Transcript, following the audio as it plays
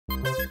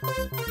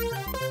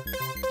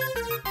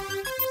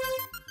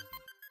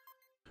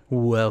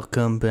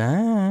Welcome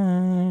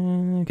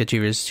back,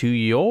 Achievers, to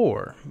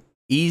your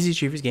Easy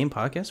Achievers Game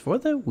Podcast for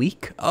the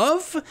week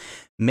of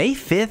May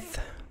 5th,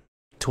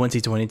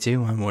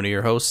 2022. I'm one of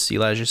your hosts,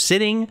 Elijah,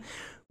 sitting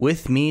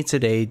with me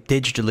today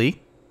digitally.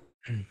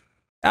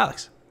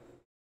 Alex.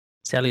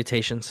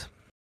 Salutations.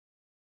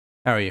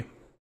 How are you?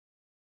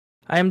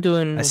 I'm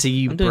doing I see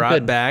you brought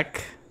good.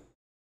 back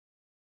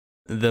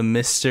the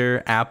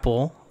Mr.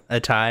 Apple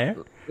attire.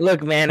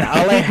 Look, man,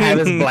 all I have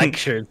is black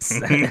shirts.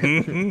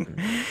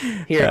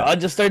 Here, I'll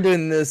just start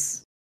doing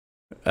this.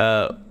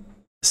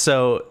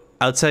 So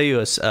I'll tell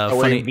you a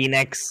funny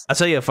V-necks. I'll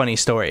tell you a funny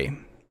story.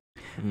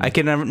 I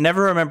can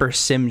never remember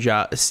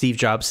Steve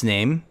Jobs'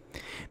 name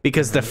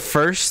because the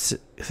first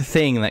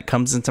thing that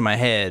comes into my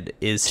head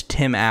is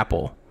Tim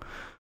Apple.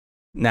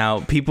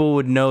 Now, people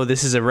would know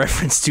this is a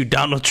reference to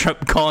Donald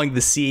Trump calling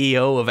the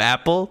CEO of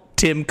Apple,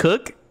 Tim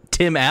Cook,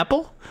 Tim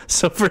Apple.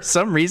 So for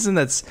some reason,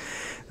 that's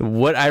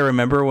what I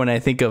remember when I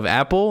think of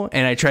Apple,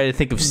 and I try to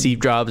think of Steve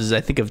Jobs as I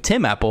think of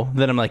Tim Apple.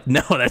 Then I'm like,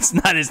 no, that's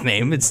not his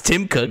name. It's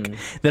Tim Cook.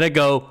 Then I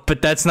go, but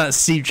that's not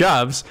Steve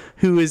Jobs.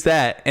 Who is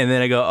that? And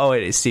then I go, oh,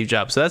 it is Steve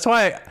Jobs. So that's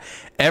why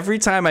every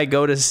time I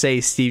go to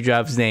say Steve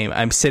Jobs' name,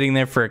 I'm sitting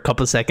there for a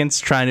couple of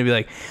seconds trying to be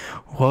like,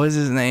 what was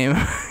his name?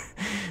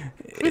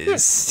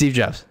 It's Steve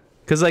Jobs.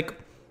 Because like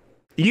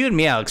you and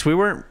me, Alex, we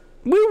were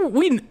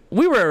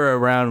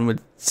around when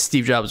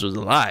Steve Jobs was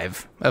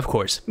alive, of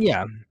course.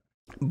 Yeah.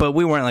 But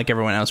we weren't like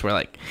everyone else where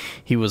like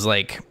he's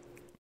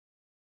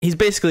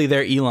basically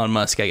their Elon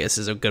Musk, I guess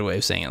is a good way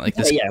of saying it. Like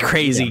this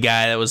crazy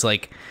guy that was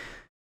like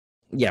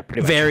pretty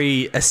much.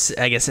 Very,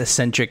 I guess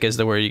eccentric is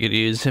the word you could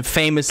use.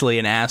 Famously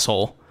an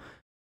asshole.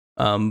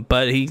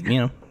 But he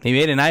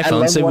made an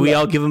iPhone, so we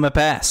all give him a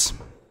pass.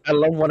 I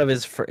love one of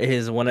his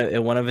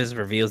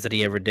reveals that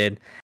he ever did.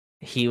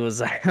 He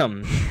was like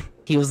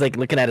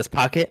looking at his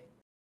pocket.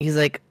 He's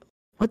like,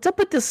 "What's up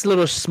with this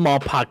little small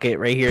pocket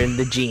right here in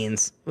the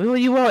jeans? Will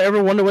you all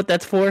ever wonder what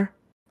that's for?"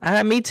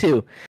 Me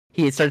too.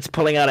 He starts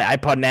pulling out an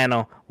iPod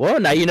Nano. Well,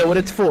 now you know what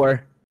it's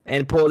for.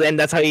 And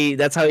that's how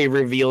he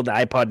revealed the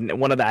iPod,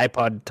 one of the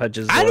iPod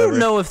touches. I don't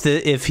know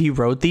if he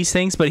wrote these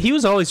things, but he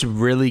was always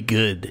really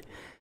good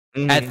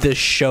at the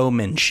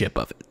showmanship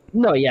of it.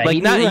 No, yeah,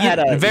 like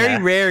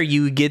very rare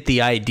you get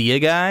the idea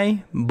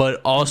guy,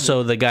 but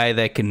also the guy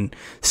that can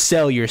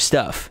sell your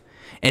stuff.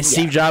 And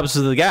Steve Jobs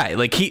was the guy.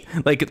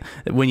 Like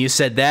when you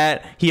said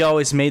that, he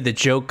always made the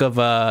joke of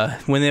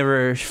when they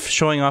were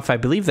showing off, I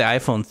believe the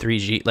iPhone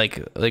 3G,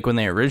 like when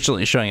they were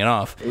originally showing it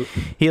off,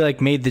 he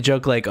like made the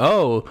joke like,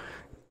 oh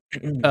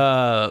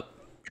God,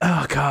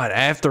 I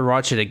have to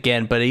watch it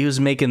again. But he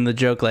was making the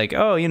joke like,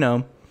 oh,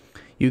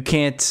 you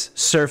can't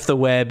surf the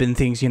web and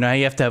things, you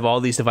have to have all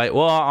these devices.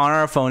 Well, on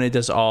our phone, it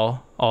does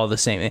all the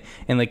same.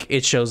 And like,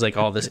 it shows like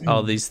all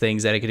these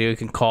things that it can do. It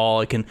can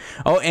call,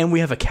 and we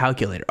have a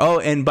calculator. Oh,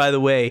 and by the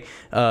way,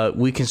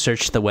 we can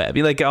search the web.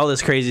 Like all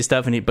this crazy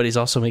stuff. But he's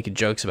also making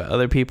jokes about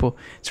other people.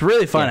 It's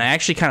really fun. I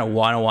actually kind of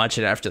want to watch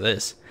it after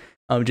this,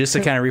 just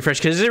to kind of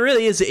refresh. Cause it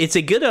really is, it's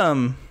a good,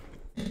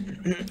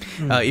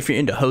 if you're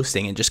into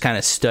hosting and just kind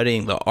of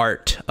studying the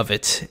art of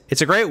it,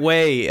 it's a great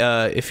way.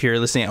 If you're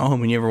listening at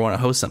home and you ever want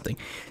to host something,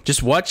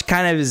 just watch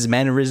kind of his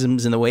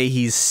mannerisms and the way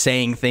he's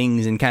saying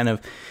things and kind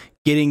of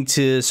getting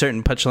to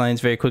certain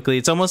punchlines very quickly.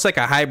 It's almost like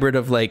a hybrid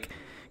of like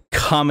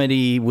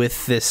comedy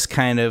with this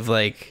kind of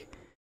like,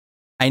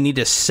 I need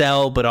to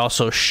sell but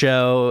also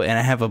show, and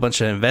I have a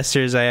bunch of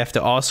investors I have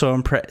to also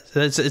impress.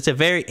 It's a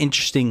very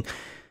interesting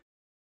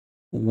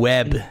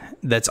web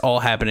that's all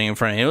happening in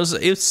front of you.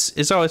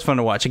 It's always fun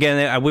to watch.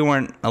 Again, we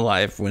weren't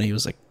alive when he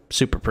was like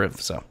super priv,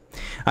 so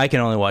I can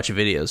only watch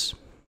videos.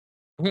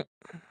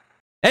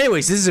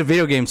 Anyways, this is a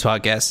video games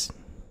podcast.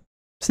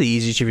 It's the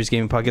Easy Achievers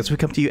Gaming Podcast. We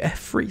come to you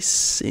every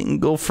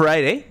single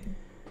Friday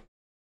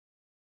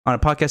on a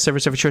podcast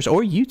service of your choice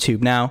or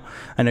YouTube. Now,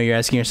 I know you're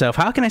asking yourself,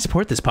 how can I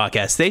support this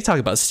podcast? They talk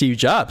about Steve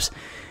Jobs,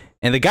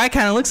 and the guy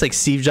kind of looks like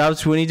Steve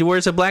Jobs when he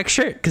wears a black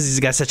shirt because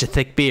he's got such a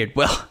thick beard.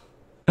 Well,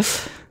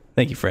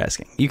 thank you for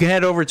asking. You can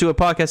head over to a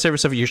podcast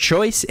service of your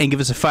choice and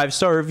give us a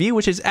 5-star review,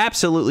 which is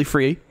absolutely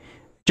free.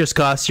 Just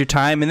costs your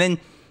time. And then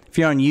if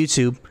you're on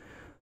YouTube,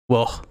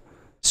 well,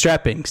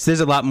 strap in, because there's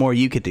a lot more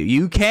you could do.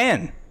 You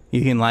can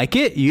like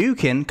it. You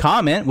can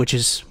comment, which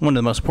is one of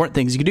the most important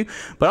things you can do.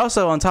 But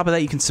also on top of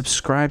that, you can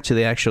subscribe to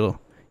the actual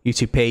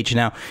YouTube page.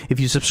 Now, if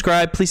you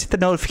subscribe, please hit the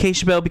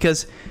notification bell,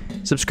 because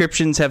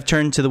subscriptions have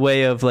turned to the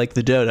way of like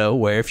the dodo,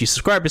 where if you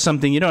subscribe to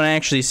something, you don't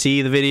actually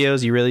see the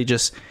videos. You're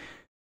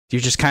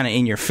just kind of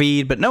in your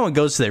feed, but no one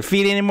goes to their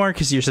feed anymore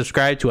because you're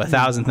subscribed to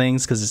 1,000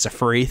 things because it's a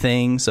free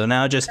thing. So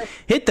now just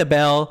hit the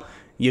bell.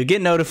 You'll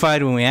get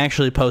notified when we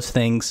actually post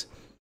things.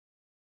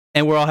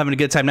 And we're all having a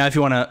good time. Now, if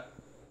you want to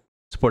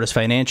support us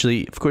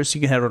financially, of course,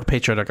 you can head over to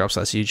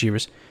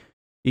patreon.com/YouTubers.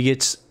 You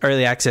get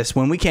early access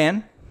when we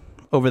can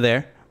over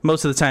there.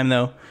 Most of the time,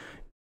 though,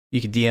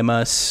 you can DM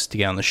us to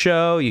get on the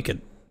show. You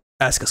could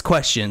ask us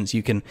questions.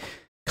 You can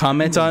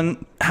comment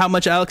on how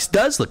much Alex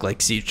does look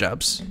like Steve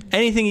Jobs.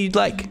 Anything you'd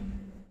like.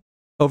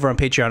 Over on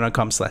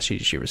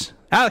patreon.com/YouTubers.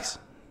 Alex,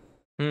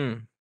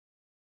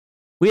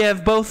 we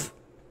have both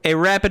a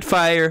rapid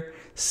fire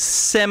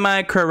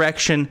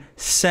semi-correction,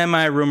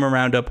 semi-rumor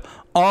roundup,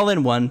 all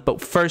in one.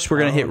 But first, we're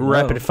going to hit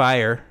rapid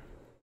fire.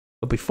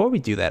 But before we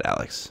do that,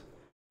 Alex,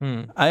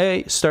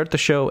 I start the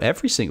show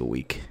every single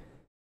week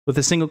with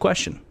a single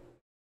question.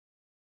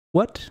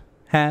 What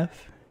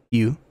have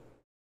you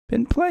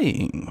been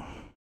playing?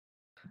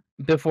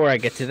 Before I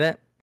get to that,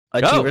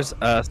 Achievers,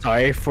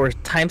 sorry, for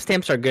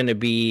timestamps are going to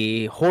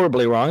be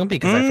horribly wrong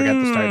because I forgot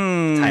to start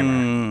the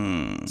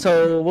timer.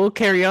 So we'll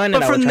carry on,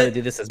 and I will try to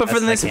do this as best as I can. But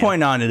from this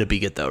point on, it'll be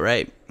good, though,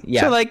 right?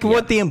 Yeah. So, like, you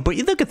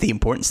look at the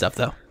important stuff,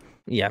 though.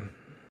 Yeah.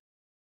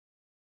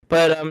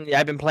 But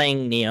I've been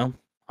playing Neo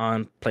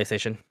on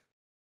PlayStation.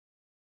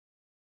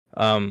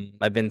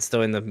 I've been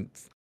still in the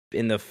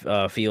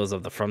fields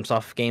of the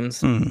FromSoft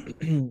games.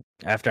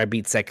 After I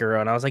beat Sekiro,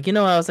 and I was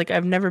like,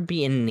 I've never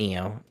beaten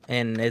Neo,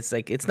 and it's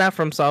not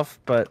FromSoft,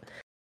 but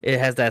it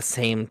has that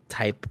same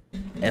type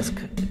as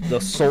the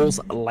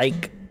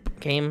Souls-like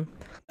game.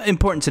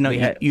 Important to know,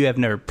 you have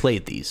never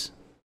played these.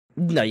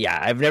 No, yeah,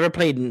 I've never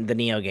played the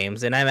Neo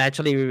games, and I'm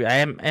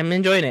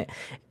enjoying it.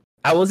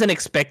 I wasn't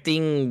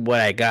expecting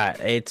what I got.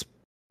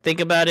 Think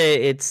about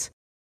it, it's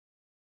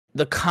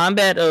the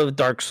combat of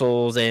Dark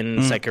Souls and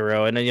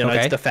Sekiro, and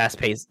it's the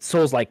fast-paced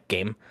Souls-like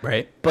game,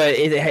 right? But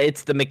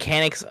it's the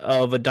mechanics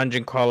of a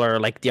dungeon crawler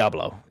like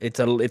Diablo. It's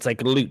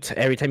like loot.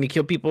 Every time you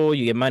kill people,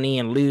 you get money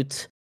and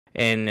loot,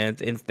 and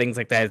things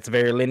like that. It's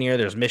very linear.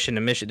 There's mission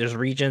to mission. There's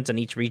regions, and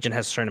each region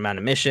has a certain amount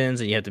of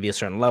missions, and you have to be a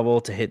certain level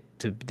to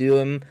do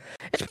them.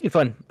 It's pretty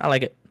fun. I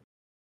like it.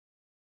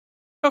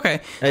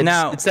 Okay,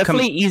 it's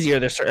definitely easier.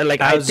 It's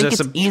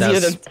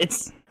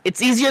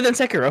easier than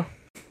Sekiro.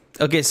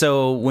 Okay,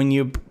 so when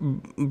you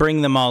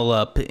bring them all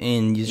up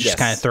and you just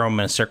kind of throw them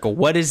in a circle,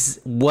 what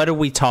are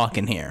we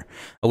talking here?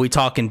 Are we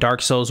talking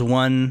Dark Souls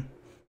 1,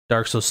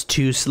 Dark Souls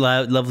 2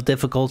 level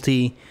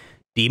difficulty,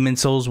 Demon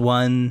Souls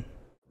 1?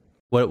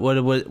 What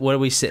are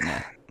we sitting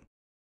at?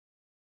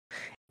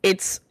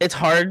 It's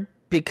hard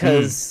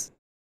because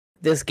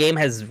this game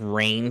has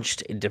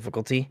ranged in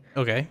difficulty.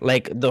 Okay.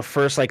 Like the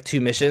first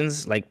 2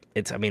 missions,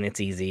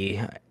 it's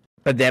easy.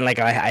 But then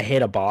I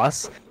hit a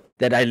boss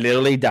that I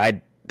literally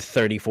died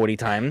 30-40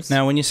 times.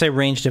 Now, when you say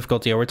range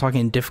difficulty, are we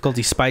talking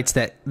difficulty spikes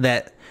that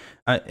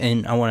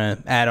and I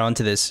want to add on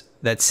to this,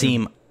 that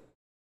seem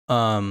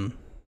unintended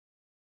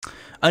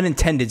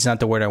is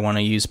not the word I want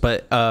to use,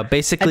 but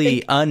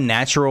basically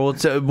unnatural.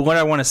 So what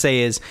I want to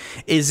say is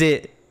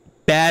it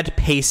bad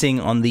pacing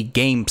on the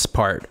game's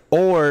part,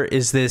 or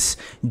is this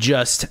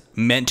just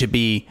meant to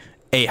be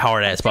a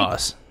hard ass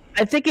boss?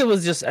 I think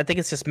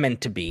it's just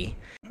meant to be,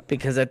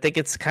 because I think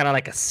it's kind of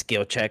like a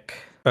skill check.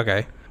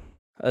 Okay.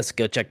 A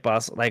skill check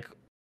boss, where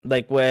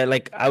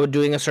I was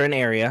doing a certain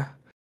area,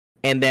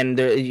 and then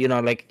there,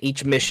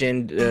 each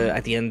mission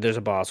at the end there's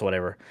a boss or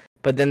whatever.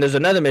 But then there's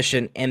another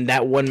mission, and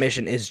that one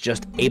mission is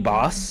just a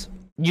boss.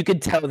 You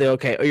could tell they're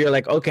okay, or you're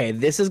like, okay,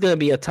 this is gonna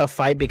be a tough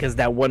fight because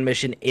that one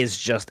mission is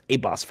just a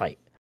boss fight.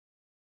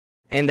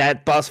 And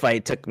that boss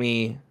fight took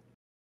me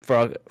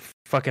for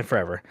fucking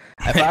forever.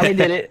 I finally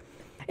did it.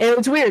 And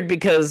it's weird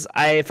because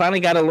I finally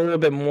got a little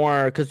bit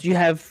more, because you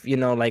have,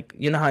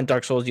 how in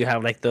Dark Souls you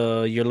have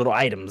your little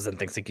items and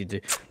things like you do.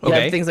 You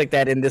have things like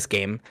that in this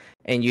game,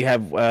 and you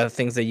have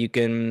things that you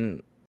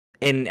can,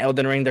 in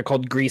Elden Ring they're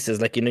called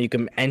greases. You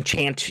can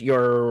enchant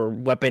your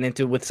weapon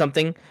with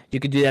something.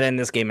 You could do that in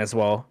this game as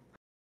well.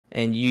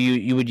 And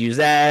you would use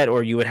that,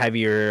 or you would have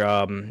your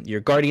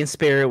guardian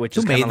spirit, which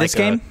is kind of this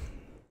game.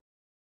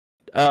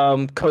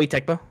 Koei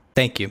Tecmo.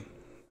 Thank you.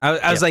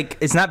 I was like,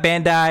 it's not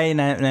Bandai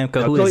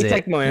Namco. Who is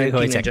it? Koei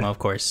Tecmo, of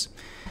course.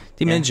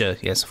 Team Ninja,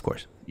 yes, of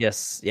course.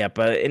 Yes, yeah,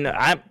 but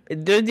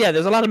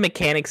there's a lot of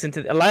mechanics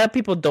into. A lot of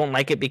people don't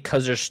like it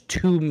because there's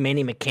too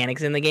many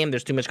mechanics in the game.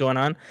 There's too much going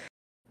on.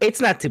 It's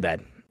not too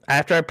bad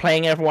after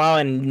playing it for a while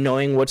and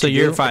knowing what to do.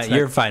 So you're fine.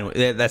 You're fine with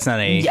it. That's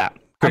not a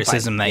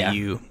criticism that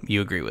you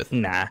agree with.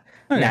 Nah,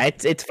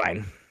 it's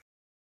fine.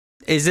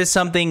 Is this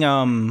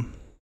something?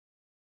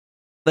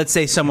 Let's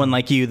say someone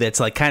like you that's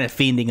kind of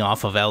fiending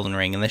off of Elden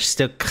Ring and they're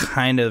still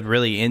kind of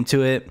really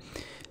into it.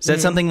 Is that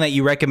something that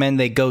you recommend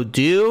they go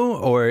do,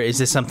 or is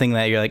this something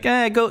that you're like,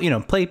 go,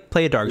 play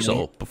a Dark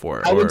Soul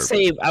before? I would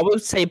say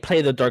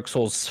play the Dark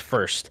Souls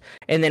first,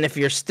 and then if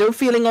you're still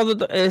feeling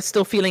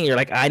you're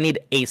like, I need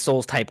a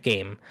Souls type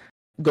game,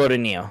 go to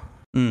Neo.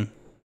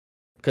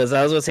 Because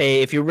I was gonna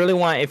say, if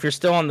you're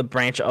still on the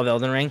branch of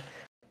Elden Ring,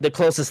 the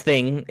closest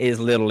thing is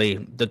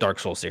literally the Dark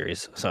Souls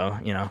series. So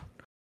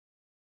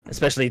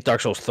especially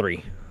Dark Souls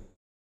 3.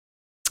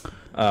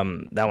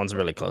 That one's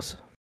really close.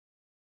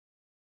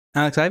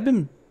 Alex, I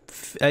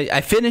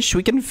finished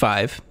Suikoden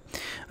 5.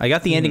 I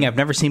got the ending I've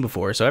never seen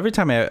before. So every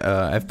time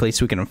I've played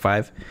Suikoden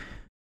 5,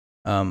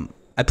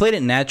 I played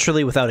it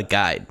naturally without a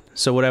guide.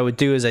 So what I would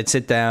do is I'd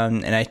sit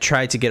down and I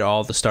tried to get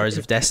all the Stars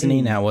of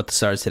Destiny. Now, what the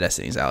Stars of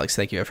Destiny is, Alex?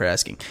 Thank you for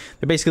asking.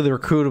 They're basically the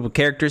recruitable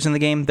characters in the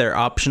game. They're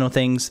optional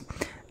things.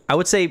 I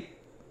would say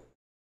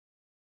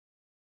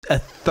a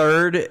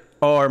third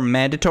are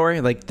mandatory.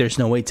 There's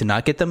no way to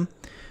not get them.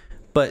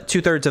 But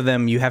 2/3 of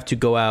them, you have to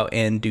go out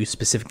and do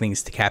specific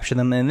things to capture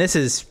them. And this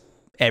is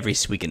every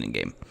Suikoden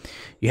game.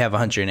 You have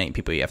 108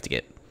 people you have to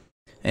get.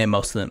 and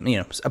most of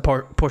them, a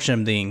portion of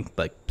them being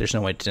like, there's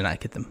no way to not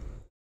get them.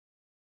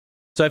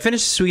 So I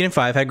finished Suikoden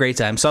 5, had a great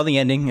time, saw the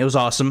ending, it was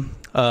awesome.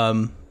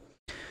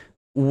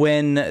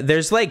 When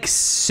there's like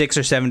 6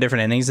 or 7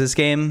 different endings this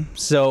game,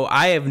 so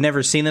I have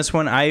never seen this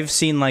one. I've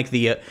seen like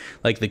the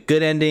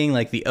good ending,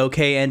 like the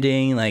okay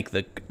ending, like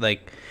the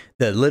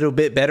little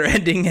bit better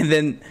ending, and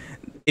then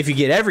if you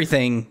get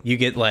everything, you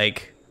get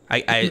like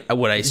I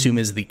what I assume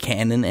is the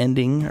canon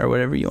ending or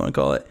whatever you want to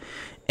call it,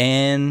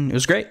 and it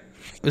was great.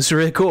 It was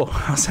really cool.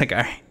 I was like, all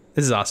right,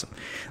 this is awesome.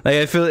 Like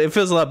it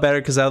feels a lot better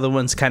because the other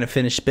ones kind of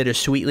finished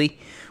bittersweetly,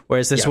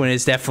 whereas this one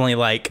is definitely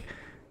like,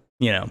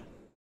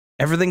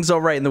 everything's all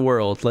right in the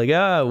world. Like,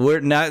 we're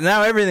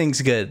now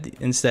everything's good,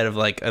 instead of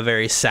like a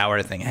very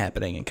sour thing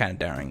happening and kind of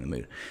downing the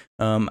mood.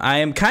 I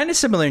am kind of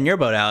similar in your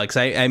boat, Alex.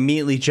 I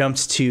immediately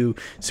jumped to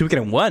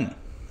Suikoden 1.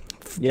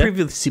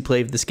 Previously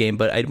played this game,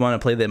 but I'd want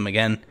to play them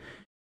again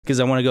because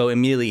I want to go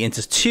immediately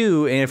into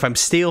 2. And if I'm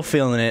still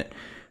feeling it,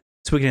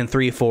 Suikoden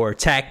 3, 4,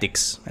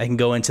 Tactics, I can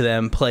go into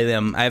them, play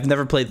them. I've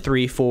never played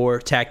 3, 4,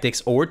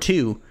 Tactics, or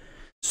 2.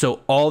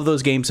 So all of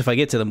those games, if I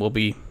get to them, will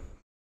be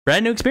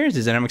brand new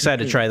experiences, and I'm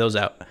excited to try those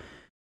out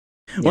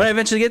when I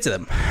eventually get to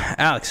them.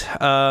 Alex,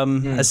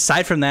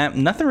 aside from that,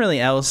 nothing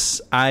really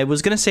else. I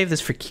was going to save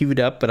this for queued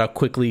up, but I'll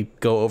quickly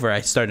go over.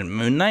 I started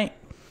Moon Knight.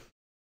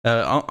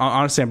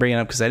 Honestly, I'm bringing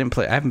it up because I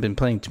haven't been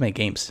playing too many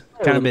games.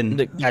 Kind of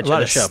been a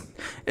lot of show.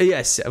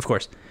 Yes, of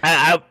course.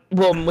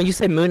 Well, when you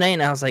said Moon Knight,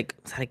 and I was like,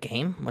 is that a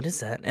game? What is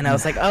that? And I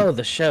was like, oh,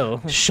 the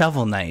show.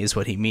 Shovel Knight is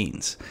what he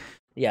means.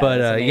 Yeah,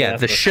 but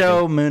the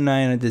show Moon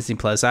Knight on Disney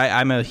Plus.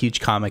 I'm a huge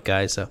comic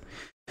guy, so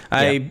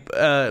I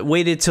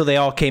waited till they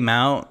all came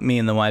out. Me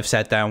and the wife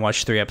sat down and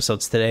watched 3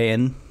 episodes today,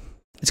 and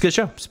it's a good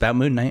show. It's about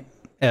Moon Knight.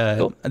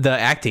 Cool. The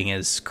acting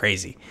is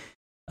crazy.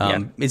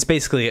 It's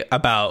basically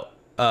about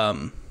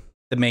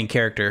the main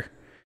character,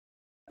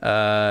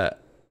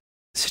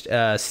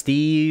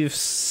 Steve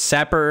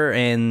Sapper,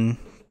 and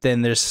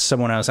then there's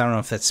someone else. I don't know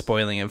if that's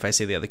spoiling if I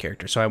say the other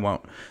character, so I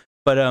won't.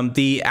 But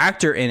the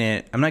actor in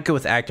it, I'm not good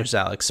with actors,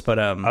 Alex, but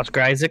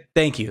Oscar Isaac.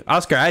 Thank you,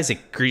 Oscar Isaac.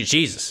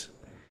 Jesus.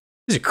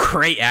 He's a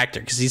great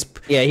actor because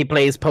he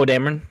plays Poe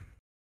Dameron.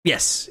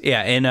 Yes,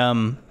 yeah,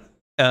 and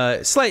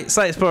slight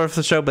spoiler for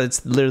the show, but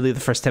it's literally the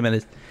first 10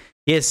 minutes.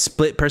 He has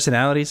split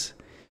personalities,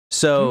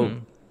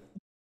 so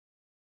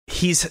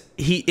he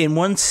in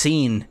one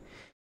scene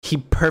he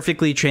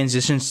perfectly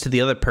transitions to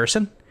the other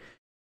person,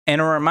 and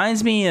it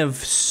reminds me of,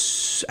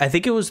 I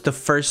think it was the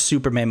first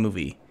Superman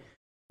movie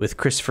with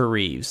Christopher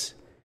Reeves.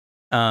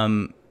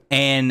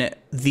 And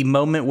the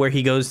moment where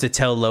he goes to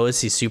tell Lois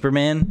he's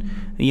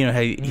Superman,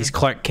 how he's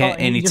Clark Kent,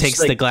 and he takes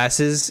the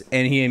glasses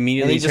and he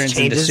immediately turns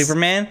into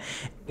Superman.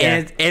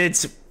 And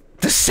it's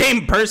the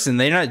same person.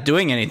 They're not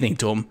doing anything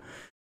to him.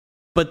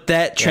 But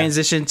that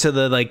transition to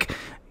the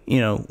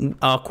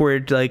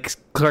awkward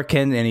Clark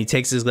Kent, and he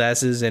takes his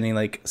glasses and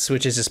he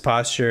switches his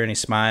posture and he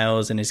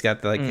smiles and he's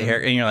got the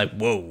hair, and you're like,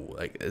 whoa,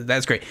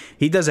 that's great.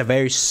 He does a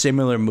very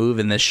similar move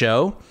in the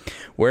show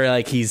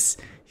where he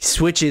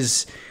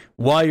switches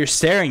while you're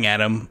staring at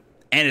him,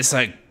 and it's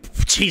like,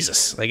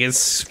 Jesus,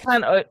 it's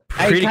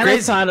pretty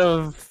crazy.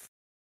 I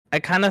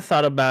kind of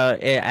thought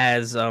about it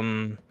as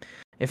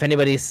if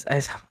anybody's,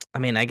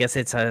 I guess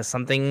it's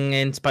something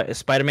in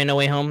Spider-Man No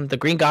Way Home, the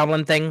Green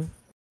Goblin thing.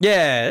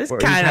 Yeah, it's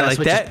kind of like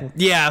that.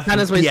 Yeah,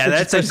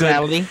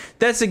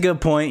 that's a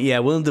good point. Yeah,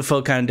 Willem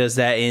Dafoe kind of does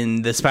that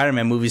in the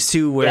Spider-Man movies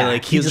too, where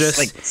he's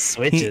just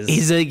switches.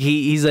 He's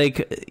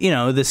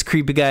this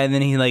creepy guy, and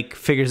then he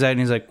figures out,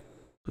 and he's like,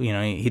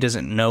 he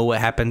doesn't know what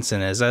happens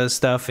and his other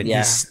stuff, and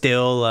he's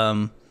still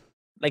him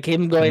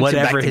going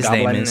whatever to his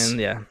Goblin name is.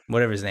 And,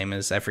 whatever his name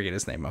is, I forget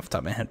his name off the top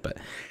of my head, but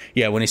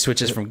yeah, when he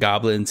switches from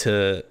Goblin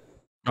to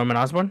Norman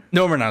Osborn.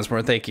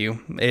 Thank you.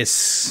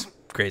 It's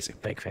crazy.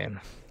 Big fan.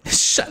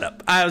 Shut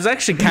up. I was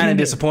actually kind of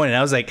disappointed.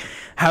 I was like,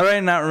 how do I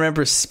not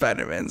remember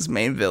Spider-Man's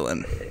main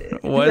villain?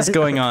 What is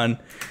going on?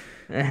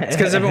 It's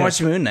because I've been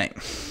watching Moon Knight.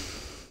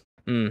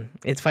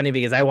 It's funny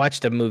because I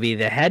watched a movie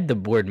that had the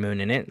word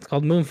moon in it. It's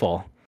called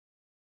Moonfall.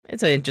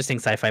 It's an interesting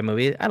sci-fi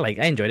movie.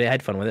 I enjoyed it. I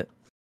had fun with it.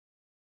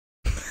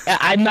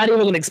 I'm not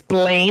even going to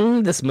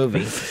explain this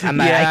movie.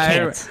 I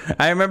can't.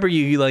 I remember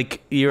I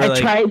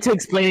tried to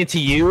explain it to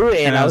you,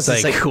 and I was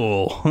like,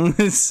 cool.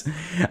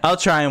 I'll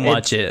try and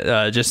watch it.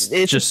 Just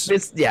try it.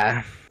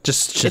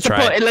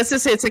 Let's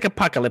just say it's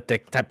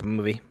apocalyptic type of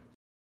movie.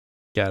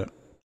 Got it.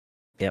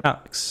 Yep.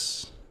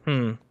 Alex.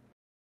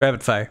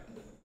 Rapid fire.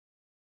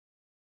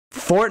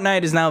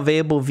 Fortnite is now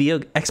available via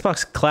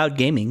Xbox Cloud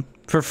Gaming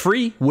for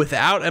free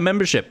without a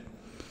membership.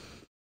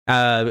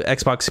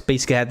 Xbox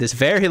basically had this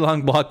very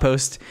long blog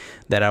post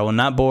that I will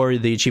not bore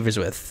the achievers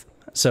with.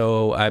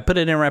 So I put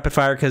it in rapid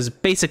fire because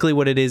basically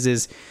what it is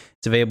it's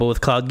available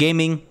with cloud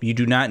gaming. You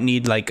do not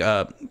need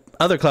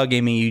other cloud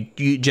gaming.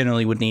 You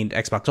generally would need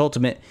Xbox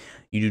Ultimate.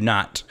 You do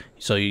not.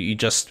 So you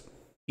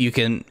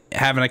can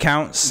have an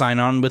account, sign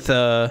on with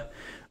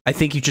I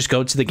think you just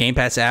go to the Game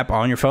Pass app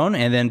on your phone,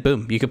 and then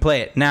boom, you can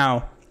play it.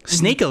 Now,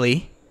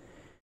 sneakily,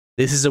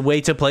 this is a way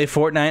to play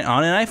Fortnite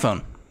on an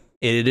iPhone.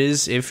 It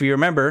is, if you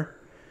remember,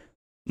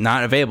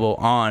 not available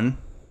on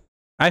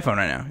iPhone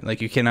right now.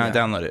 Like, you cannot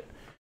download it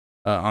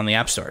on the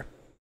App Store.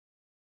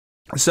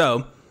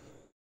 So,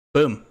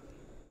 boom.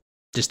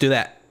 Just do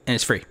that, and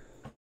it's free.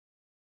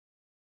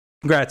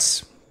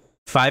 Congrats.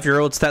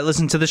 5-year-olds that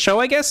listen to the show,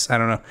 I guess. I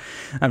don't know.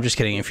 I'm just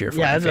kidding. If you're a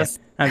fan,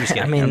 I'm just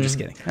kidding. I'm just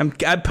kidding. I'm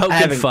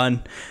poking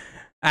fun.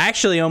 I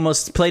actually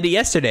almost played it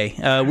yesterday.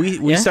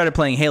 We started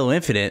playing Halo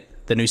Infinite,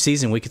 the new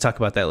season. We could talk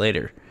about that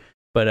later.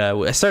 But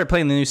I started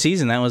playing the new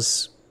season. That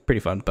was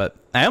pretty fun. But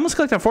I almost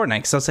clicked on Fortnite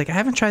because I was like, I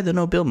haven't tried the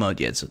no build mode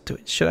yet. So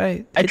should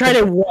I? I tried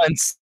it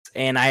once,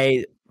 and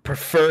I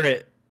prefer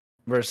it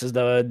versus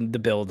the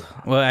build.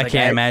 Well, I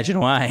can't imagine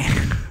why.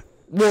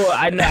 Well,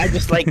 I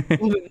just like.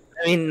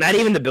 I mean, not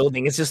even the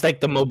building. It's just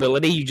like the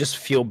mobility. You just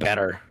feel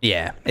better.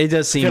 Yeah, it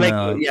does seem like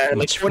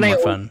much more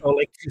fun.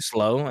 Like too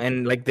slow,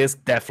 and like this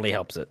definitely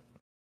helps it.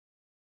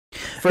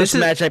 First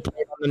match I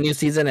played on the new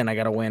season, and I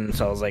got to win.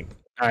 So I was like,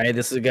 all right,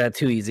 this is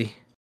too easy.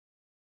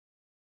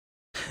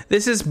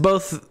 This is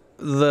both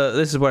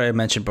this is what I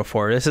mentioned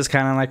before. This is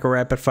kind of like a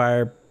rapid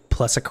fire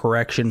plus a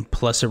correction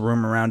plus a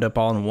rumor roundup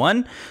all in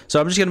one.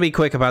 So I'm just going to be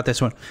quick about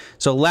this one.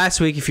 So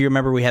last week, if you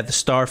remember, we had the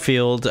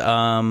Starfield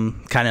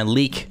kind of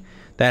leak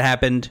that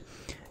happened.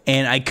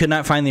 And I could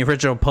not find the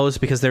original post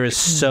because there was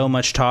so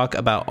much talk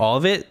about all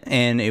of it,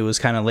 and it was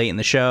kind of late in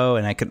the show,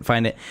 and I couldn't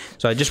find it.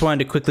 So I just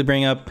wanted to quickly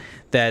bring up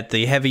that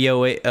the Heavy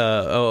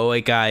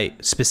 008 guy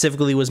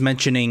specifically was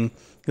mentioning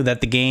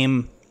that the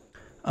game...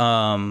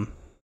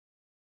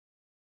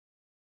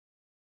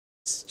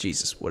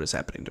 Jesus, what is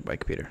happening to my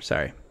computer?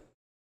 Sorry.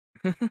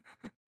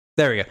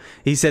 There we go.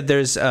 He said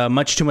there's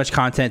much too much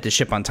content to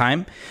ship on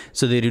time,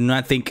 so they do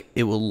not think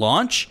it will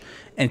launch.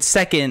 And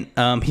second,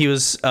 he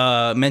was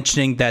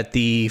mentioning that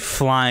the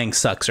flying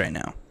sucks right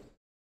now.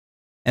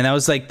 And that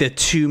was like the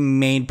two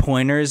main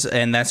pointers,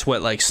 and that's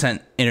what like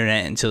sent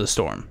internet into the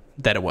storm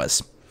that it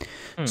was.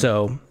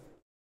 So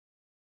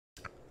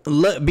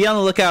be on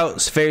the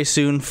lookout very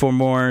soon for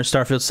more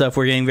Starfield stuff.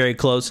 We're getting very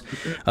close.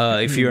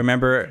 If you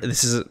remember,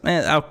 this is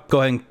I'll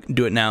go ahead and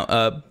do it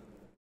now.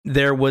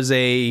 There was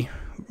a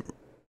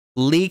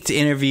leaked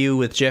interview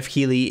with Jeff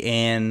Keighley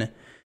and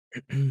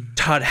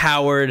Todd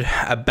Howard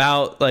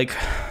about like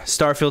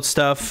Starfield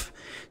stuff.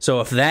 So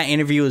if that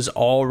interview has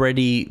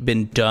already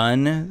been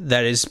done,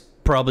 that is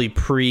probably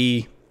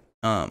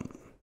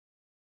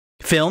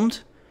filmed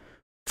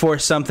for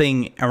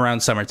something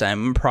around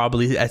summertime,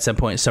 probably at some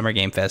point at Summer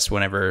Game Fest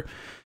whenever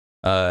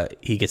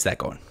he gets that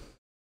going.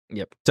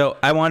 Yep. So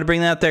I wanted to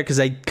bring that out there because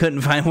I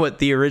couldn't find what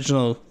the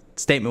original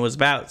statement was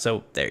about.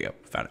 So there you go,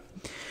 found it.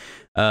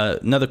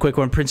 Another quick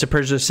one, Prince of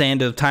Persia: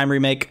 Sand of Time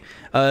remake.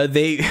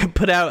 They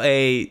put out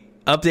a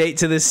update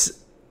to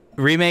this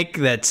remake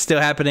that's still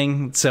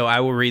happening, so I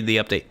will read the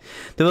update.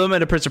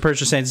 Development of Prince of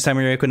Persia: Sands of Time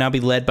remake will now be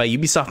led by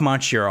Ubisoft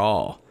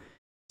Montreal.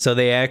 So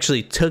they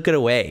actually took it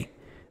away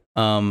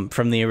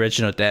from the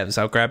original devs.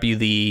 I'll grab you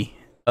the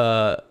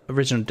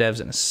original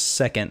devs in a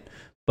second,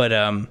 but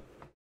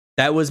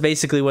that was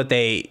basically what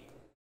the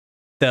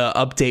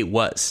update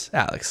was.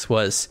 Alex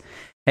was,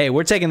 hey,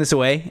 we're taking this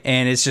away,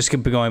 and it's just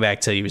going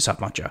back to Ubisoft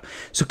Montreal.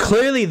 So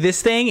clearly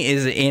this thing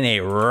is in a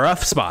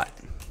rough spot.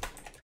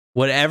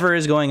 Whatever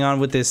is going on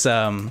with this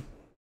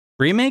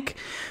remake,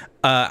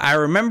 I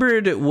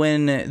remembered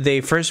when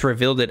they first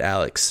revealed it,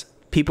 Alex,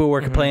 people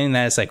were complaining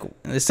that it's like,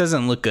 this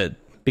doesn't look good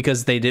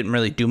because they didn't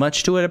really do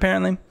much to it,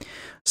 apparently.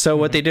 So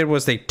what they did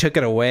was they took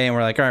it away and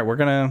were like, all right, we're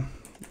going to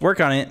work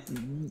on it.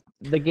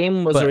 The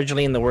game was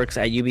originally in the works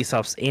at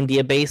Ubisoft's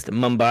India-based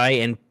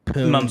Mumbai and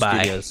Pune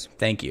studios.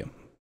 Thank you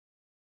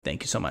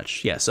so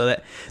much. Yeah, so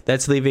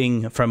that's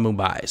leaving from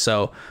Mumbai.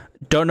 So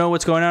don't know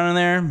what's going on in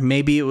there.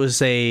 Maybe it was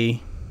those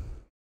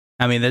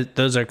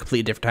are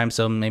completely different times,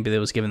 so maybe they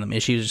was giving them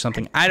issues or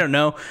something. I don't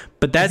know,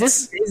 but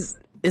that's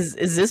is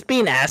this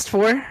being asked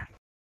for?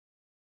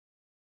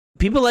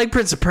 People like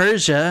Prince of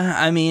Persia.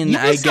 I mean, Ubisoft,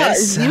 I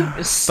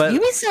guess. But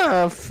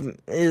Ubisoft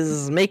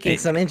is making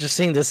some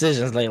interesting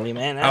decisions lately,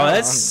 man.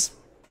 This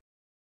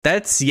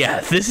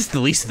is the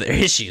least of their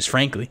issues,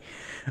 frankly.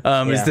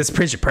 Is this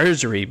Prince of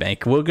Persia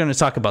remake? We're going to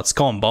talk about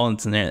Skull and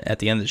Bones in there at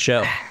the end of the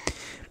show,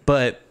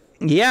 but.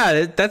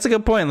 Yeah, that's a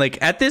good point. Like,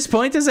 at this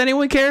point, does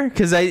anyone care?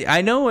 Because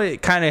I know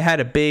it kind of had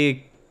a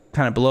big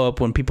kind of blow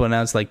up when people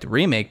announced like the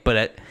remake,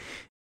 but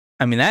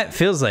that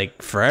feels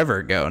like forever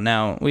ago.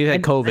 Now we've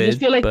had COVID. I just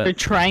feel like they're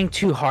trying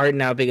too hard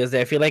now because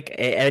I feel like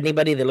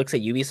anybody that looks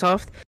at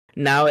Ubisoft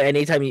now,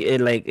 anytime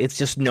it's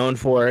just known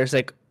for, it's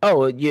like, oh,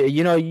 what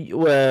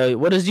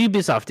does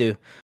Ubisoft do?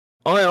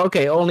 Oh,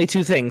 okay, only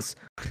two things: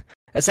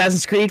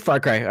 Assassin's Creed, Far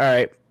Cry. All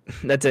right,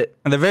 that's it.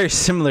 And they're very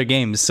similar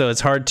games, so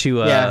it's hard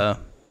to.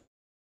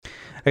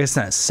 I guess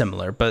not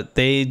similar, but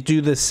they do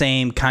the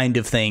same kind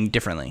of thing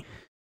differently.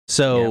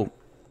 So,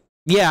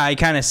 yeah, I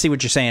kind of see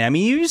what you're saying. I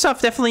mean, Ubisoft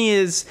definitely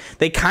is...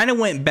 They kind of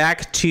went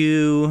back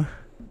to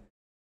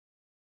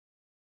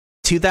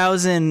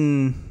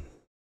 2000...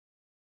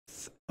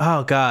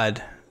 Oh,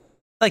 God.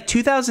 Like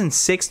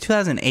 2006,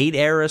 2008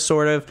 era,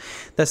 sort of.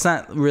 That's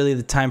not really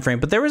the time frame.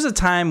 But there was a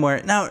time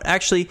where... No,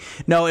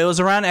 it was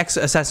around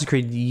Assassin's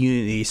Creed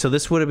Unity. So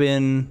this would have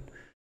been...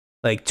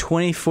 like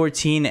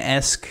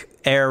 2014-esque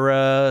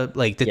era,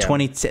 like the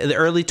the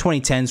early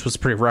 2010s was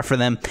pretty rough for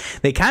them.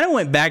 They kind of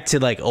went back to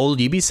like old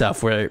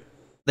Ubisoft where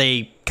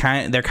they're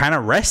kind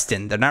of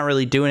resting. They're not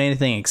really doing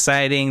anything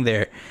exciting.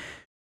 They're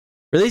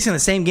releasing the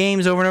same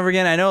games over and over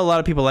again. I know a lot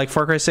of people like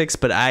Far Cry 6,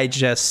 but I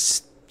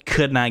just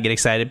could not get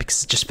excited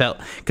because it just felt,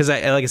 because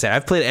like I said,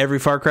 I've played every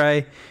Far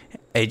Cry.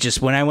 It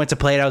just, when I went to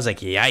play it, I was like,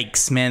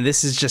 yikes, man,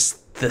 this is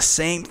just the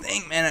same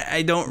thing, man.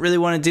 I don't really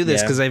want to do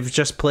this because I've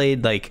just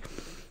played like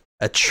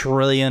a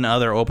trillion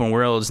other open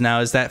worlds.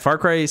 Now, is that Far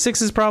Cry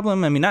 6's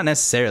problem? I mean, not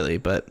necessarily,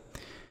 but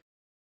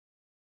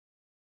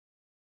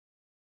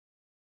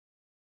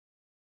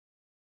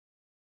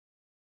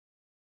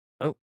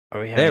oh,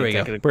 are we there we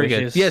go. We're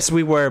good. Yes,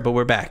 we were, but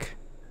we're back.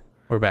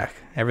 We're back.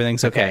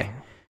 Everything's okay.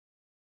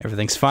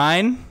 Everything's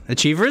fine.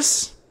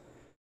 Achievers,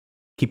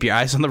 keep your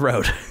eyes on the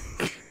road.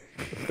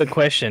 The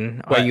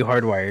question: Are you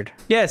hardwired?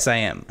 Yes, I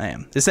am.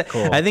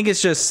 Cool. I think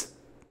it's just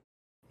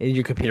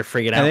your computer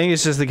freaking out. I think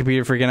it's just the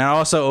computer freaking out.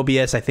 Also,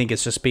 OBS, I think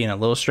it's just being a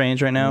little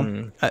strange right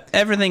now.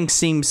 Everything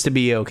seems to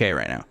be okay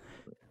right now.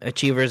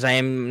 Achievers, I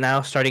am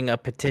now starting a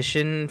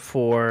petition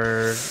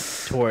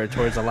towards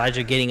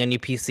Elijah getting a new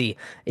PC.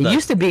 It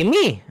used to be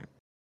me.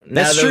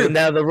 That's true.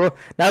 Now the roles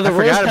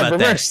have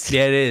reversed. That.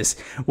 Yeah, it is.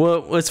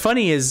 Well, what's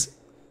funny is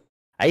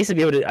I used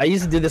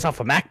to do this off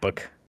a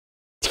MacBook.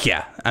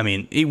 Yeah, I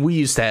mean, we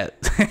used to.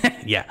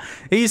 Yeah,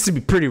 it used to be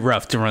pretty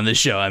rough to run the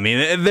show. I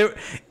mean,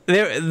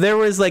 there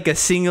was like a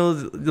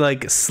single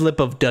like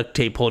slip of duct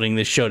tape holding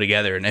this show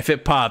together, and if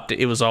it popped,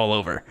 it was all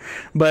over.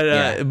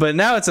 But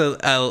now it's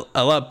a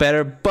lot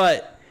better,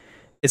 but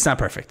it's not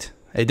perfect.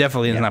 It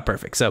definitely is not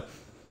perfect. So,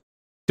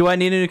 do I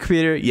need a new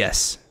computer?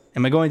 Yes.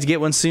 Am I going to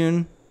get one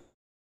soon?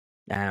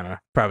 I don't know.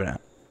 Probably not.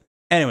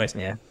 Anyways,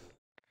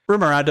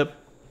 rumor roundup.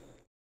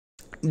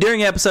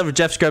 During an episode of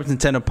Jeff Scrubs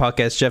Nintendo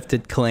podcast, Jeff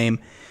did claim,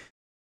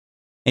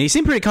 and he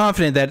seemed pretty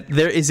confident, that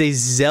there is a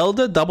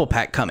Zelda double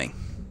pack coming.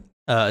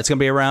 It's going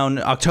to be around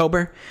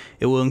October.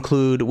 It will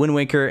include Wind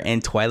Waker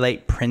and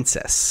Twilight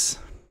Princess.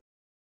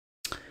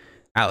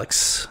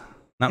 Alex,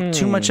 not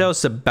too much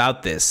else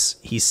about this.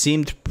 He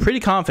seemed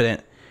pretty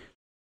confident,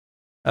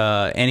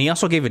 and he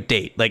also gave a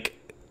date. Like,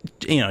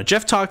 you know,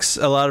 Jeff talks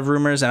a lot of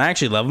rumors, and I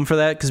actually love him for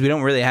that because we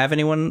don't really have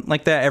anyone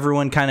like that.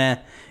 Everyone kind of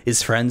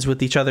is friends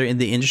with each other in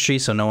the industry,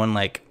 so no one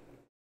like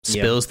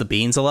spills the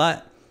beans a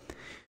lot.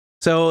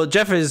 So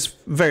Jeff is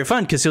very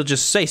fun because he'll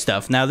just say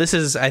stuff. Now, this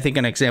is, I think,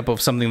 an example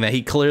of something that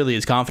he clearly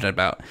is confident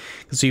about,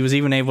 because he was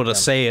even able to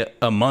say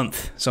a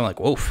month. So I'm like,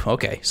 whoa,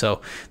 okay.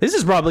 So this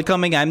is probably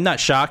coming. I'm not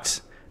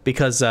shocked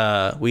because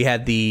we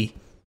had the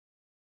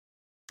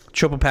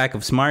triple pack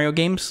of Mario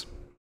games.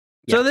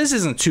 So this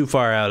isn't too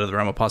far out of the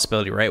realm of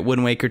possibility, right?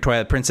 Wind Waker,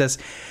 Twilight Princess,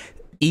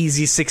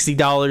 easy $60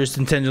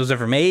 Nintendo's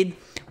ever made.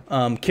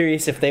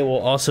 Curious if they will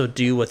also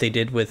do what they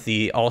did with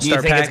the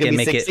All-Star Pack and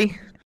make 60? It.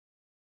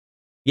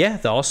 Yeah,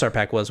 the All-Star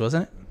Pack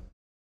wasn't it?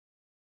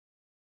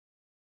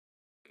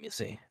 Let me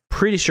see.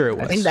 Pretty sure it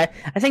was. I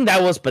think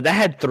that was, but that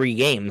had 3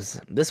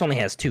 games. This only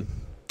has 2.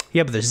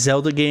 Yeah, but the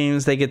Zelda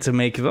games they get to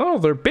make. Oh,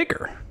 they're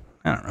bigger.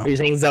 I don't know. Are you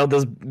saying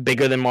Zelda's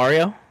bigger than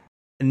Mario?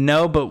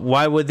 No, but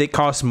why would it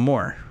cost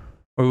more?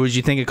 Or would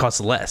you think it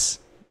costs less?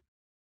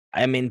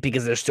 I mean,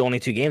 because there's still only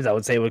 2 games, I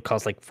would say it would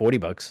cost like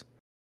 $40.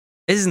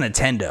 This is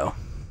Nintendo.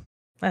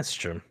 That's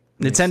true.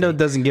 Nintendo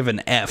doesn't give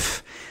an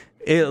F.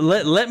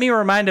 Let me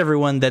remind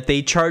everyone that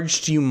they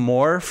charged you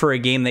more for a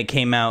game that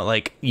came out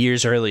like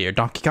years earlier.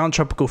 Donkey Kong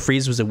Tropical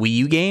Freeze was a Wii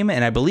U game,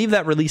 and I believe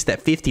that released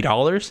at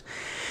 $50.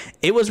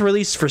 It was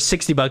released for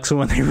 $60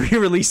 when they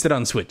re-released it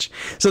on Switch.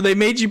 So they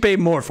made you pay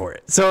more for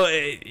it. So,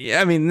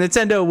 I mean,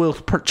 Nintendo will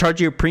charge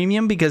you a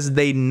premium because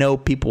they know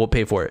people will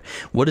pay for it.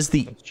 What is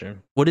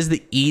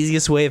the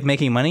easiest way of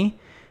making money?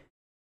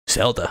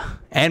 Zelda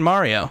and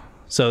Mario.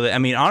 So, I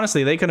mean,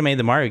 honestly, they could have made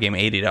the Mario game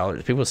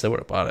 $80. People still would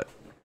have bought it.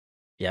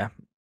 Yeah.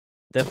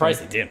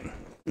 Surprised they didn't.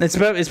 It's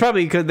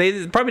probably because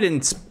they probably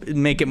didn't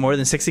make it more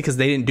than 60 because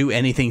they didn't do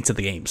anything to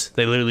the games.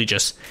 They literally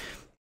just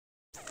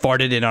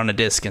farted it on a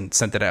disc and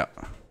sent it out.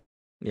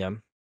 Yeah.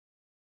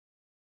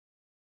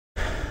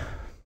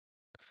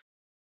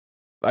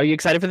 Are you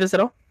excited for this at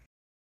all?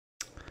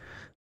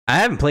 I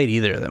haven't played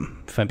either of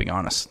them, if I'm being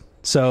honest.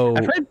 So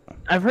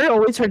I've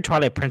always heard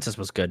Twilight Princess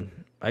was good.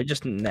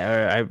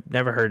 I've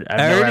never heard.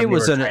 I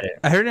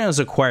heard it was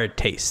acquired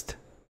taste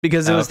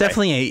because it was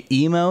definitely a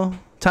emo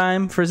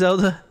time for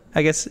Zelda,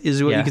 I guess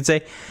is what you could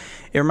say.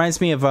 It reminds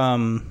me of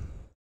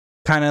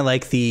kind of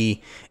like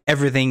the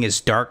everything is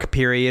dark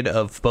period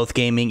of both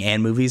gaming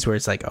and movies, where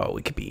it's like, oh,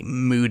 we could be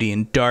moody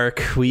and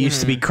dark. We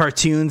used to be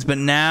cartoons, but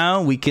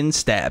now we can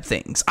stab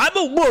things. I'm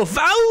a wolf.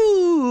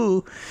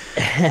 Ow!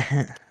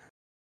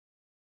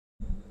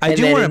 I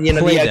do want to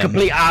play them. The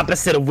complete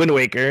opposite of Wind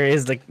Waker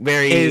is like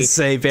It's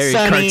a very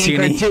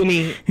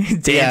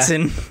cartoony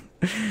dancing.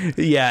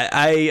 Yeah,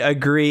 I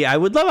agree. I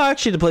would love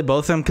actually to play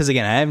both of them because,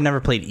 again, I have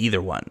never played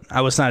either one.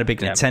 I was not a big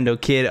Nintendo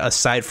kid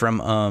aside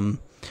from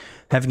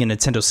having a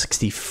Nintendo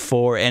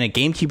 64 and a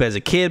GameCube as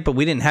a kid, but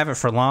we didn't have it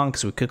for long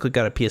because we quickly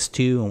got a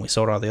PS2 and we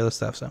sold all the other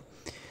stuff. So,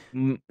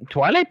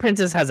 Twilight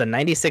Princess has a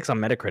 96 on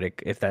Metacritic,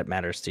 if that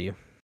matters to you.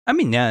 I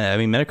mean, yeah, I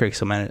mean, Metacritic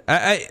still matters.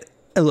 I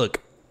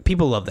look,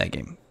 people love that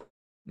game.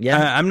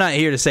 Yeah, I'm not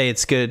here to say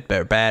it's good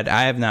or bad.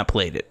 I have not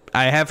played it.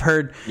 I have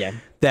heard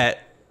that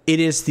it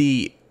is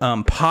the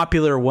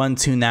popular one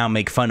to now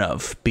make fun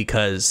of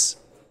because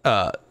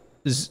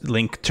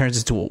Link turns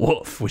into a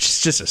wolf, which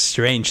is just a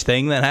strange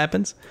thing that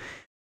happens.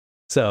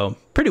 So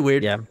pretty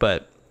weird. Yeah,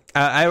 but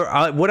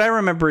what I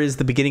remember is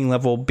the beginning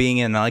level being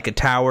in like a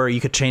tower.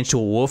 You could change to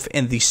a wolf,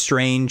 and the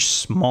strange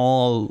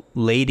small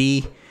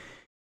lady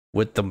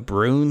with the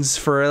runes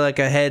for like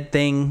a head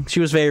thing. She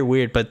was very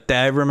weird, but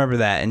I remember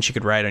that, and she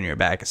could ride on your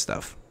back and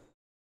stuff.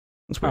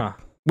 It's weird.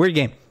 Weird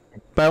game,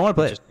 but I want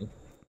to play it.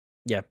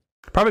 Yeah,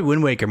 probably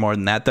Wind Waker more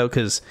than that though,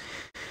 because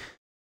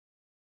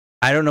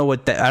I don't know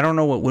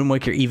what Wind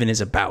Waker even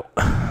is about,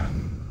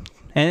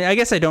 and I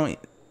guess I don't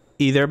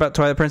either about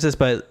Twilight Princess.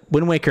 But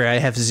Wind Waker, I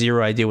have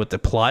zero idea what the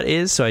plot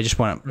is, so I just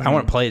want to I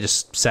want to play it,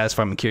 just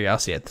satisfy my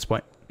curiosity at this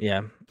point.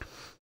 Yeah,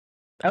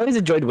 I always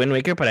enjoyed Wind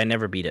Waker, but I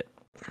never beat it.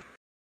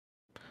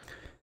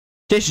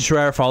 Jason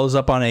Schreier follows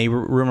up on a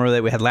rumor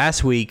that we had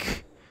last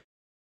week.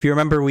 If you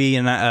remember,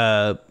 we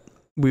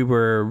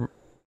were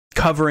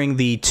covering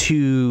the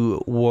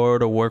 2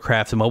 World of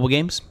Warcraft mobile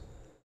games.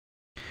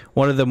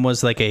 One of them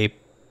was like a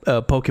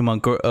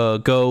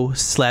Pokemon Go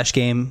 /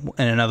 game,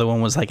 and another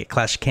one was like a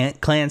Clash of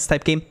Clans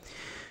type game.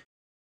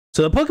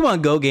 So the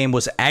Pokemon Go game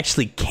was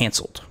actually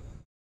canceled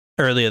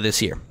earlier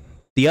this year.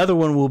 The other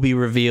one will be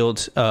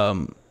revealed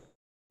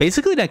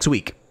basically next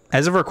week.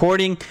 As of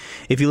recording,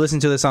 if you listen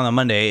to this on a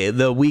Monday,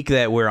 the week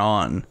that we're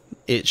on,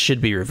 it should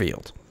be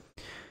revealed.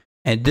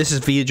 And this is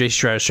via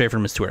Jason Schreier straight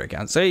from his Twitter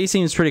account. So he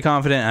seems pretty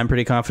confident. I'm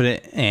pretty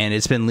confident. And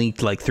it's been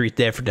leaked like 3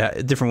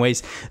 different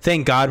ways.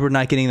 Thank God we're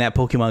not getting that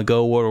Pokemon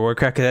Go World of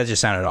Warcraft, because that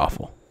just sounded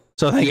awful.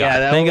 So thank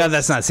God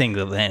that's not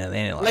single.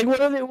 Like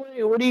what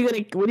are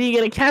you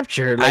gonna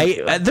capture?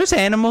 Like, there's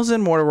animals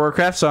in World of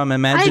Warcraft, so I'm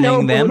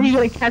imagining them. What are you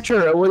gonna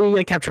capture? What are you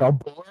gonna capture? A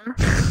boar?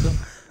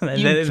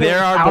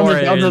 There are boar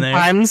in there.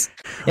 Times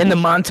in the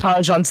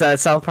montage on that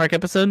South Park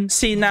episode.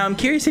 See, now I'm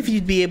curious if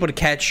you'd be able to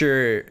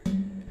capture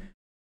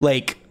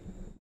like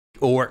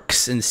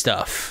orcs and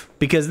stuff,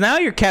 because now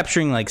you're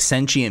capturing like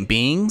sentient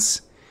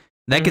beings.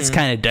 That gets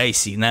kind of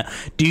dicey. Now,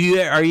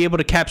 are you able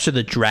to capture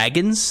the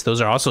dragons?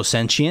 Those are also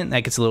sentient.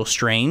 That gets a little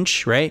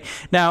strange, right?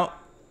 Now,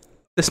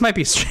 this might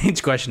be a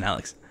strange question,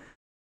 Alex.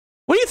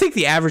 What do you think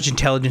the average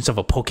intelligence of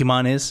a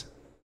Pokemon is?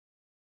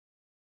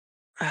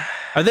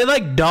 Are they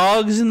like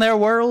dogs in their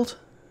world?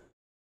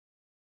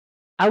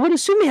 I would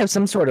assume they have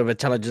some sort of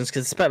intelligence,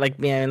 because it's about like,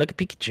 man, look at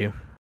Pikachu.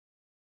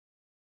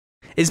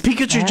 Is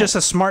Pikachu just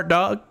a smart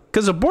dog?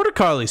 Because a border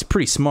collie is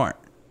pretty smart.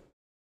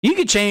 You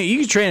could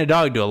train a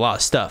dog to do a lot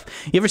of stuff.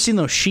 You ever seen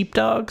those sheep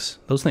dogs?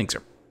 Those things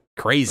are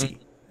crazy.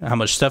 How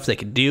much stuff they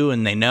can do,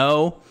 and they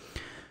know.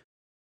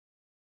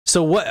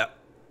 So what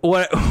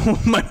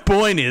my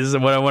point is,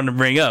 and what I want to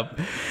bring up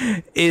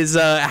is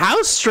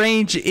how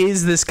strange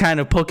is this kind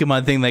of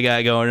Pokemon thing they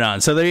got going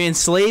on? So they're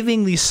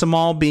enslaving these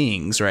small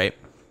beings, right,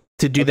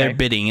 to do their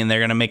bidding, and they're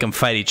gonna make them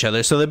fight each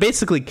other. So they're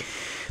basically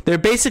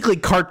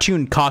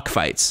cartoon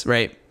cockfights,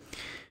 right?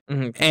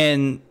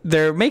 And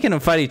they're making them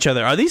fight each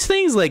other. Are these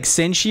things like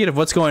sentient of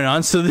what's going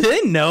on? So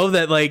they know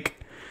that, like,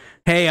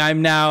 hey,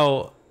 I'm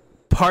now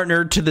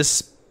partnered to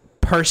this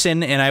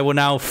person, and I will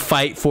now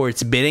fight for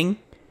its bidding.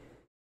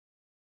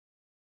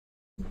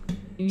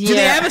 Yeah. Do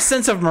they have a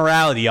sense of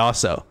morality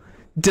also?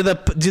 Do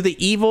the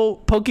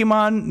evil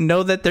Pokemon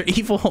know that they're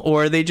evil,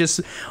 or are they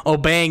just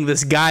obeying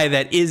this guy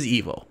that is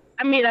evil?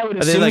 I mean, I would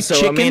assume like so.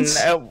 Chickens?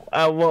 I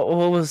mean,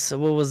 what was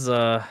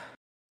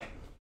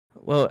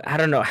well, I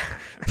don't know.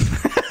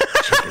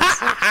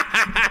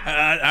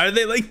 Are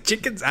they like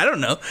chickens? I don't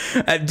know.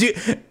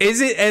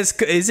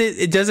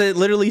 Does it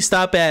literally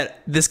stop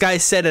at this guy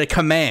said a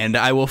command,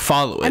 I will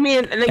follow it? I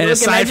mean, like, and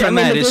aside from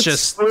that, it's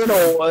just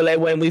like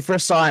when we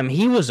first saw him,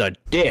 he was a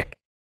dick.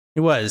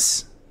 He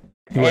was.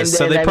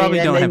 So they probably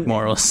don't have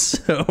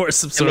morals or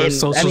some sort of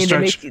social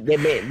structure.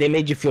 They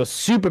made you feel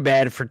super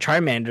bad for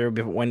Charmander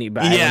when he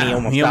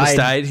almost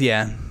died.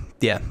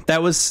 Yeah.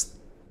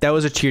 That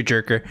was a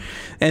tearjerker,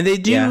 and they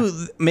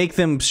do make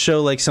them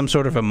show like some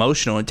sort of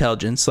emotional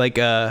intelligence. Like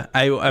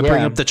I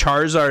bring up the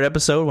Charizard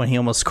episode when he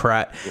almost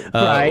cried.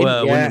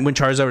 When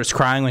Charizard was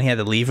crying when he had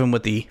to leave him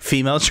with the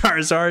female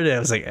Charizard. I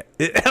was like,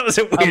 that was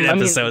a weird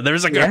episode. There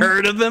was like a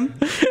herd of them.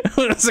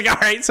 I was like, all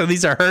right, so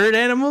these are herd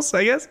animals,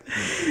 I guess.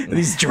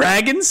 These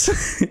dragons.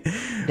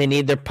 They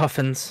need their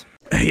puffins.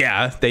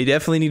 Yeah, they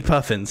definitely need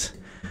puffins.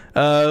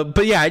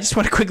 But yeah, I just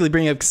want to quickly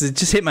bring up, because it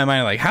just hit my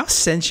mind, like, how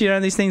sentient are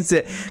these things?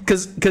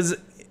 Because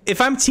if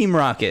I'm Team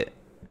Rocket,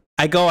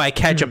 I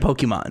catch a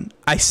Pokemon,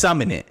 I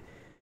summon it.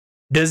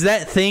 Does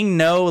that thing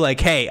know, like,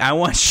 hey, I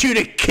want you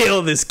to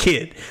kill this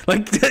kid?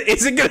 Like,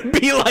 is it going to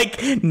be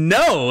like,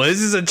 no,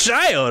 this is a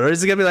child? Or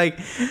is it going to be like,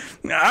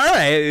 all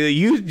right,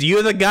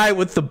 you're the guy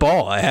with the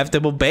ball, I have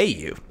to obey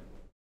you?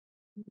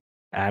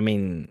 I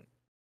mean...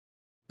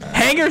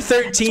 Hangar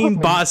 13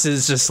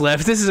 bosses just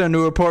left. This is a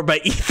new report by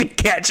Ethan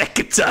Catch at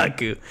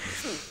Kotaku.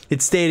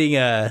 It's stating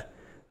a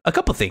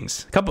couple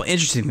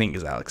interesting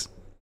things, Alex.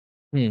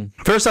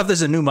 First off,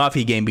 there's a new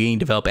Mafia game being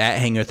developed at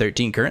Hangar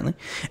 13 currently,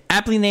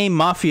 aptly named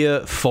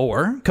Mafia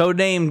 4,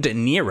 codenamed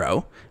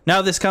Nero.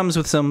 Now, this comes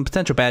with some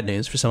potential bad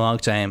news for some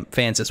longtime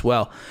fans as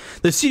well.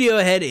 The studio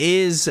head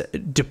is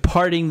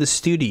departing the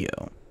studio.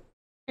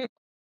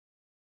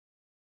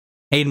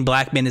 Hayden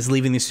Blackman is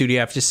leaving the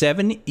studio after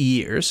 7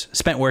 years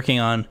spent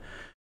working on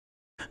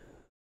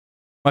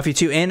Mafia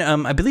 2, and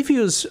I believe he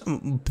was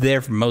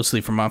there mostly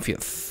for Mafia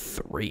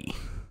 3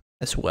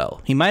 as well.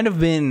 He might have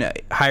been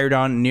hired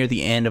on near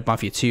the end of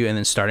Mafia 2 and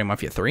then starting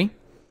Mafia 3.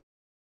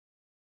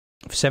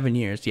 7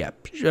 years, yeah,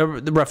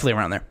 roughly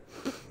around there.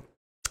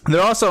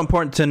 They're also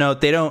important to note,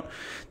 they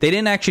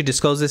didn't actually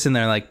disclose this in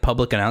their like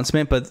public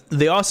announcement, but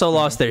they also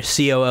lost their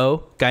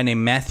COO, guy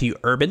named Matthew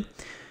Urban.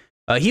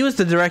 He was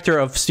the director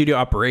of studio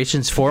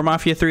operations for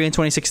Mafia 3 in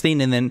 2016,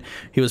 and then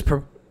he was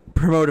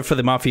promoted for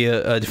the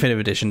Mafia Definitive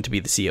Edition to be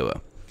the COO.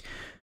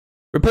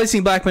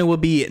 Replacing Blackman will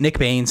be Nick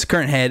Baines,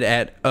 current head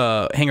at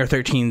Hangar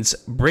 13's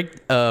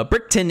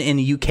Brickton in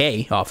the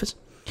UK office,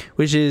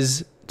 which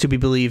is to be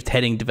believed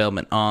heading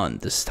development on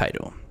this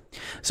title.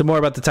 Some more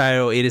about the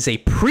title. It is a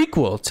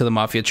prequel to the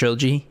Mafia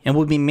trilogy and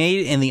will be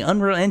made in the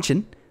Unreal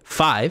Engine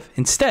 5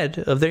 instead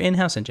of their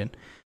in-house engine.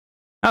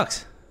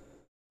 Alex,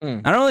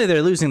 not only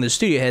they're losing their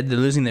studio head, they're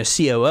losing their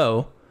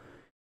COO,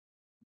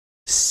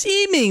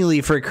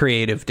 seemingly for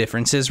creative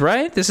differences,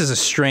 right? This is a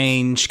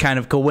strange kind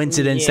of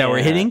coincidence that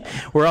we're hitting.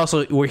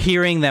 We're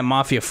hearing that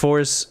Mafia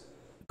 4's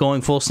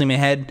going full steam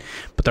ahead,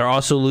 but they're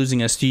also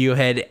losing a studio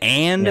head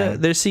and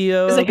their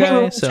CEO. It's like, guy,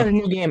 hey, we're so. starting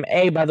a new game.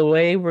 Hey, by the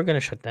way, we're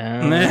gonna shut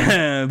down.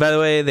 By the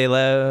way, they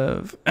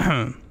love.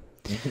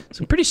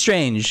 So pretty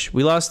strange.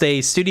 We lost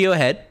a studio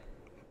head,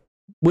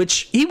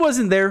 which he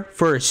wasn't there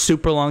for a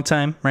super long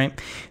time, right?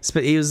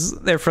 But he was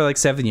there for like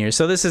 7 years.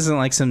 So this isn't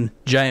like some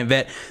giant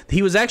vet.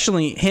 He was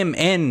actually, him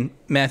and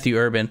Matthew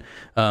Urban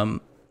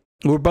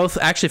were both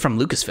actually from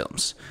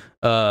Lucasfilms.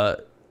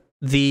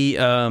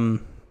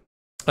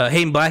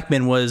 Hayden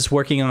Blackman was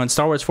working on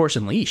Star Wars Force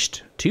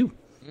Unleashed too.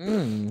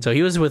 So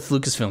he was with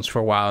Lucasfilms for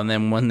a while, and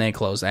then when they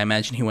closed, I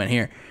imagine he went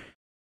here.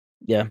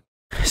 Yeah.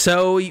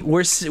 So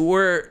we're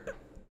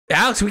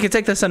Alex, we could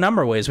take this a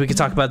number of ways. We could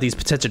talk about these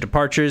potential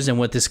departures and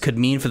what this could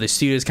mean for the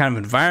studio's kind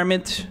of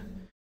environment.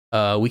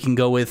 We can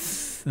go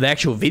with the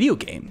actual video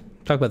game.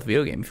 Talk about the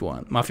video game if you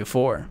want. Mafia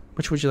 4.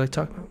 Which would you like to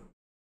talk about?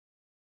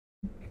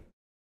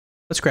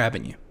 What's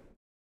grabbing you?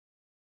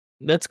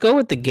 Let's go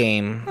with the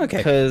game. Okay.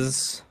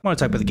 Because I want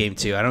to talk about the game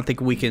too. I don't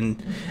think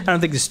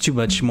there's too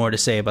much more to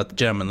say about the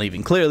gentleman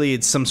leaving. Clearly,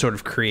 it's some sort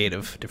of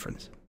creative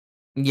difference.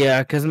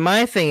 Yeah, because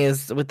my thing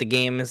is with the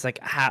game is like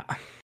how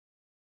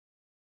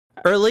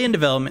early in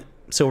development,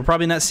 so we're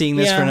probably not seeing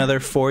this for another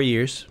 4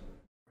 years,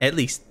 at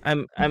least.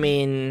 I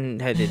mean,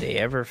 did they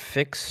ever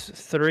fix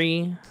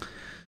 3?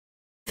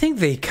 I think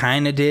they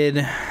kind of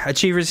did.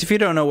 Achievers, if you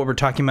don't know what we're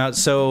talking about,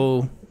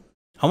 so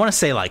I want to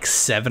say like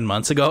 7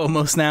 months ago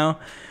almost now,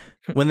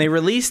 when they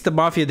released the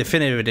Mafia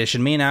Definitive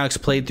Edition, me and Alex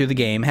played through the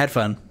game, had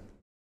fun.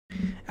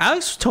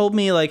 Alex told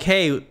me like,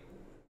 hey,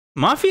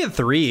 Mafia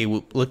 3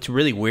 looked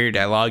really weird.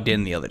 I logged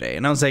in the other day,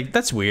 and I was like,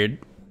 that's weird.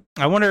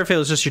 I wonder if it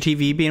was just your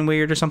TV being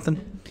weird or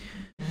something.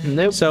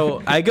 Nope.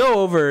 So I go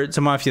over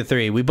to Mafia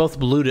 3. We both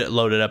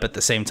loaded up at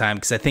the same time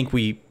because I think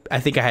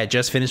I had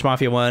just finished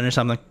Mafia 1 or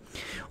something.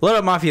 Load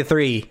up Mafia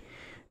 3,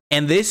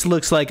 and this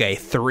looks like a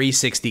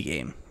 360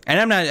 game. And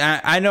I'm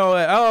not. I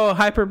know.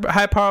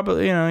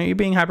 Hyperbolic. You know, you're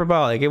being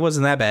hyperbolic. It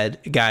wasn't that bad,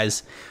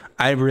 guys.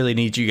 I really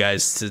need you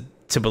guys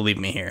to believe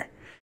me here.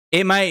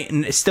 It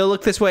might still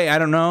look this way. I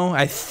don't know.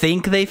 I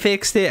think they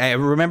fixed it. I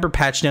remember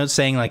patch notes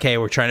saying like, "Hey,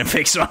 we're trying to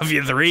fix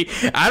Mafia 3."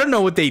 I don't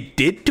know what they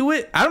did to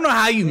it. I don't know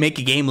how you make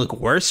a game look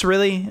worse.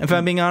 Really, if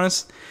I'm being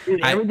honest,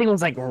 dude, everything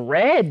was like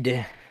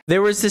red.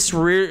 There was this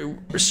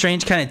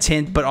strange kind of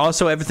tint, but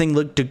also everything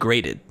looked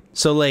degraded.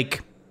 So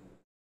like,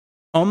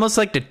 almost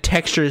like the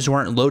textures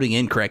weren't loading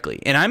in correctly.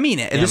 And I mean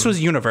it. This was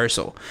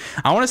universal.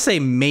 I want to say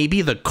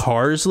maybe the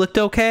cars looked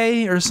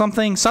okay or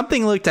something.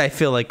 I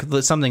feel like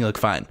something looked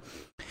fine.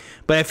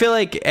 But I feel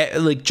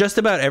like just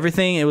about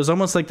everything, it was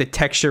almost like the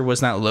texture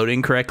was not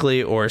loading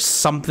correctly or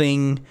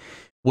something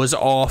was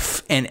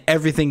off and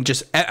everything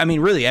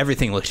really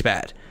everything looked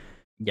bad.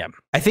 Yeah.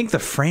 I think the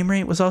frame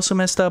rate was also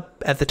messed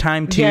up at the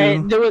time too.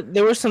 Yeah,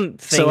 there were some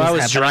things. So I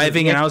was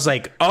driving and I was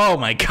like, "Oh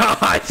my god,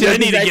 I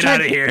need to get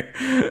out of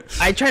here."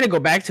 I tried to go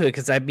back to it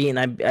because I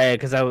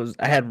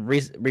had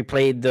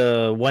replayed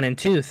the 1 and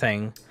 2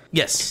 thing.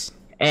 Yes.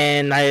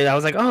 And I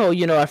was like, oh,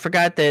 I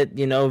forgot that,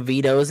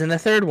 Vito's in the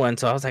 3rd one.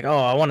 So I was like, oh,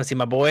 I want to see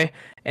my boy.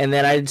 And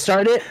then I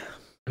started.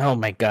 Oh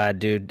my god,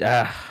 dude.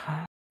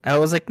 I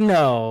was like,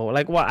 no,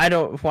 like why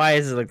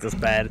does it look this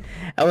bad?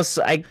 I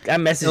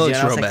messaged you and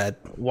I was like, bad.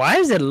 Why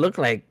does it look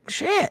like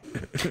shit?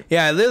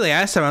 Yeah, I literally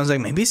asked him, I was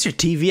like, maybe it's your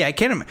TV. I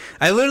can't remember.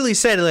 I literally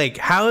said, like,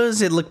 how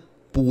does it look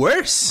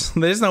worse?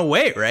 There's no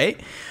way, right?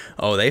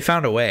 Oh, they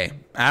found a way.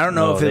 I don't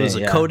know if it was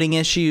a coding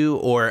issue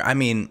or, I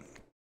mean,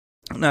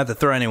 not to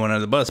throw anyone under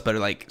the bus, but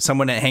like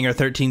someone at Hangar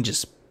 13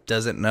 just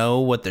doesn't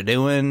know what they're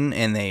doing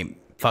and they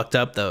fucked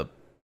up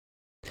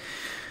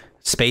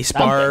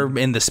Spacebar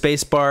in the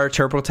spacebar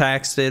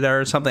TurboTaxed it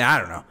or something. I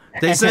don't know.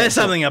 They set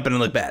something up and it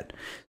looked bad.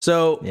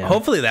 So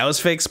hopefully that was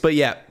fixed. But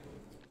yeah,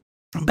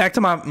 back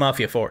to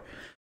Mafia 4.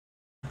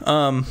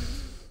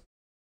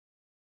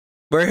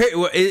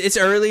 It's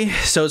early,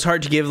 so it's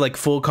hard to give like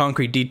full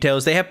concrete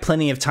details. They have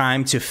plenty of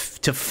time to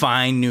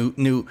find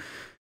new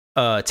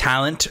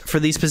talent for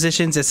these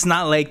positions. It's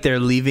not like they're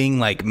leaving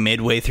like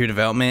midway through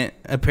development.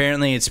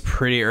 Apparently, it's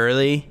pretty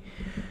early.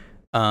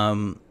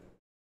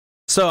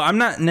 So I'm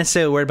not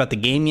necessarily worried about the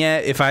game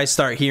yet. If I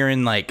start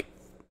hearing like,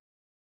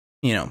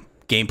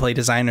 gameplay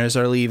designers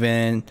are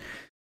leaving,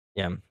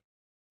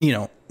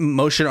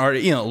 motion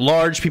art,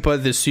 large people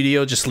at the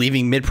studio just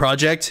leaving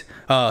mid-project.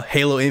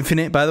 Halo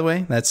Infinite, by the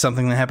way, that's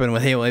something that happened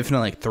with Halo Infinite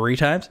like 3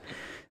 times.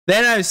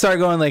 Then I start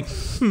going like,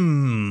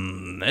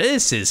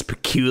 this is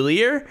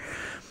peculiar.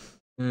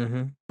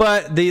 Mm-hmm.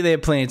 But they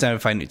have plenty of time to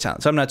find new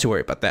talent, so I'm not too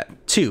worried about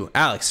that. 2,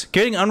 Alex,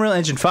 getting Unreal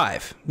Engine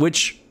 5,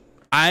 which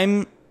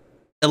I'm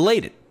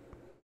elated.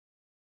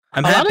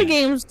 I'm happy. A lot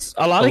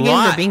of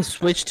games are being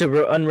switched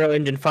to Unreal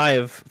Engine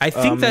 5. I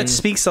think that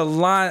speaks a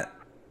lot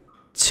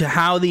to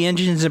how the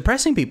engine is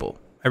impressing people.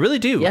 I really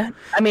do. Yeah,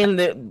 I mean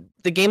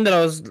the game that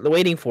I was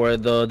waiting for,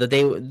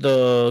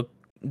 the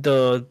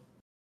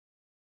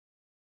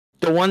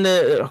one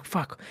that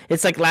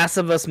it's like Last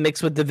of Us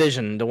mixed with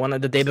Division, the one the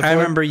day before. I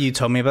remember you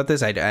told me about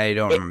this. I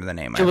don't remember the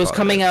name. It was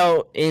coming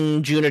out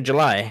in June or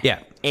July. Yeah,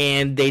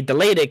 and they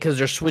delayed it because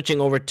they're switching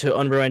over to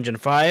Unreal Engine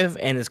 5,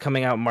 and it's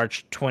coming out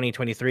March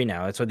 2023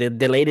 now. So they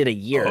delayed it a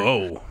year.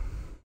 Oh,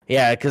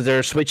 yeah, because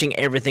they're switching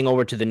everything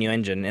over to the new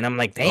engine, and I'm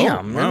like,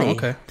 damn. Really?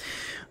 Okay.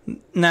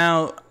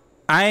 Now,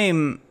 I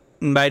am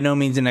by no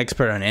means an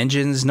expert on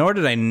engines, nor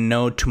did I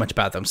know too much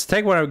about them. So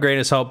take one with a grain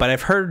of salt, but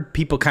I've heard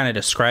people kind of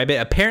describe it.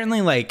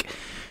 Apparently, like,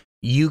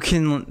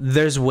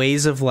 there's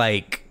ways of,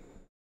 like,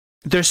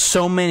 there's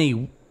so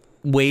many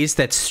ways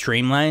that's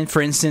streamlined.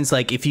 For instance,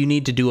 like, if you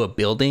need to do a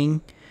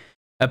building,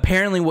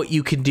 apparently what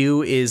you could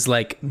do is,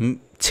 like,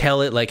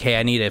 tell it, like, hey,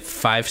 I need a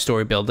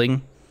 5-story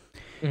building.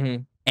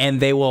 Mm-hmm. And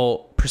they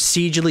will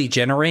procedurally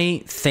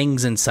generate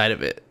things inside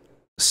of it.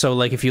 So,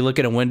 like, if you look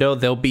at a window,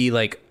 there'll be,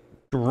 like,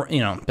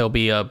 there'll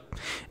be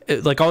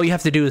like, all you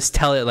have to do is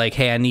tell it, like,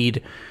 hey, I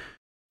need,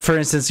 for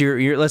instance,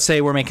 you're let's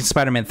say we're making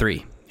Spider-Man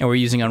 3, and we're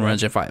using Unreal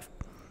Engine 5.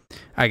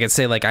 I could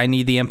say, like, I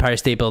need the Empire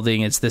State Building.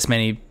 It's this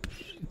many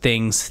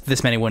things,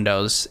 this many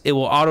windows. It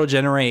will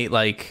auto-generate,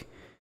 like,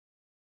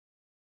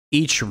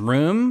 each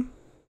room,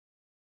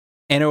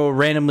 and it will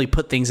randomly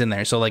put things in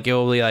there. So, like, it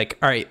will be like,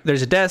 all right,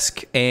 there's a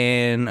desk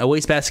and a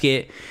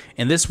wastebasket,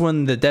 and this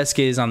one, the desk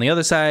is on the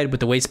other side with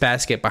the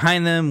wastebasket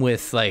behind them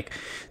with, like,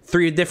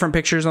 3 different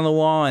pictures on the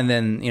wall, and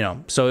then,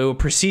 so it will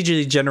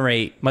procedurally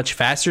generate much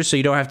faster, so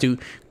you don't have to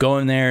go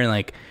in there and,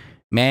 like,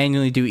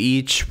 manually do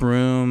each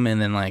room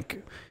and then,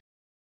 like,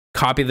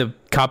 copy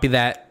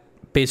that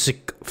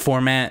basic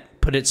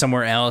format, put it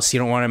somewhere else. You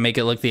don't want to make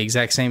it look the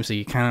exact same, so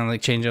you kind of,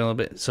 like, change it a little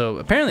bit. So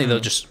apparently they'll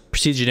just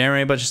procedure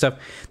generate a bunch of stuff.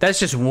 That's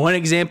just one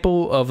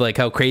example of, like,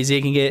 how crazy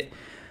it can get.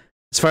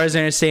 As far as I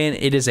understand,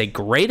 it is a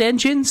great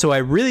engine, so I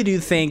really do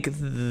think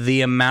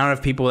the amount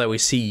of people that we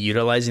see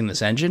utilizing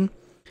this engine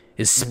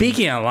is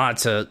speaking a lot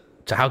to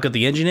how good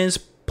the engine is.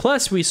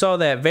 Plus, we saw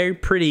that very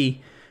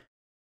pretty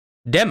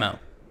demo,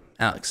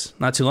 Alex,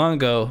 not too long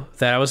ago,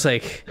 that I was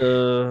like...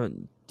 you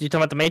talking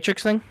about the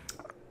Matrix thing?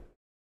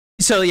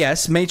 So,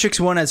 yes, Matrix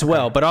 1 as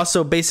well, but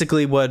also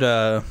basically what...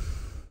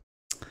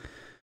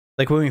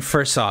 like, when we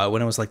first saw it,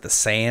 when it was, like, the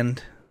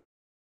sand...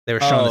 They were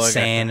showing the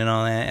sand and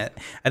all that.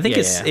 I think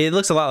it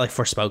looks a lot like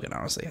Forspoken,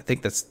 honestly. I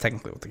think that's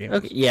technically what the game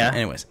is. Yeah.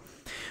 Anyways.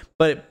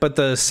 But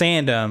the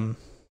sand,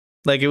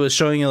 like, it was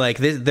showing you, like,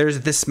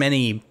 there's this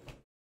many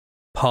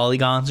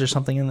polygons or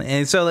something.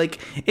 And so, like,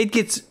 it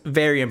gets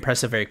very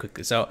impressive very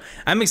quickly. So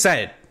I'm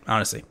excited,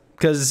 honestly.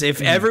 Because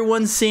if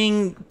everyone's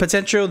seeing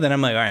potential, then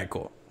I'm like, all right,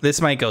 cool.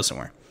 This might go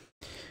somewhere.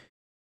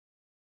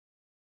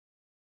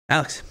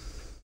 Alex.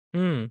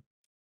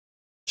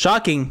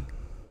 Shocking.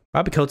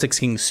 Bobby Kotick's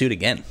getting sued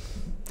again.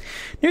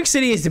 New York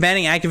City is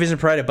demanding Activision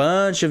provide a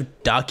bunch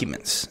of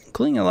documents,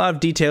 including a lot of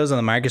details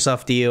on the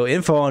Microsoft deal,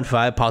 info on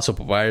 5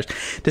 possible buyers,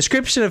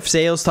 description of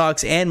sales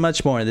talks, and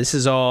much more. This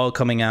is all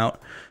coming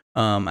out.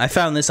 I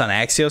found this on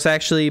Axios,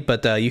 actually,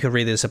 but you can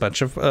read this a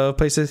bunch of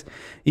places.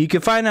 You can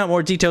find out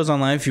more details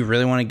online if you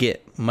really want to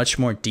get much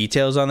more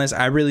details on this.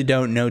 I really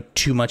don't know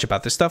too much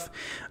about this stuff.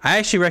 I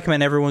actually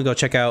recommend everyone go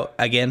check out,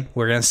 again,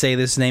 we're going to say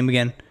this name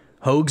again,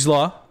 Hoag's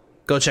Law.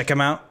 Go check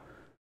him out.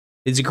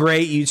 It's a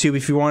great YouTube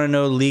if you want to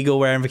know legal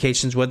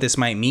ramifications, what this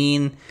might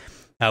mean,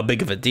 how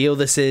big of a deal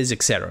this is,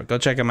 etc. Go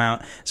check them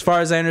out. As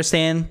far as I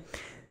understand,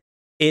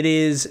 it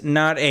is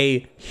not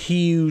a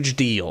huge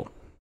deal.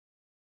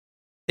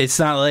 It's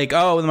not like,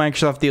 oh, the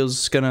Microsoft deal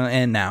is going to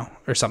end now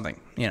or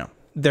something.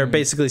 They're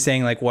basically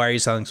saying, like, why are you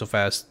selling so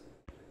fast?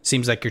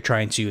 Seems like you're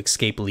trying to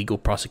escape legal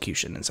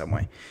prosecution in some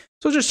way.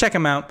 So just check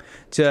him out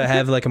to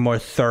have, like, a more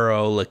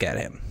thorough look at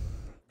him.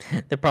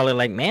 They're probably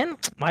like, man,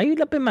 why are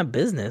you up in my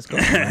business?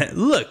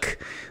 Look,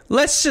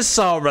 let's just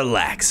all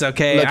relax,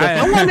 okay? Look,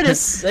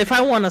 if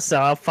I want to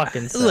sell, I'll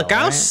fucking sell. Look,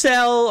 I'll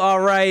sell, all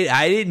right.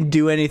 I didn't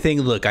do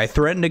anything. Look, I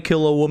threatened to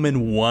kill a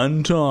woman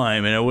one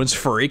time, and I was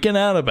freaking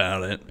out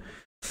about it.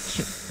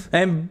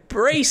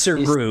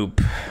 Embracer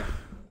Group.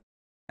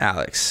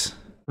 Alex.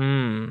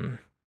 Hmm.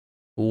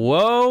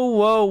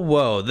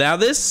 Whoa. Now,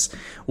 this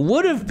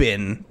would have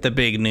been the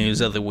big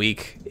news of the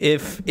week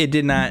if it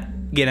did not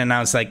get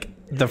announced like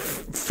the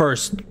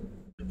first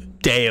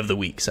day of the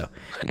week. So,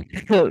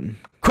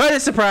 quite a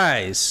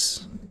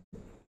surprise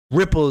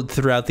rippled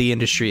throughout the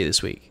industry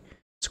this week.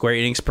 Square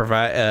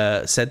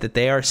Enix said that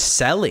they are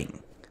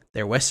selling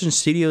their Western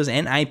studios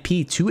and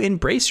IP to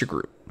Embracer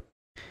Group.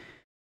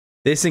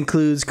 This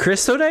includes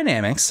Crystal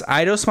Dynamics,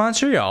 Eidos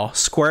Montreal,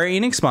 Square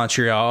Enix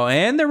Montreal,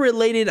 and the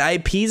related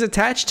IPs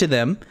attached to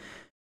them.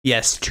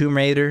 Yes, Tomb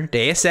Raider,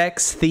 Deus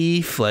Ex,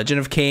 Thief, Legend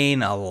of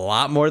Kain, a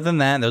lot more than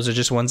that. Those are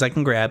just ones I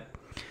can grab.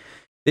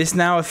 This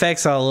now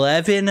affects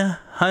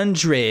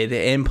 1,100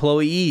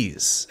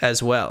 employees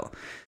as well.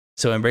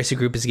 So Embracer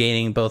Group is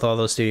gaining both all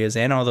those studios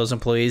and all those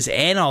employees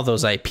and all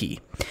those IP.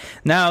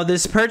 Now,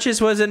 this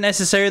purchase wasn't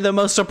necessarily the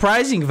most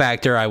surprising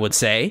factor, I would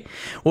say.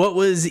 What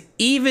was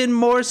even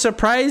more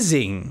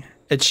surprising,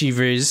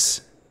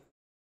 Achievers,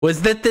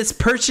 was that this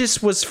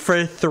purchase was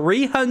for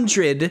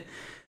 $300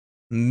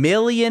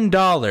 million.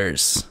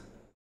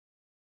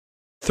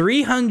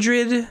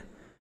 $300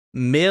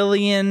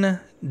 million.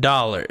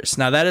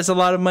 Now, that is a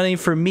lot of money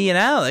for me and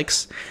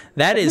Alex.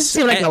 That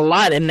seems like a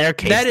lot in their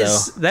case.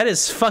 That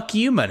is fuck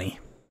you money.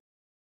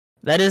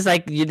 That is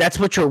like, that's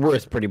what you're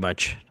worth, pretty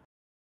much.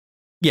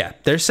 Yeah,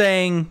 they're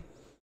saying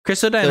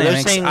Crystal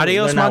Dynamics,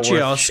 Eidos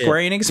Montreal,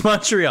 Square Enix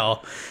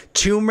Montreal,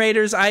 Tomb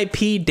Raider's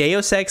IP,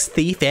 Deus Ex,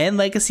 Thief, and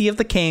Legacy of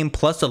the Kain,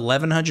 plus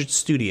 1,100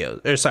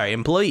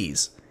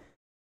 employees.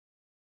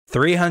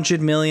 $300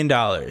 million.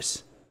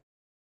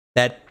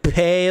 That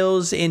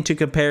pales into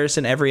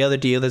comparison every other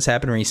deal that's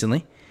happened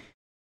recently.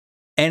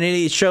 And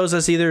it shows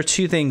us either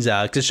two things,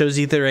 Alex. It shows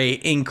either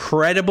a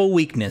incredible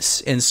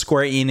weakness in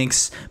Square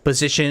Enix's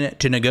position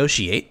to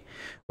negotiate,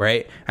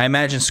 right? I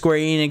imagine Square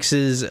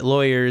Enix's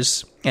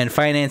lawyers and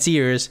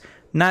financiers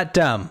not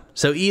dumb.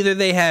 So either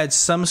they had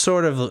some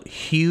sort of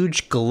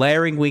huge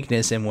glaring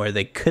weakness in where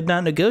they could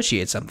not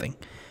negotiate something.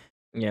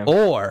 Yeah.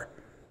 Or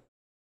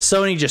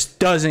Square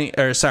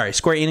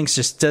Enix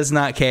just does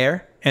not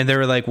care. And they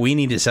were like, we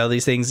need to sell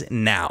these things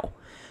now.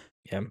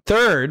 Yeah.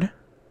 Third,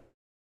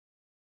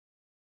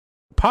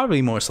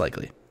 probably most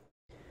likely,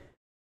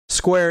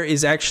 Square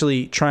is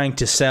actually trying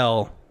to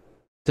sell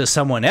to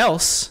someone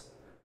else,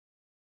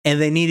 and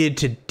they needed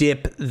to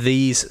dip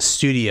these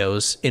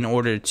studios in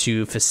order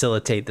to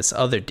facilitate this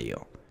other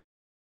deal.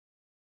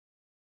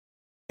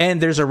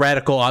 And there's a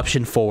radical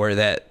option 4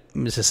 that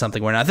this is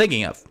something we're not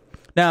thinking of.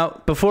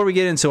 Now, before we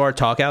get into our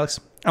talk,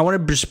 Alex, I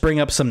want to just bring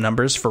up some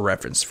numbers for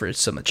reference for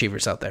some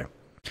achievers out there.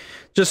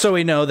 Just so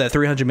we know that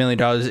 $300 million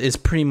is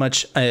pretty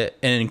much an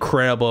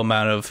incredible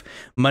amount of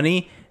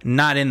money,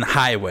 not in the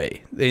high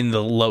way, in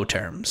the low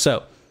term.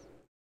 So,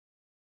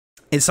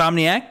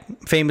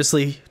 Insomniac,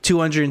 famously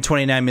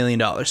 $229 million.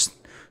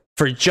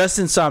 For just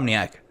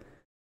Insomniac,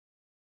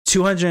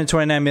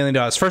 $229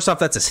 million. First off,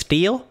 that's a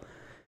steal.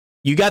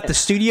 You got the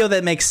studio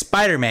that makes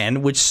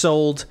Spider-Man, which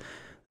sold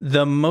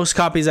the most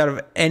copies out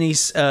of any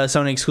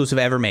Sony exclusive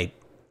ever made.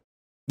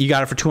 You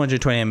got it for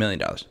 $229 million.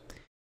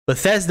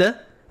 Bethesda,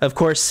 of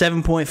course,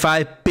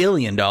 $7.5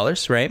 billion,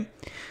 right?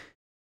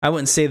 I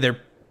wouldn't say they're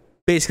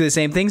basically the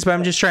same things, but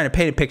I'm just trying to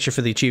paint a picture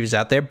for the achievers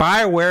out there.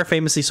 BioWare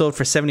famously sold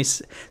for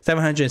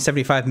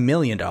 $775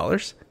 million.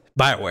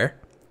 BioWare.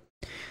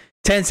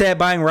 Tencent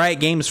buying Riot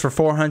Games for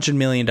 $400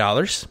 million.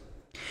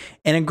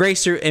 And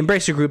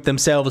Embracer Group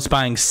themselves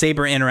buying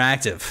Saber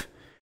Interactive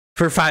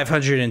for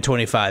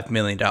 $525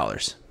 million.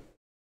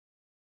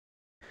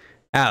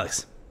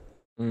 Alex,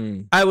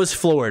 I was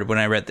floored when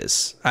I read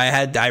this.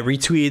 I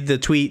retweeted the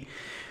tweet.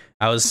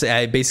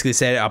 I basically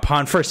said,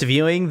 upon first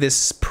viewing,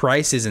 this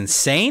price is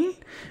insane.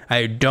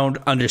 I don't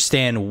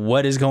understand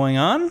what is going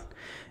on,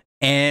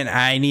 and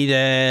I need to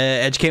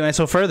educate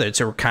myself further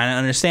to kind of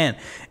understand.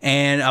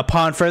 And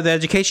upon further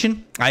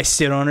education, I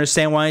still don't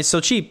understand why it's so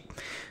cheap.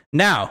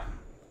 Now,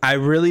 I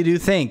really do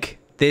think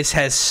this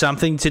has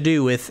something to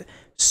do with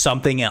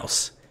something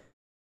else.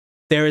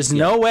 There is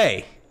no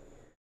way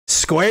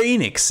Square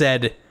Enix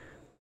said,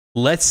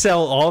 let's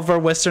sell all of our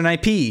Western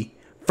IP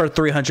for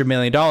 $300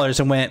 million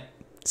and went,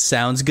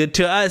 sounds good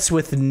to us,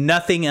 with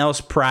nothing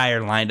else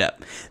prior lined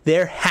up.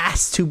 There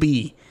has to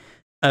be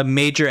a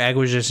major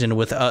acquisition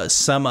with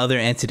some other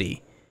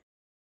entity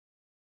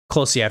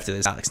closely after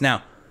this, Alex.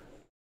 Now,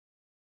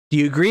 do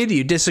you agree? Do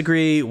you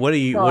disagree? What are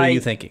you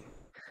thinking?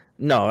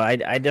 No, I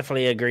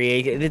definitely agree.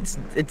 It's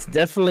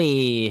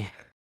definitely.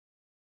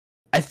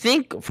 I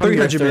think from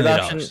 $300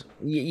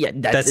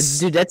 million.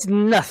 That's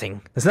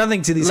nothing. It's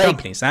nothing to these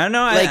companies. I don't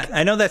know.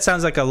 I know that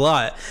sounds like a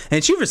lot, and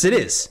Achievers, it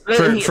is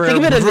for a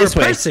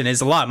person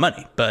is a lot of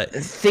money. But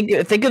think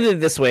of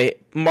it this way: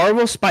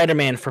 Marvel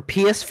Spider-Man for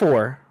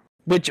PS4,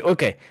 which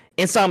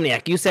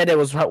Insomniac, you said it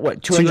was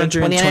what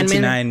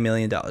 $229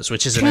 million,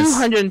 which is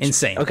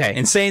insane. Okay,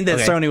 insane that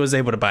Sony was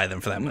able to buy them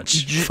for that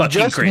much. Fucking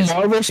just crazy.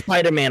 Marvel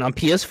Spider-Man on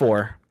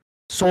PS4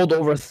 sold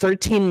over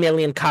 13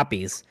 million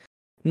copies.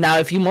 Now,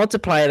 if you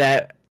multiply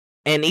that,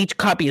 and each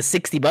copy is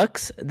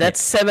 $60, that's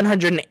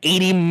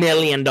 $780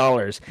 million.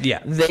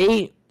 Yeah,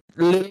 they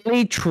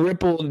literally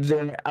tripled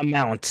their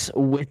amount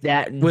with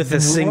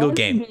a single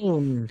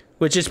game,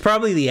 which is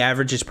probably the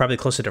average is probably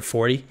closer to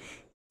 40.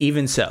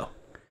 Even so.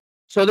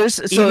 So now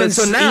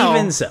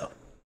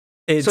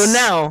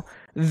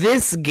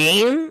this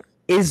game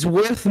is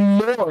worth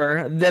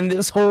more than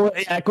this whole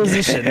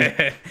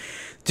acquisition.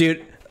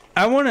 Dude,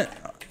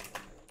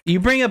 you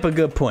bring up a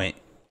good point,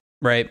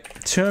 right?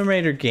 Tomb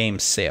Raider game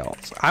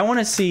sales. I want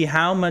to see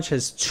how much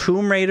has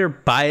Tomb Raider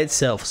by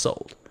itself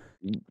sold.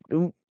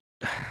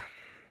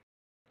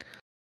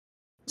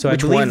 So I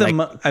believe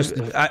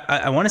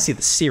I want to see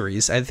the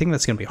series. I think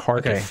that's going to be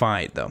hard to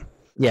find though.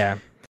 Yeah.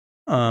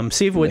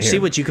 See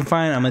what you can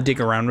find. I'm gonna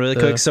dig around really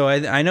quick. So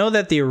I know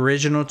that the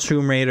original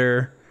Tomb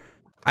Raider,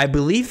 I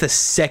believe the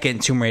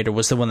second Tomb Raider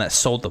was the one that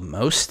sold the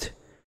most,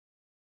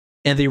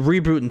 and the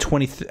reboot in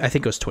I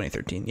think it was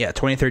 2013. Yeah,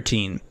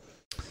 2013.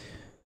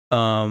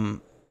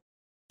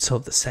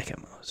 Sold the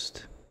second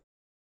most.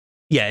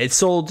 Yeah, it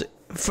sold.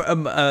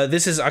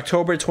 This is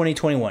October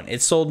 2021.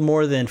 It sold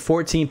more than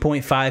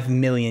 14.5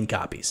 million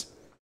copies.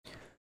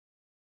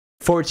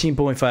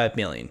 14.5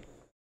 million.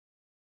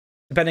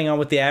 Depending on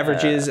what the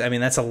average is, I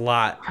mean, that's a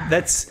lot.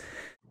 That's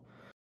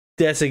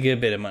a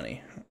good bit of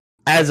money.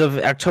 As of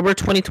October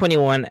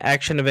 2021,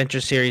 action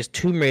adventure series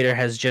Tomb Raider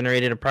has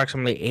generated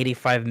approximately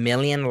 85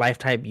 million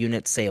lifetime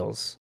unit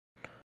sales.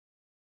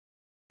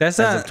 That's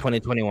as of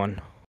 2021.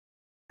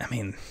 I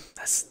mean,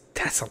 that's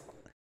a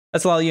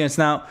lot of units.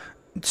 Now,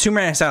 Tomb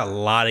Raider has had a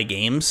lot of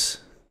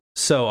games,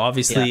 so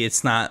obviously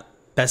that's not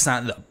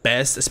the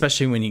best,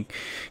 especially when you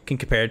can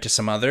compare it to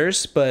some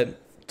others. But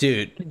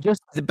dude,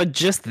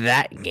 just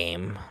that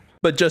game.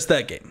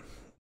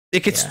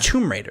 It gets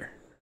Tomb Raider.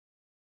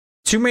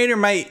 Tomb Raider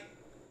might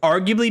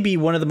arguably be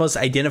one of the most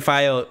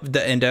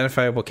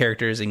identifiable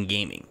characters in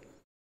gaming,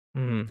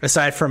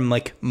 aside from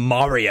like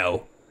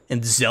Mario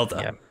and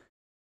Zelda,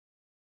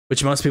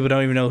 which most people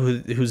don't even know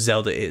who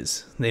Zelda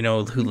is. They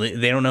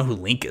don't know who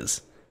Link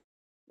is.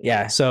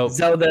 Yeah, so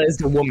Zelda is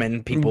the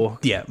woman. People.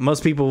 Yeah,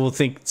 most people will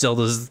think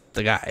Zelda's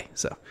the guy.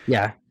 So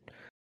yeah,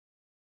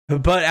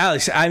 but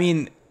Alex, I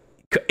mean.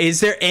 Is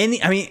there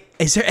any other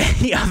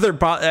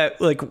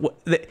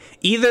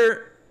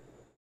either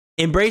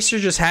Embracer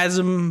just has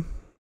them?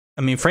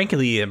 I mean,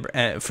 frankly,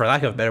 for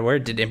lack of a better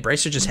word, did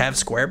Embracer just have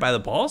Square by the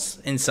balls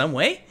in some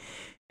way?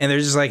 And they're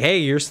just like,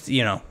 hey, you've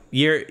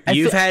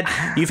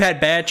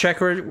had bad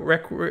track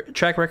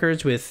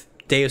records with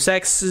Deus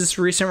Ex's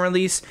recent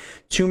release,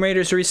 Tomb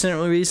Raider's recent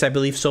release. I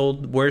believe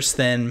sold worse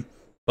than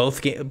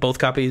both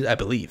copies. I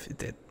believe it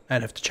did.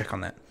 I'd have to check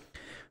on that.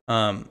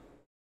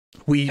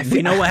 We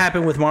know what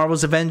happened with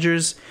Marvel's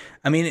Avengers.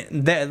 I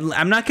mean,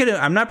 I'm not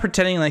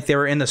pretending like they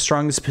were in the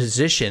strongest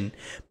position,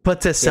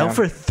 but to sell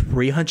for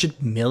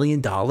 $300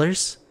 million,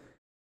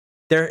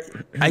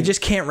 I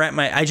just can't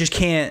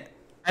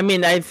I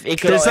mean,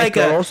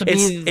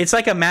 it's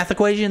like a math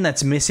equation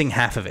that's missing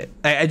half of it.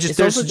 There's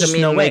just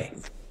no way.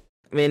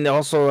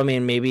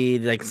 Maybe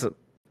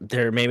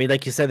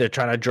like you said, they're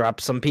trying to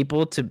drop some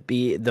people to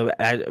be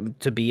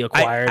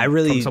acquired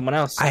from someone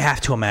else. I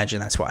have to imagine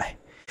that's why.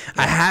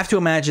 I have to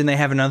imagine they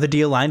have another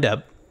deal lined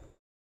up.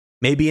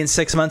 Maybe in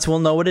 6 months we'll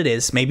know what it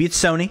is. Maybe it's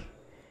Sony.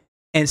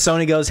 And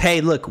Sony goes,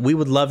 hey, look, we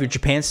would love your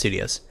Japan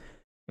studios.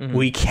 Mm-hmm.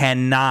 We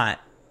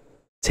cannot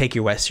take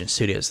your Western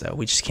studios, though.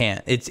 We just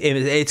can't.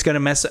 It's going to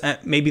mess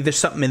up. Maybe there's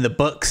something in the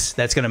books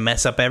that's going to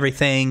mess up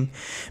everything.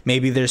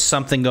 Maybe there's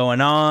something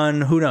going on.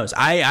 Who knows?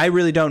 I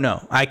really don't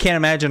know. I can't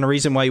imagine a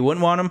reason why you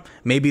wouldn't want them.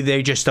 Maybe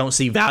they just don't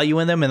see value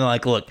in them. And they're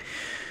like, look,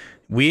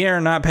 we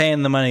are not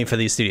paying the money for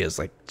these studios.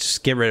 Like,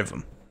 just get rid of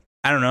them.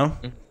 I don't know,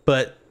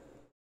 but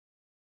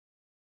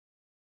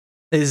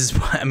this is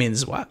wild.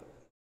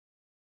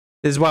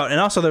 This is wild. And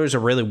also, there was a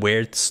really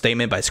weird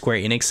statement by Square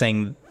Enix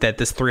saying that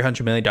this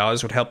 $300 million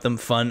would help them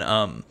fund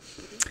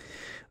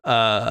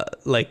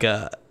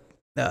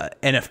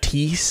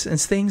NFTs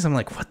and things. I'm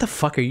like, what the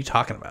fuck are you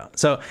talking about?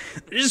 So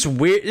just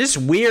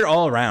weird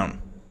all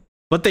around.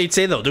 What they'd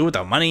say they'll do with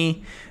the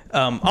money.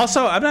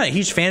 Also, I'm not a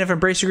huge fan of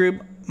Embracer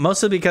Group,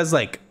 mostly because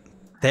frankly,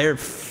 they're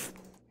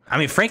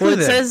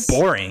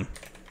boring.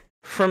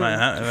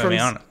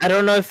 I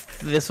don't know if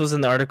this was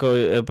in the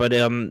article,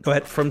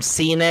 but from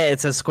seeing it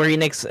says Square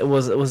Enix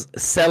was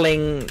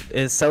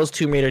sells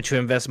Tomb Raider to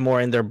invest more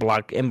in their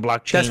blockchain.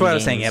 That's what games. I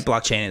was saying. Yeah,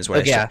 blockchain is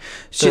what. Yeah,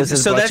 so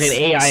that's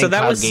AI and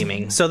cloud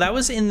gaming. So that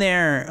was in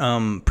their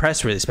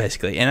press release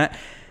basically, and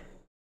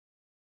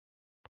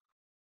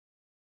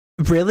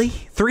really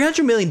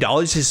 $300 million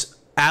is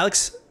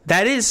Alex.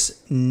 That is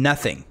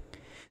nothing.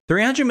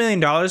 $300 million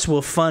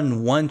will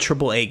fund one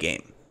AAA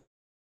game.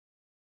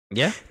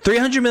 Yeah,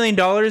 $300 million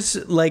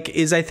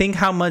is I think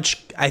how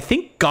much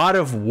God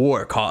of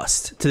War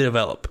cost to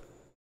develop.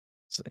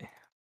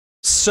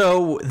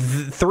 So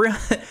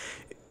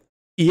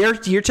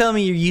You're telling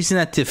me you're using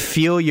that to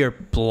fuel your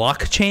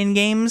blockchain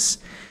games?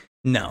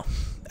 No.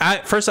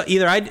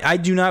 Either I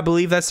do not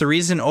believe that's the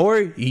reason, or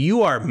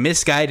you are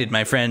misguided,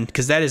 my friend,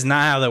 because that is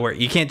not how that works.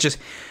 You can't just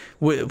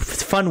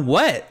fund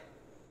what?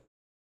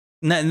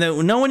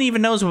 No one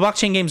even knows what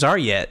blockchain games are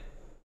yet.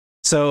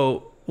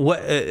 So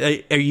what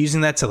are you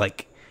using that to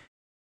like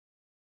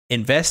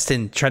invest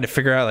and try to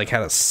figure out like how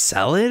to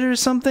sell it or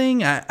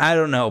something? I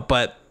don't know,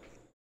 but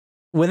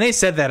when they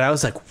said that, I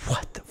was like,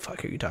 what the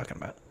fuck are you talking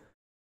about?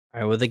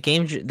 All right, well,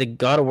 the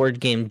God of War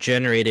game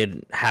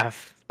generated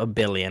 $500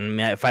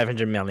 million,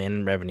 500 million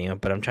in revenue,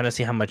 but I'm trying to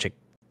see how much it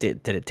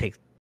did it take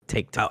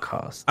to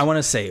cost. I want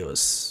to say it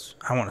was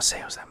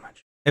that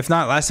much. If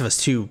not, Last of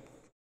Us 2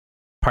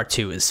 Part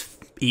 2 is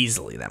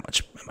easily that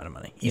much amount of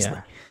money. Easily.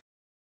 Yeah.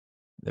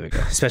 There we go.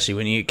 Especially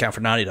when you account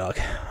for Naughty Dog.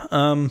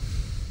 And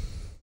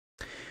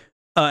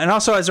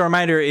also as a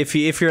reminder, if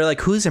you're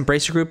like, who's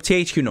Embracer Group?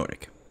 THQ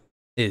Nordic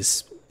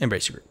is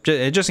Embracer Group.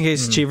 Just in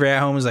case Cheever at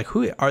home is like,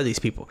 who are these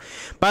people?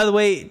 By the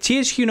way,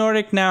 THQ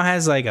Nordic now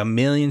has like 1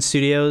 million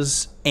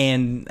studios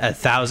and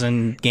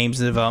 1,000 games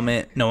in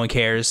development no one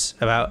cares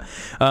about.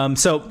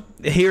 So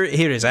here it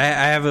is. I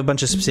have a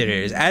bunch of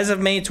subsidiaries. As of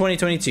May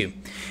 2022,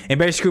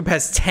 Embracer Group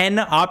has 10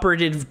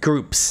 operative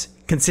groups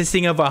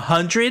consisting of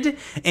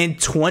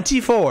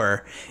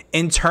 124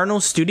 internal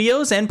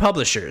studios and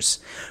publishers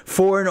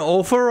for an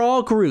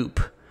overall group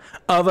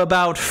of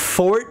about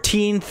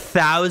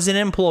 14,000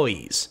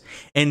 employees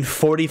in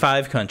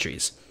 45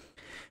 countries.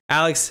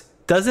 Alex,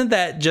 doesn't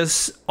that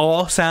just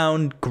all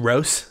sound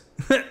gross?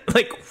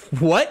 Like,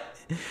 what?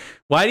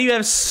 Why do you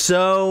have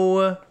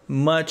so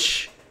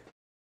much?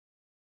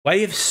 Why do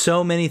you have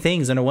so many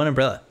things under one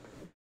umbrella?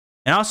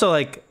 And also,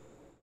 like,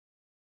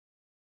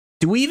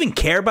 do we even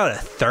care about a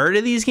third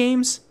of these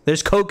games?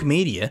 There's Koch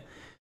Media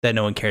that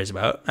no one cares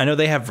about. I know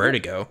they have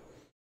Vertigo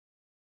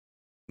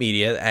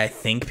Media. I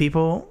think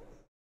people...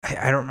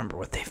 I don't remember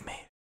what they've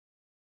made.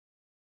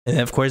 And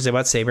then, of course, they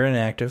bought Saber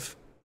Interactive.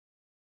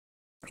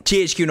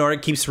 THQ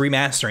Nordic keeps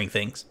remastering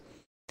things.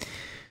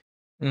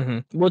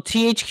 Mm-hmm. Well,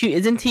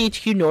 isn't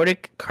THQ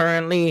Nordic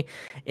currently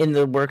in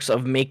the works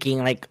of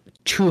making like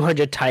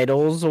 200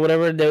 titles or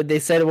whatever they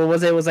said? What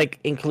was it? It was like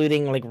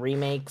including like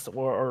remakes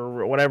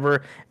or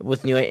whatever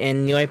with new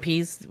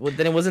IPs.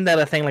 Then wasn't that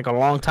a thing like a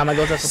long time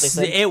ago? That's what they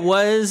said. It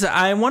was.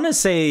 I want to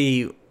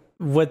say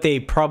what they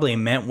probably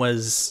meant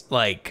was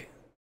like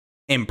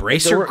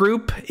Embracer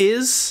Group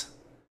is.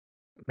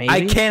 Maybe?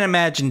 I can't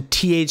imagine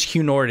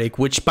THQ Nordic,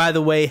 which by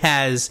the way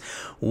has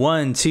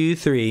 1, 2,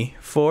 3,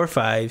 4,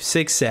 5,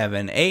 6,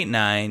 7, 8,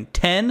 9,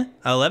 10,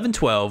 11,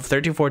 12,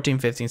 13, 14,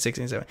 15,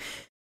 16, 17.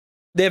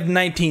 They have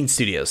 19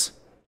 studios.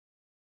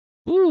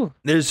 Ooh.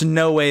 There's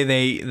no way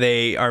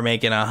they are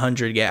making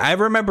 100 games. I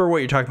remember what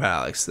you're talking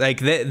about, Alex. Like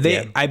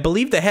they I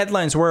believe the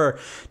headlines were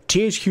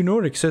THQ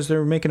Nordic says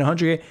they're making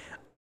 100 games.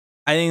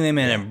 I think they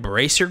meant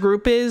Embracer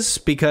Group is,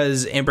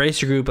 because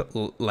Embracer Group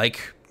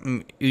like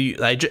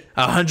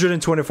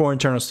 124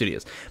 internal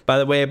studios. By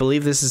the way, I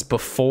believe this is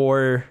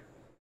before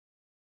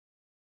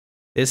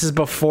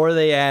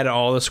they add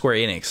all the Square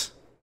Enix.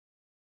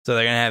 So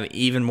they're going to have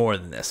even more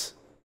than this.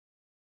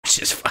 It's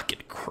just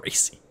fucking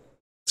crazy.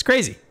 It's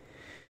crazy.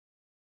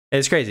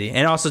 It's crazy.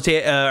 And also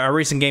a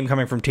recent game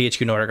coming from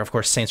THQ Nordic, of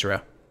course, Saints Row.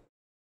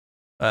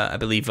 I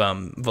believe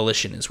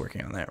Volition is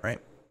working on that, right?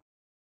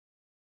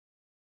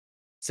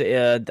 So,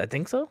 I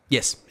think so.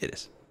 Yes, it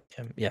is.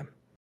 Yeah.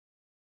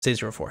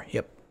 Saints Row 4.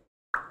 Yep.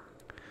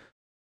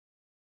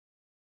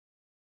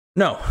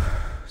 No,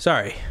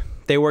 sorry.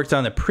 They worked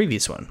on the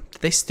previous one.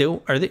 Did they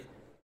still? Are they?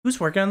 Who's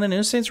working on the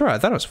new Saints Row? I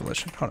thought it was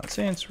Volition. Hold on,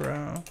 Saints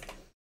Row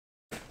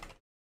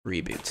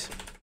reboot.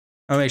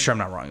 I'll make sure I'm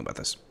not wrong about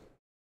this.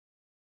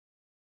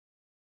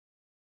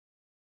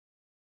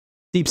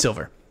 Deep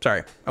Silver.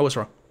 Sorry, I was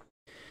wrong.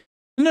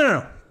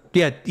 No.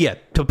 Yeah.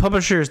 The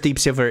publisher is Deep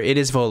Silver. It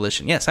is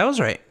Volition. Yes, I was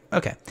right.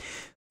 Okay.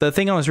 The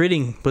thing I was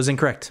reading was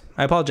incorrect.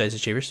 I apologize,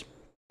 Achievers.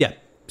 Yeah,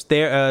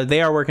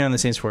 they are working on the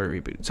Saints 4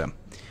 reboot. So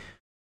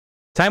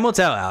time will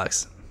tell,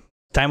 Alex.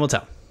 Time will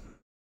tell.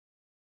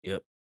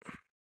 Yep.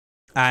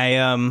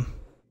 I'll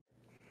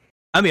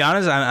be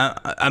honest.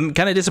 I'm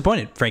kind of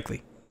disappointed,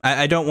 frankly.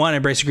 I don't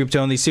want Embracer Group to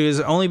own these studios,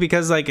 only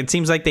because like it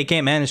seems like they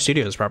can't manage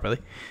studios properly.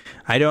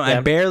 I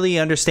barely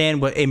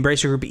understand what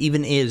Embracer Group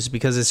even is,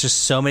 because it's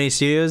just so many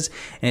studios,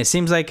 and it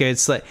seems like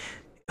it's like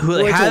how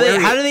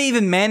do they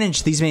even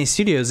manage these many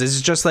studios? Is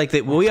it just like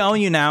that? We own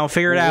you now.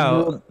 Figure it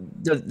out.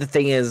 The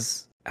thing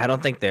is, I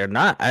don't think they're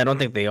not. I don't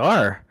think they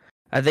are.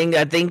 I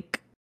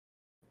think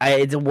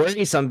it's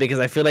worrisome, because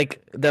I feel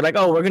like they're like,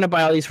 oh, we're gonna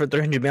buy all these for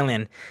 300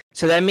 million.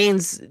 So that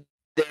means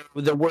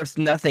they're worth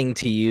nothing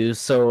to you.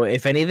 So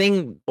if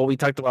anything, what we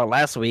talked about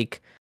last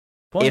week,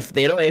 if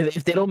they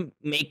don't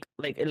make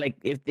like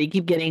if they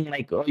keep getting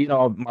like, oh, you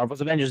know,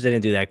 Marvel's Avengers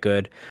didn't do that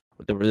good,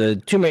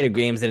 the Tomb Raider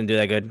games didn't do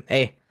that good.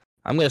 Hey,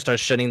 I'm gonna start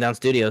shutting down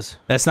studios.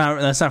 Let's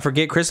not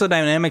forget, Crystal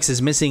Dynamics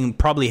is missing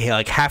probably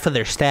like half of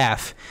their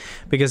staff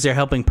because they're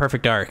helping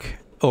Perfect Dark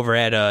over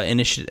at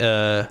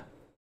the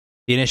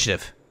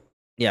Initiative.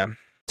 Yeah.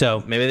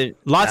 So maybe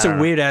lots of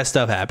weird ass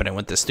stuff happening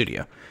with the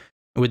studio.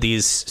 with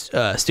these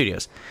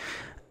studios.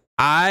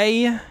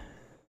 I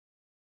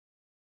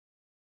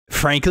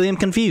frankly am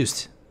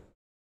confused.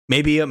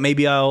 Maybe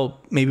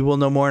we'll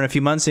know more in a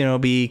few months and it'll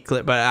be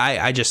clear. But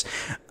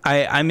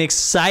I'm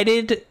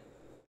excited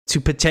to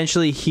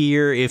potentially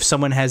hear if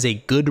someone has a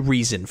good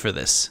reason for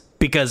this,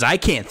 because I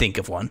can't think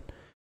of one.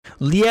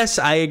 Yes,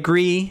 I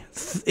agree.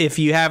 If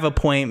you have a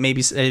point,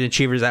 maybe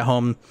Achievers at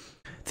home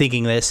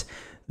thinking this,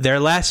 their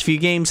last few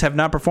games have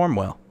not performed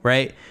well,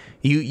 right?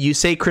 You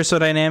say Crystal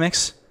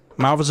Dynamics,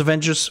 Marvel's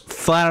Avengers,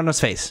 flat on its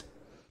face.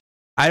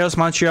 Eidos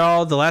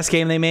Montreal, the last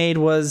game they made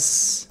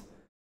was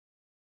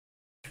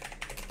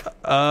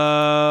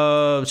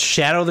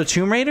Shadow the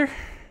Tomb Raider,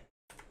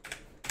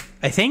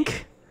 I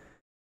think.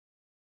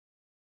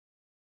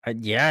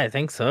 Yeah, I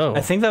think so.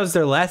 I think that was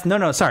their last.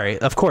 No, sorry.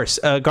 Of course,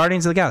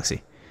 Guardians of the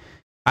Galaxy.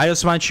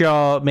 Eidos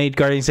Montreal made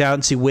Guardians of the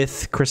Galaxy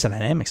with Crystal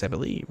Dynamics, I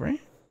believe,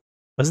 right?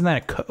 Wasn't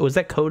that was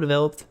that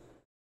co-developed?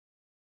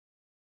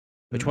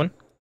 Which one?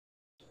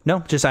 No,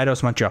 just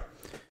Eidos Montreal.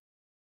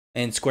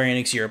 And Square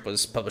Enix Europe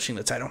was publishing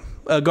the title.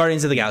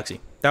 Guardians of the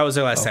Galaxy. That was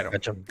their last title.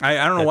 Gotcha. I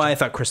don't know why I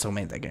thought Crystal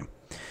made that game.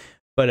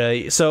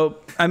 But so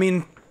I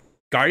mean,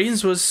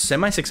 Guardians was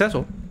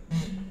semi-successful.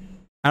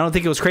 I don't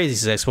think it was crazy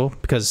successful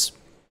because,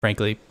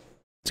 frankly,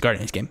 it's a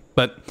Guardians game.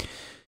 But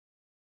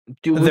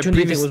which one do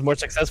you think was more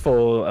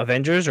successful,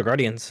 Avengers or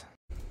Guardians?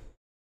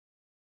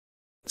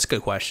 That's a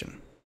good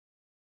question.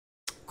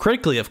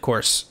 Critically, of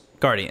course,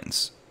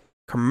 Guardians.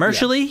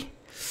 Commercially,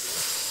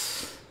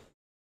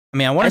 I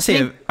mean, I want to say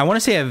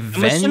Avengers.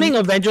 I'm assuming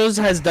Avengers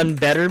has done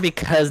better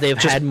because they've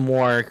had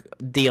more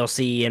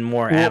DLC and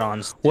more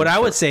add-ons. What I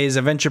would say is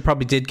Avenger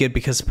probably did good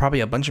because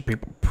probably a bunch of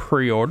people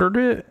pre-ordered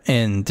it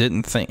and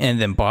didn't think, and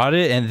then bought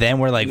it, and then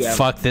were like,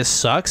 "Fuck, this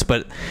sucks."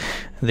 But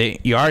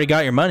you already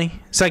got your money.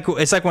 It's like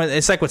with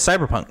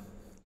Cyberpunk.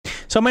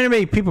 So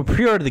many people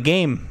pre-ordered the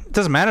game. It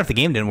doesn't matter if the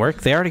game didn't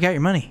work; they already got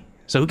your money.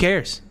 So who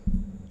cares?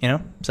 You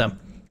know. So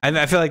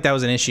I feel like that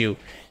was an issue.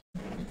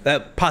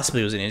 That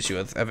possibly was an issue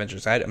with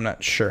Avengers. I'm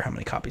not sure how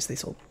many copies they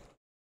sold.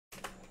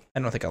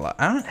 I don't think a lot.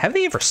 Have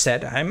they ever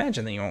said? I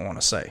imagine that you won't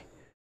want to say.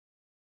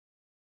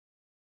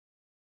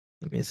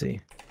 Let me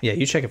see. Yeah,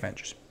 you check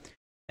Avengers,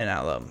 and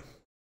I'll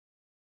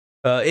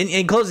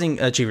in closing,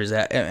 Achievers.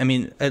 I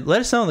mean, let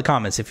us know in the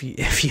comments if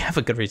you have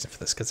a good reason for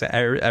this, because I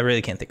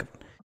really can't think of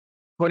it.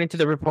 According to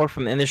the report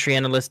from industry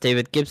analyst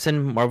David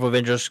Gibson, Marvel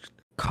Avengers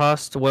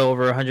cost well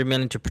over 100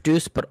 million to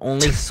produce, but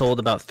only sold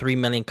about 3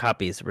 million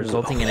copies,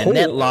 resulting in a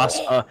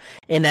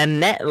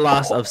net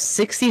loss of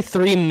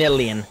 63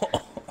 million.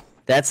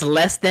 That's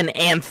less than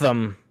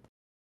Anthem,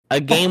 a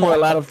game where a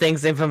lot of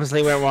things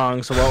infamously went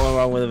wrong. So what went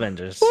wrong with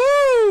Avengers?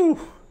 Woo!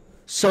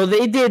 So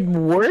they did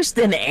worse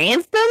than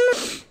Anthem?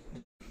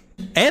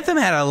 Anthem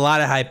had a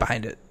lot of hype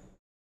behind it.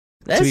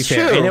 That's true.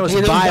 Fair. And it was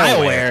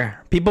BioWare.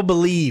 People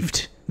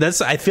believed.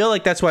 I feel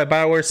like that's why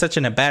BioWare is such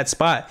in a bad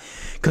spot.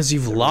 Because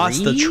you've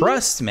lost the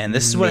trust, man.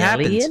 This is what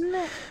happens.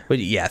 But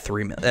yeah,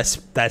 3 million.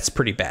 That's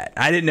pretty bad.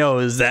 I didn't know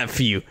it was that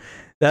few.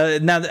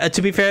 Now,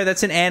 to be fair,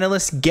 that's an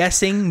analyst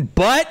guessing,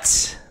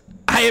 but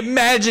I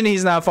imagine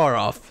he's not far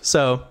off.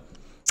 So,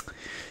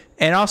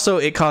 and also,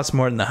 it costs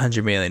more than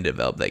 100 million to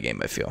develop that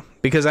game. I feel,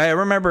 because I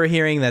remember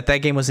hearing that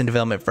game was in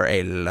development for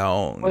a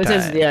long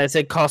time. It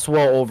said cost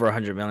well over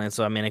 100 million.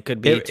 So I mean, it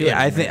could be.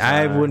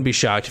 I wouldn't be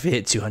shocked if it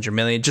hit 200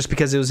 million just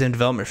because it was in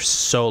development for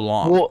so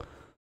long.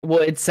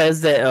 Well, it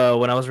says that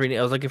when I was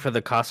looking for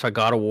the cost for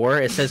God of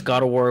War. It says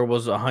God of War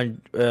was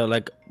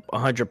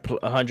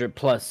 100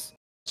 plus.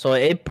 So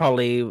it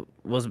probably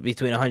was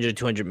between 100 and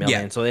 200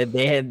 million. Yeah. So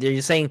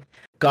they're saying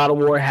God of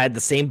War had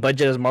the same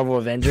budget as Marvel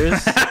Avengers.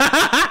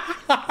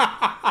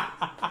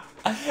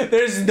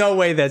 There's no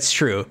way that's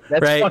true.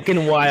 That's right?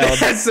 Fucking wild.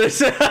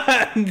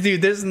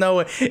 Dude, there's no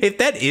way. If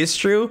that is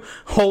true,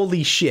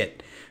 holy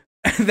shit.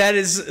 That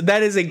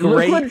is a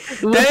great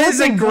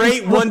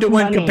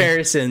one-to-one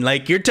comparison.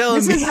 Like, you're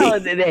telling me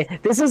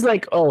this is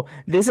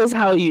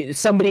how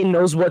somebody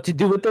knows what to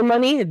do with their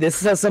money.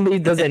 This is how somebody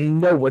doesn't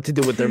know what to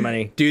do with their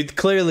money. Dude,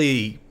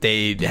 clearly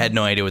they had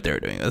no idea what they were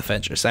doing with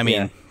Avengers. I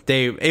mean,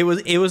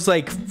 it was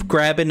like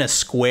grabbing a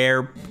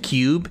square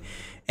cube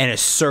and a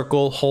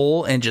circle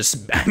hole and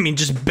just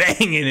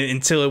banging it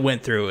until it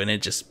went through, and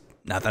it just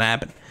nothing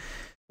happened.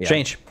 Yeah.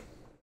 Strange.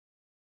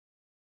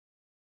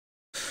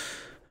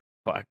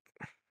 Fuck.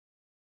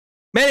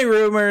 Many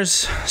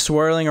rumors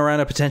swirling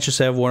around a potential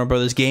sale of Warner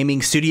Brothers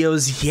Gaming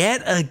Studios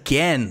yet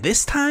again.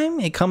 This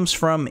time it comes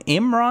from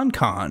Imran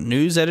Khan,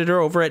 news editor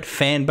over at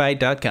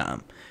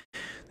fanbyte.com.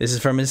 This is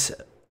from his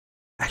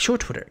actual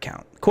Twitter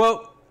account.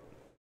 Quote,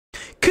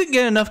 couldn't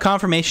get enough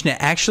confirmation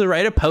to actually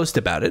write a post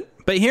about it,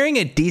 but hearing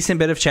a decent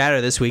bit of chatter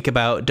this week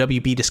about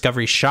WB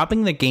Discovery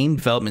shopping the game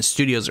development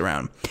studios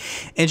around.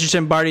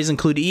 Interested parties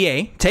include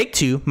EA,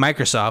 Take-Two,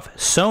 Microsoft,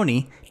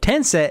 Sony,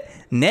 Tencent,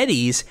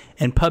 NetEase,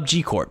 and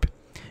PUBG Corp.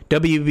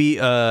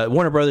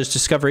 Warner Brothers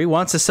Discovery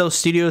wants to sell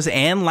studios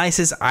and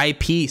license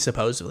IP,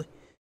 supposedly.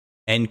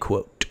 End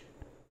quote.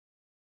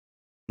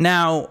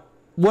 Now,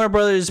 Warner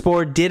Brothers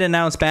board did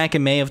announce back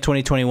in May of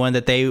 2021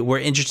 that they were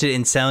interested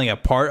in selling a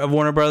part of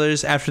Warner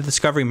Brothers after the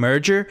Discovery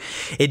merger.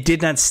 It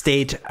did not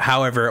state,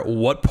 however,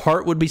 what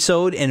part would be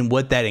sold and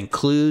what that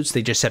includes.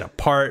 They just said a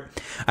part.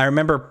 I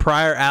remember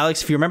prior,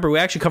 Alex, if you remember, we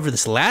actually covered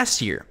this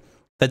last year,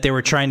 that they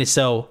were trying to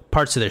sell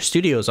parts of their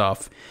studios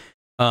off.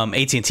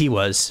 AT&T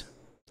was,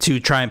 to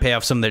try and pay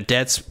off some of their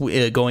debts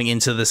going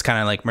into this kind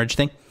of like merge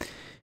thing.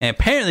 And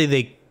apparently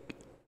they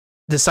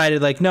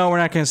decided like, no, we're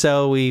not going to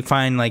sell. We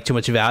find like too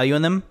much value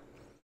in them.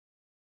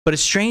 But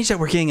it's strange that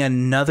we're getting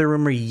another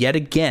rumor yet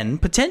again,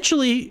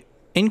 potentially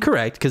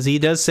incorrect, because he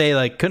does say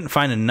like couldn't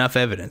find enough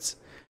evidence.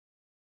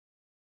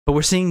 But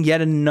we're seeing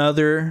yet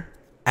another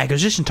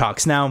acquisition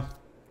talks. Now,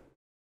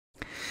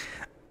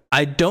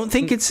 I don't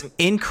think it's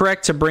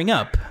incorrect to bring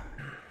up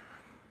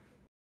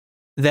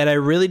that I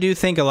really do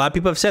think, a lot of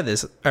people have said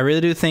this, I really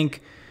do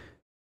think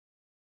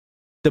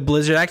the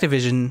Blizzard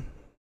Activision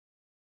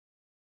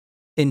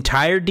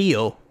entire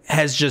deal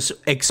has just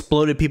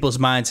exploded people's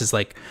minds. It's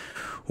like,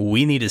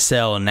 we need to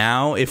sell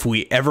now. If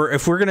we're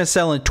going to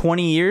sell in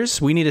 20 years,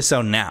 we need to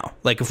sell now.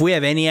 Like, if we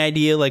have any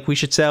idea like we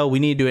should sell, we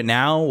need to do it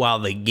now while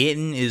the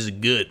getting is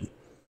good.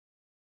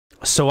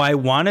 So I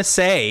want to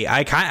say,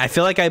 I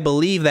feel like I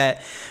believe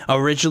that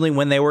originally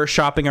when they were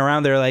shopping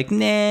around, they're like,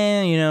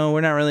 nah,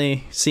 we're not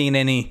really seeing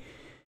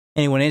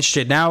anyone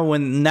interested.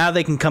 Now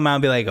they can come out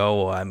and be like,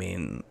 oh, I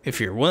mean, if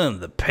you're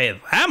willing to pay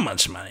that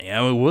much money, I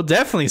mean, we'll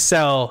definitely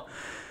sell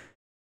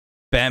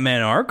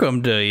Batman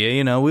Arkham to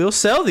you. We'll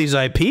sell these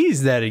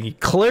IPs that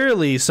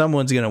clearly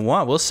someone's gonna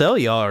want. We'll sell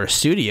y'all our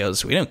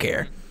studios. We don't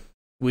care.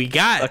 We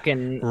got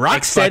fucking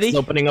Rocksteady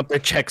opening up their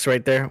checks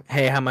right there.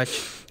 Hey, how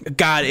much?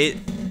 God,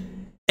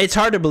 it's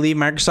hard to believe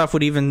Microsoft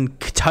would even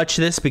touch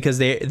this, because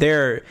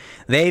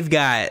they've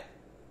got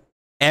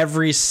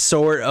every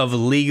sort of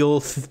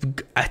legal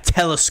a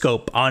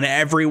telescope on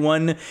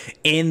everyone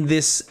in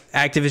this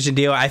Activision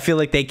deal. I feel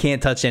like they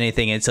can't touch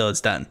anything until it's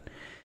done.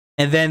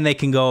 And then they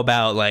can go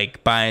about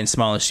like buying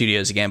smaller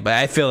studios again. But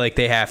I feel like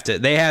they have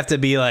to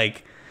be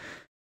like,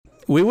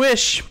 we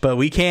wish, but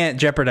we can't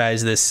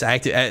jeopardize this.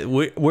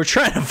 We're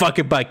trying to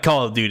fucking buy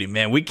Call of Duty,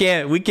 man. We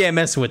can't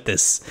mess with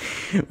this.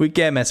 We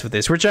can't mess with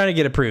this. We're trying to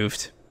get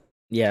approved.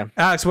 Yeah.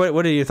 Alex,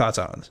 what are your thoughts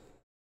on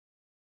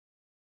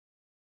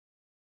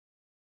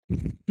this?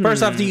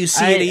 First off, do you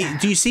see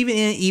it? Do you see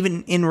it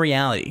even in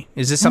reality?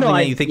 Is this something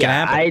that you think can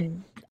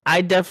happen?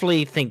 I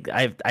definitely think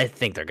I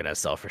think they're gonna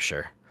sell for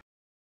sure.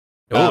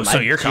 Oh, so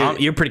you're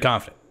pretty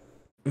confident.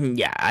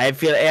 Yeah, I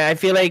feel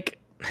like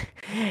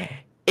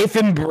if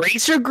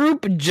Embracer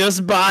Group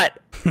just bought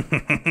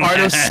part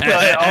of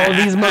all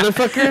these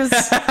motherfuckers,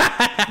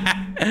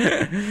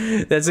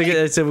 that's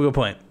a good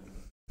point.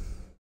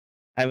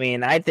 I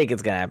mean, I think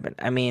it's gonna happen.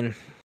 I mean,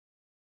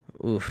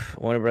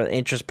 one of our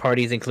interest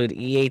parties include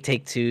EA,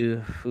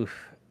 Take-Two.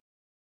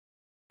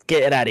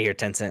 Get it out of here,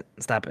 Tencent.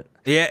 Stop it.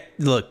 Yeah,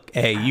 look,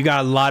 hey, you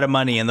got a lot of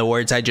money in the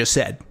words I just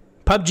said.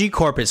 PUBG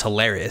Corp is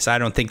hilarious. I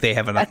don't think they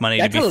have enough money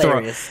to be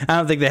thrown. I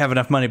don't think they have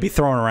enough money to be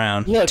thrown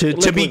around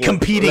to be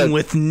competing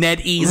with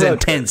NetEase and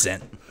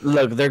Tencent.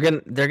 Look, they're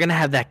gonna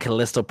have that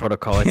Callisto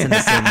Protocol. It's in the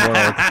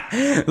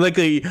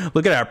same world.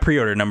 Look at our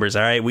pre-order numbers.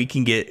 All right, we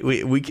can get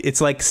we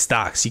it's like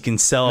stocks. You can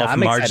sell off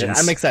margins.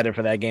 I'm excited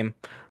for that game.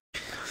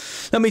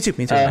 No, me too.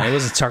 I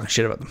wasn't talking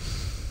shit about them.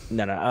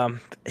 No.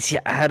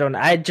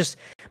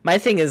 My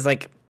thing is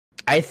like,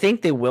 I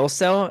think they will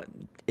sell.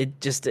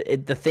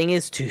 The thing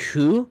is to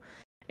who.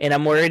 And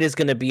I'm worried it's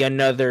going to be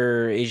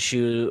another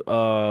issue.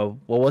 What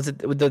was it?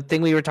 The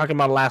thing we were talking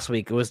about last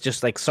week. It was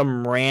just like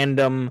some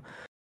random.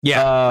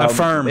 Yeah, a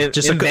firm. An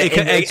equity. Just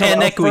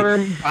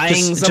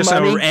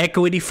an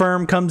equity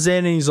firm comes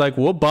in and he's like,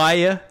 we'll buy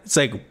you. It's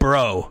like,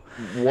 bro.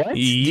 What? Do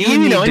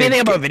you know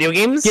anything about video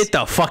games? Get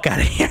the fuck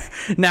out of here.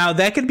 Now,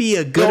 that could be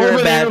a good or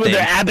a bad thing.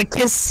 Their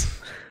abacus.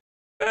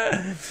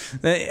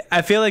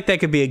 I feel like that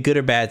could be a good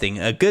or bad thing.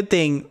 A good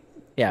thing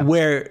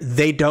where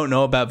they don't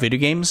know about video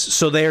games.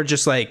 So they're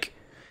just like,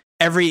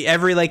 every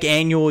like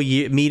annual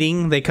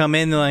meeting, they come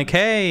in, they're like,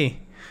 hey,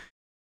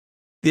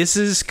 this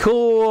is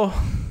cool.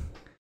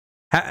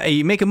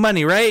 You making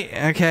money, right?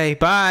 Okay,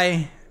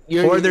 bye.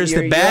 There's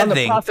the bad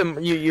thing.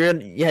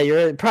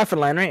 You're a profit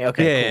line, right?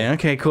 Okay. Yeah. Cool.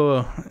 Okay.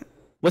 Cool.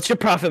 What's your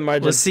profit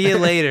margin? We'll see you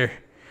later.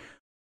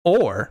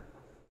 Or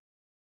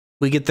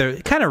we get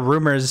the kind of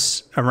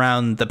rumors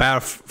around the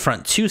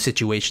Battlefront 2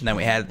 situation that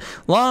we had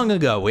long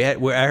ago.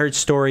 I heard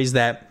stories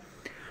that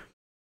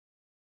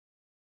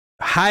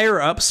higher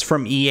ups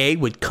from EA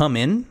would come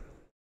in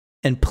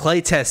and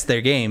play test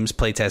their games.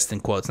 Play test in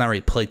quotes, not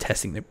really play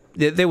testing.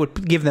 They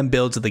would give them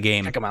builds of the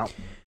game. Check them out.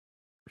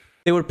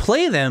 They would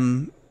play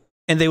them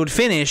and they would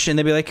finish and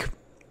they'd be like,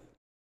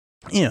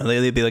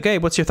 they'd be like, hey,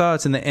 what's your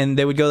thoughts? And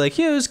they would go like,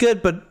 yeah, it was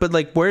good, but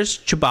like, where's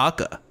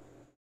Chewbacca?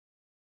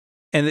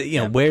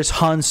 And where's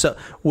Han Solo?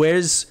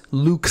 Where's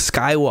Luke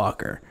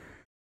Skywalker?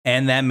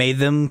 And that made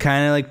them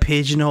kind of like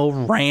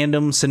pigeonhole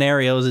random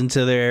scenarios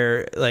into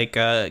their like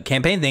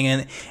campaign thing,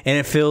 and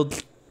it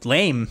felt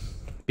lame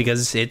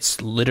because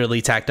it's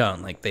literally tacked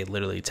on. Like they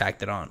literally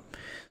tacked it on.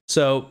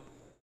 So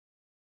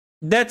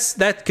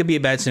that could be a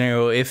bad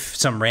scenario if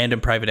some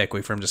random private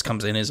equity firm just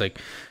comes in and is like,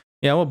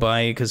 yeah, we'll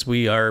buy you because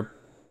we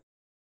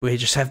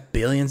just have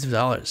billions of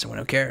dollars and we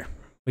don't care.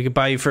 We could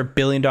buy you for $1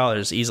 billion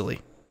easily.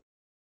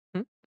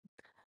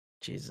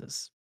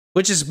 Jesus.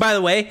 Which is, by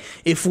the way,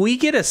 if we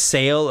get a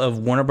sale of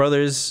Warner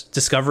Brothers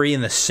Discovery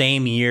in the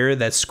same year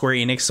that Square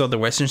Enix sold the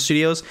Western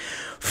Studios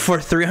for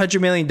 $300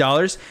 million,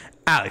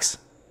 Alex,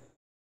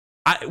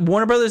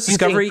 Warner Brothers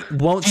Discovery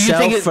won't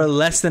sell for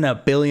less than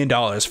 $1 billion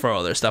for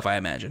all their stuff, I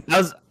imagine. I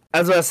was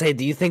about to say,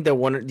 do you think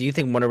Warner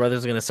Brothers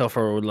is going to sell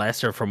for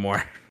less or for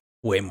more?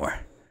 Way more.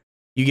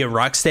 You get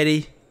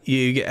Rocksteady.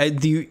 They'd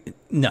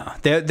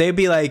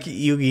be like,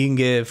 you can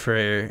get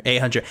for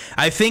 800.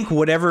 I think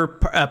whatever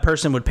a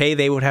person would pay,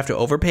 they would have to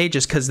overpay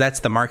just because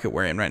that's the market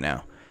we're in right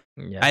now.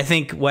 Yeah. I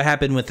think what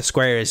happened with the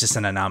Square is just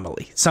an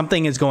anomaly.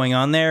 Something is going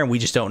on there, and we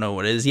just don't know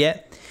what it is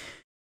yet.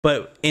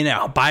 But in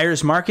a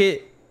buyer's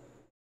market,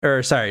 in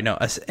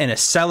a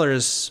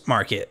seller's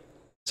market.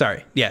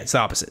 Sorry, yeah, it's the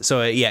opposite.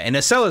 So in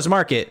a seller's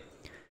market,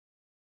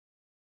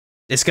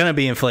 it's gonna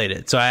be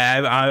inflated. So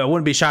I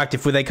wouldn't be shocked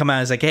if they come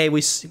out as like, hey,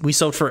 we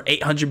sold for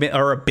 $800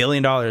 or $1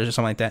 billion or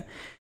something like that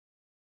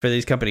for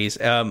these companies.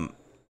 Are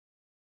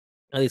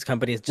these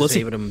companies just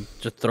able to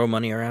just throw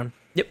money around?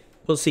 Yep,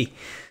 we'll see.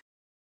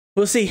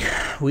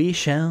 We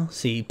shall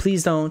see.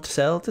 Please don't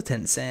sell to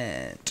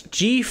Tencent.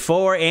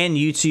 G4 and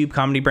YouTube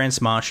comedy brand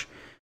Smosh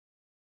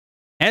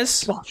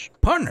has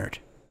partnered.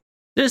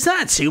 There's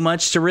not too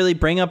much to really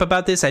bring up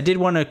about this. I did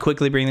want to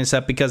quickly bring this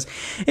up because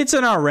it's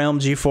in our realm.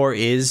 G4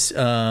 is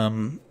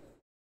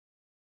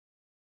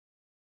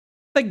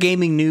like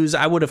gaming news.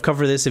 I would have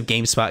covered this if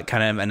GameSpot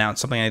kind of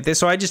announced something like this.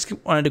 So I just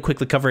wanted to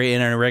quickly cover it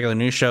in a regular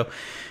news show.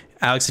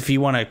 Alex, if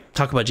you want to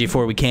talk about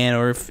G4, we can,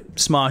 or if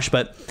Smosh.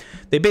 But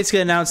they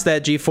basically announced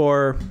that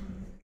G4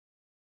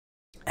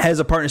 has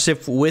a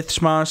partnership with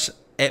Smosh.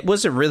 It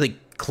wasn't really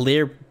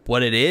clear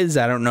what it is.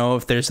 I don't know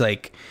if there's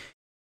like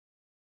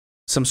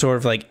some sort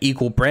of like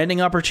equal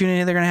branding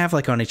opportunity they're gonna have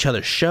like on each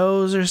other's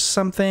shows or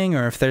something,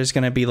 or if there's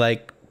gonna be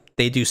like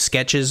they do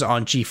sketches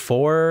on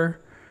G4.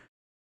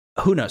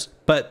 Who knows?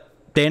 But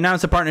they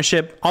announced a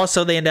partnership.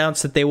 Also, they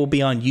announced that they will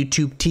be on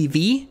YouTube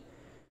TV.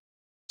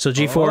 So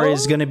G4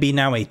 is going to be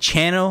now a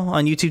channel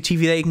on YouTube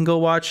TV that you can go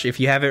watch if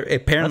you have it.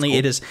 Apparently,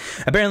 it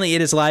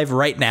is live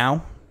right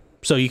now,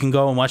 so you can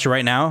go and watch it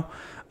right now.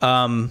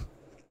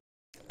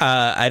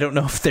 I don't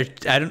know if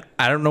I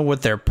don't know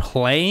what they're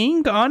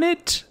playing on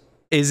it.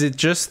 Is it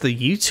just the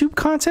YouTube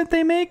content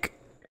they make?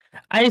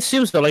 I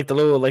assume so. Like the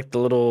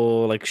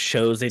little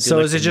shows they do. So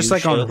like is it just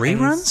like on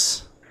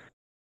reruns?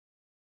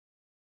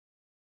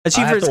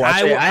 Achievers,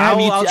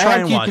 I'll try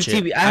and watch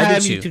it. I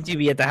have YouTube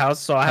TV at the house,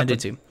 so I have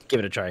to give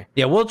it a try.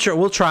 Yeah, we'll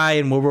try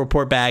and we'll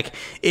report back.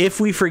 If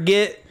we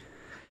forget,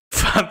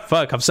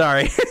 fuck, I'm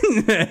sorry.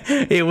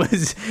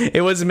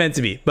 It wasn't meant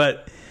to be.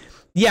 But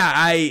yeah,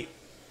 I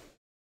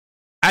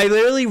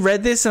literally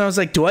read this and I was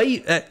like,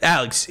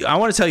 Alex, I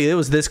want to tell you it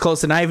was this close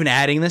to not even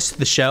adding this to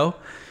the show,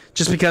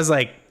 just because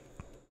like,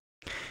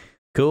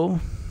 cool.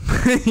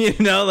 You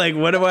know, like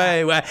what do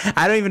I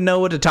don't even know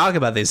what to talk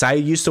about this. I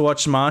used to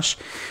watch Smosh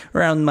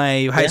around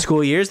my high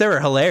school years. They were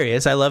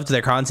hilarious. I loved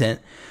their content.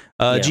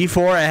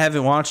 G4 I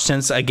haven't watched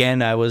since,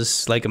 again, I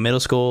was like a middle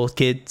school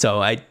kid,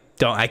 so I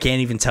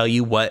can't even tell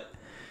you what.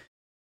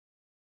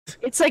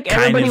 It's like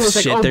everybody was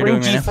like, "Oh,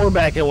 bring G4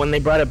 back," and when they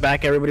brought it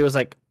back, everybody was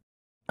like,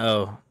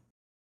 "Oh,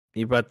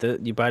 you brought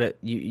it.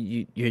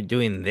 You're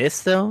doing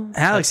this though,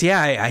 Alex."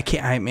 Yeah, I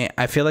can't.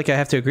 I feel like I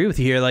have to agree with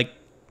you here. Like,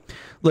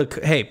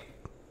 look, hey.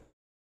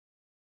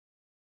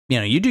 You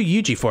know, you do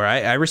G4.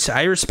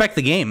 I respect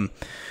the game,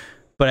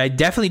 but I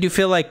definitely do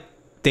feel like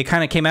they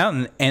kind of came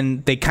out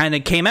and they kind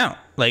of came out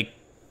like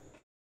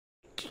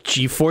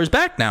G4 is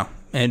back now,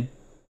 and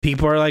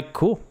people are like,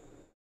 cool.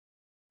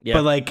 Yeah.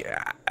 But like,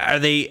 are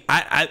they?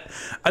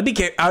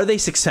 Are they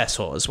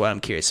successful? Is what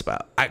I'm curious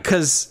about.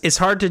 Because it's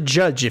hard to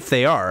judge if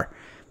they are.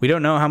 We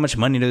don't know how much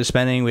money they're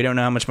spending. We don't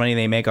know how much money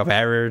they make off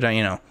average.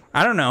 You know,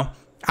 I don't know.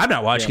 I'm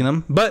not watching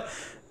them, but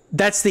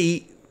that's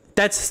the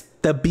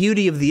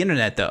beauty of the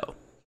internet, though.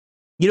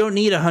 You don't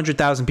need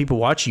 100,000 people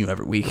watching you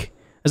every week.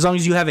 As long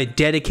as you have a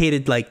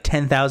dedicated like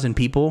 10,000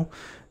 people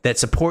that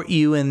support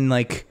you in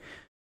like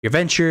your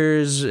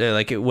ventures,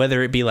 like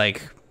whether it be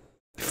like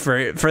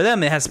for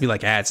them it has to be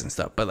like ads and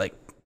stuff, but like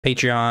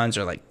Patreons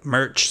or like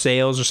merch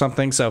sales or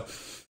something. So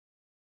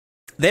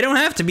they don't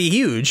have to be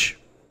huge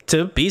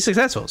to be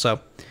successful. So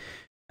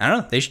I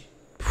don't know.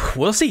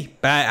 We'll see.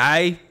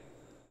 I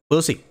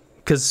we'll see,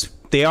 because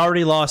they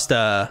already lost.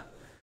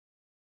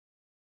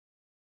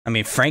 I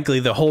mean,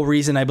 frankly, the whole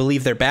reason I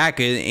believe they're back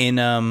in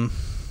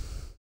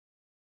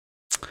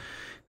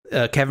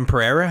Kevin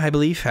Pereira, I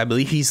believe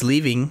he's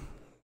leaving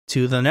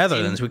to the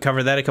Netherlands. We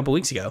covered that a couple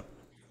weeks ago.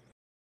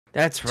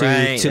 That's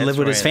right. To live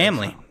with his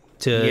family,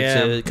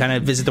 to kind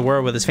of visit the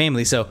world with his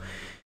family. So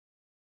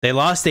they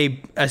lost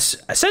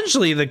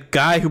essentially the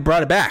guy who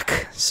brought it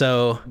back.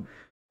 So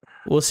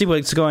we'll see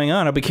what's going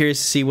on. I'll be curious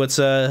to see what's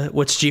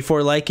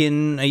G4 like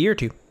in a year or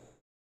two.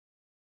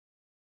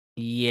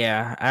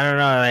 Yeah, I don't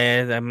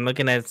know. I'm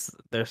looking at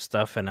their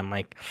stuff and I'm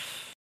like,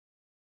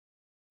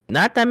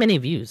 not that many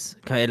views.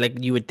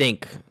 Like you would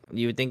think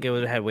it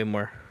would have way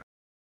more.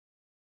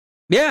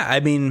 Yeah, I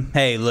mean,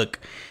 hey, look,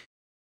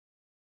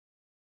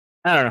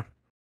 I don't know.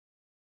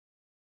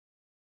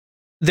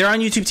 they're on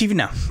YouTube TV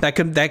now.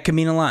 That could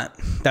mean a lot.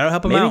 That'll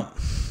help them Maybe. out.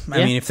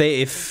 I mean,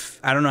 if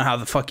I don't know how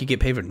the fuck you get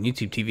paid for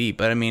YouTube TV,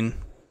 but I mean,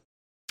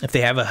 if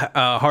they have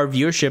a hard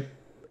viewership,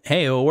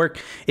 hey, it'll work.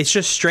 It's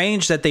just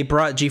strange that they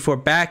brought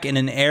G4 back in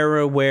an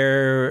era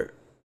where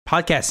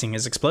podcasting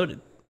has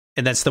exploded,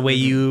 and that's the way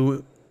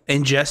you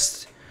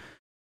ingest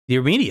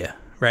your media,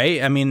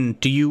 right? I mean,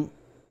 do you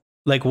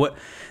like what?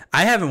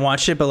 I haven't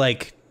watched it, but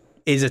like,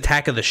 is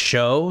Attack of the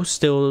Show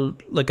still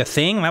like a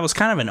thing? That was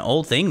kind of an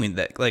old thing. I mean,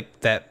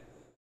 that.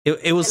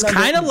 It was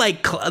kind of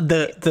like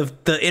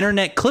the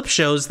internet clip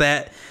shows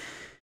that.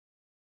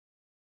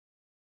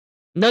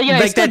 No, yeah,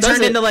 like that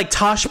turned into like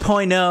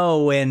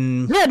Tosh.0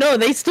 and. Yeah, no,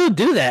 they still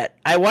do that.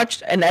 I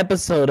watched an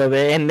episode of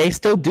it, and they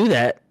still do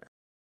that.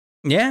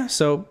 Yeah,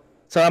 so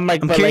I'm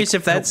like, I'm curious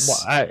if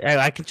that's.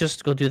 I could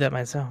just go do that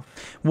myself.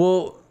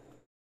 Well,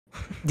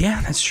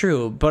 yeah, that's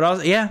true, but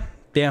also, yeah.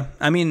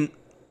 I mean,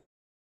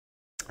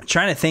 I'm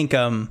trying to think.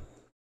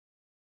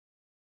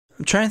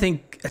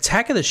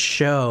 Attack of the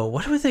Show.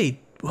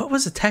 What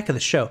was Attack of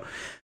the Show?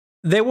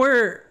 I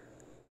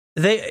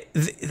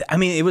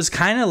mean, it was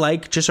kind of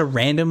like just a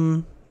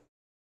random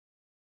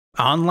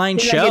online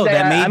show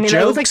that made jokes.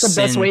 It was like the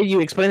best way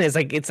you explain it.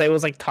 It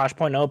was like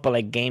Tosh.0, but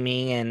like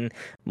gaming and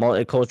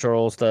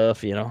multicultural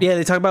stuff, you know? Yeah,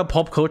 they talk about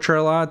pop culture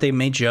a lot. They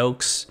made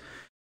jokes.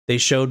 They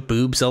showed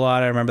boobs a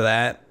lot. I remember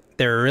that.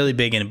 They were really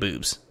big into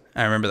boobs.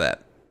 I remember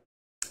that.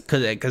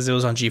 Because it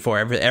was on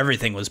G4.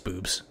 Everything was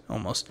boobs,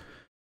 almost.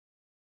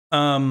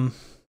 Yeah,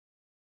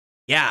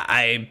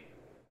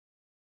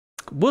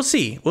 we'll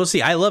see.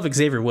 I love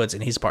Xavier Woods,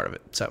 and he's part of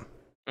it. So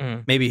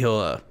maybe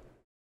he'll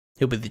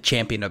be the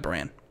champion of the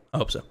brand. I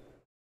hope so.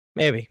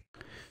 Maybe.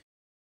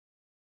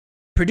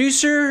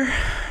 Producer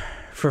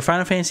for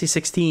Final Fantasy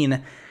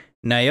 16,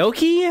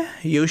 Naoki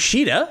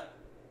Yoshida,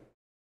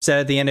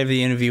 said at the end of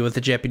the interview with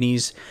the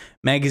Japanese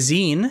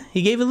magazine,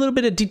 he gave a little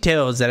bit of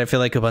details that I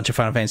feel like a bunch of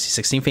Final Fantasy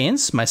 16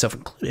 fans, myself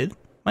included,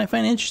 might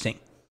find interesting.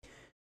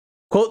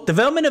 Quote,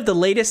 development of the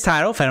latest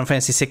title, Final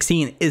Fantasy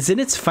 16, is in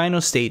its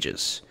final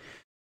stages.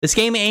 This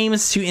game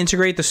aims to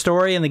integrate the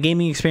story and the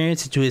gaming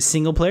experience into a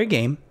single-player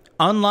game.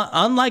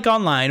 Unlike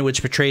online,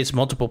 which portrays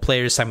multiple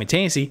players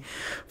simultaneously,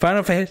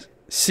 Final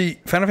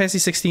Fantasy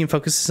 16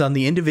 focuses on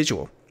the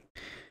individual.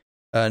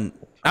 How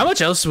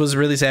much else was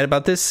really sad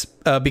about this?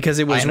 Because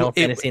it was Final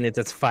Fantasy in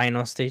its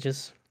final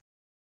stages.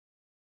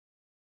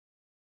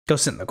 Go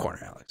sit in the corner,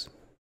 Alex.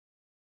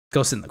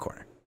 Go sit in the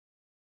corner.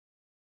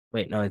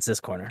 Wait, no, it's this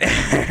corner.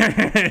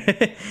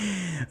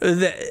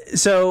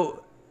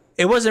 So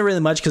it wasn't really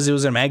much because it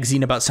was a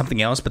magazine about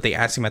something else, but they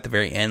asked him at the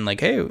very end, like,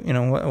 hey, you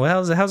know,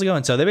 how's it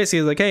going? So they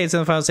basically like, hey, it's in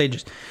the final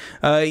stages.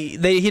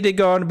 He did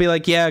go on to be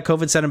like, yeah,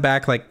 COVID set him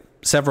back like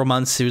several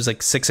months. It was like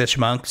 6-ish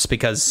months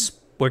because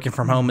working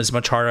from home is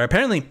much harder.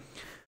 Apparently,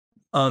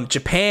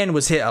 Japan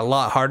was hit a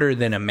lot harder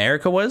than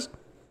America was.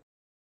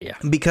 Yeah.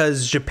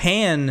 Because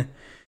Japan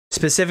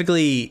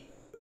specifically,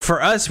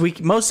 for us,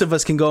 most of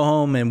us can go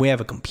home and we have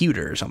a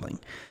computer or something.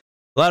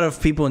 A lot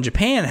of people in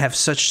Japan have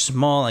such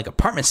small like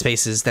apartment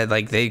spaces that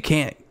like they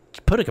can't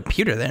put a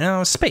computer there.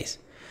 No space.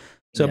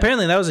 So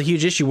apparently that was a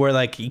huge issue where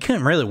like you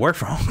couldn't really work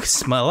from home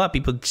because a lot of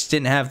people just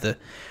didn't have the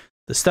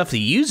stuff to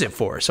use it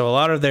for. So a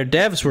lot of their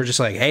devs were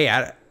just like, hey,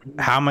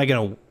 how am I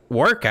going to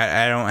work?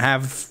 I don't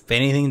have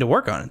anything to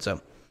work on.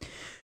 So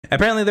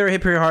apparently they were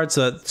hit pretty hard.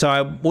 So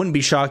I wouldn't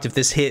be shocked if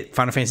this hit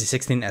Final Fantasy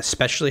 16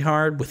 especially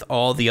hard with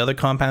all the other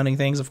compounding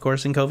things, of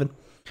course, in COVID.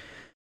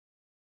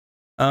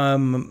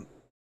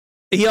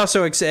 He also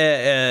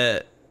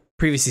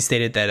previously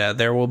stated that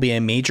there will be a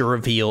major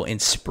reveal in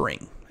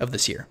spring of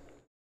this year.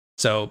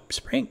 So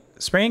spring,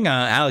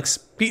 Alex,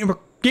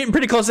 getting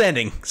pretty close to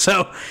ending.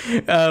 So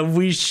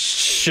we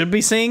should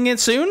be seeing it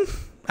soon,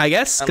 I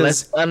guess.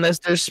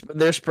 Unless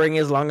their spring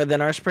is longer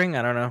than our spring,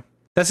 I don't know.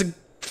 That's a good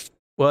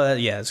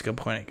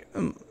point.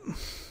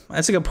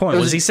 That's a good point.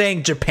 Was he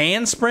saying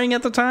Japan spring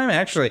at the time?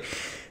 Actually,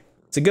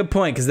 it's a good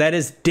point because that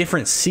is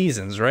different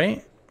seasons,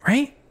 right?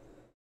 Right?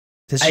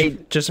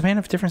 Does Japan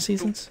have different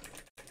seasons?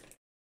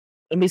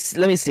 Let me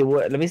see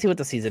what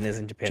the season is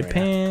in Japan.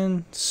 Japan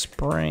right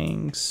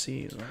spring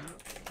season.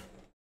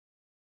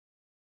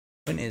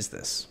 When is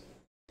this?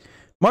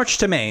 March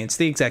to May. It's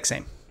the exact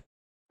same.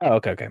 Oh,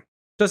 okay.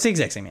 So it's the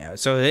exact same. Yeah.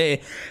 So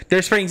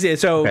they're spring.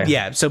 So okay.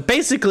 Yeah. So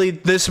basically,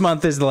 this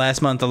month is the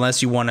last month,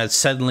 unless you want to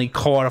suddenly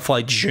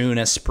qualify June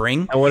as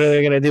spring. And what are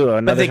they gonna do?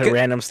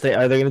 Random state?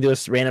 Are they gonna do a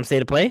random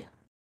state of play?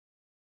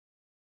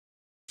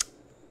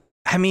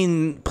 I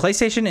mean,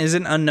 PlayStation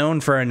isn't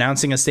unknown for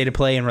announcing a state of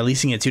play and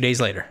releasing it 2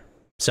 days later.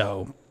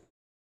 So,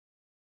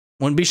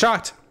 wouldn't be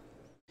shocked.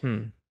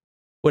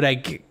 Would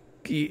I?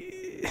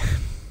 They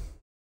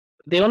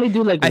only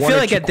do like one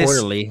or two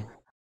quarterly.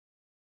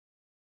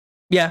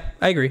 Yeah,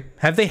 I agree.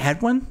 Have they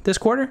had one this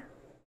quarter?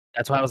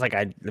 That's why I was like,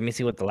 let me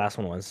see what the last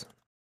one was.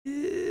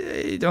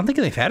 I don't think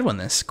they've had one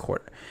this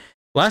quarter.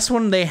 Last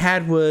one they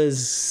had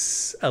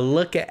was a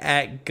look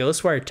at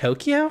Ghostwire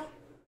Tokyo,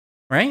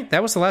 right?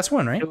 That was the last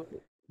one, right?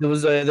 There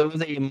was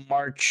a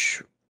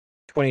March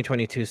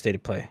 2022 state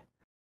of play.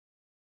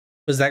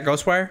 Was that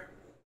Ghostwire?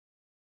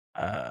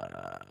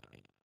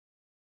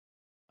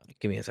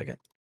 Give me a second.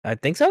 I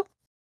think so.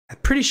 I'm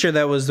pretty sure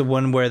that was the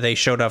one where they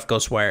showed off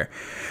Ghostwire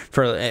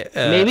for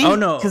maybe. Oh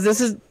no, this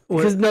is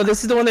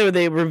the one where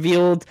they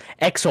revealed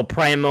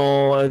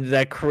Exoprimal,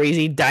 that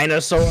crazy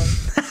dinosaur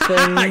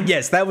thing.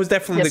 Yes, that was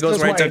definitely the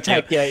Ghostwire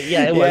Tokyo.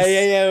 Yeah, it was.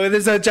 Yeah.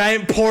 There's a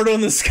giant portal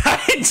in the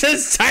sky and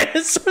just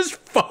dinosaurs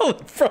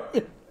falling from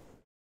it.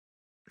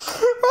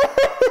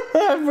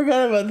 I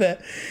forgot about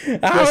that.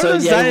 How are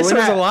those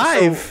dinosaurs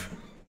alive?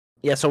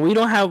 So we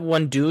don't have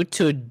one due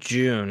to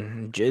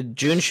June.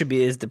 June should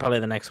be probably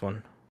the next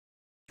one.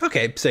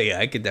 Okay, so yeah,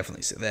 I could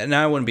definitely see that.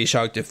 Now I wouldn't be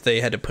shocked if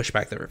they had to push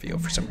back the review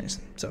for some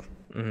reason. So,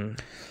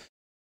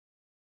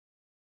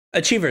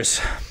 Achievers.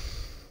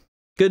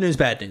 Good news,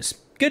 bad news.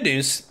 Good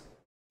news.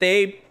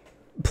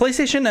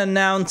 PlayStation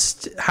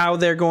announced how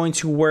they're going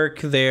to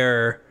work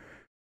their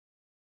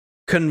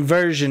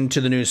conversion to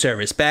the new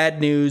service.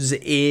 Bad news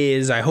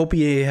is I hope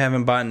you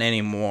haven't bought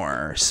any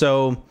more.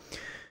 So,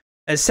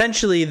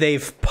 essentially,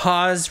 they've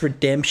paused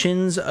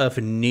redemptions of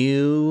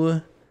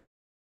new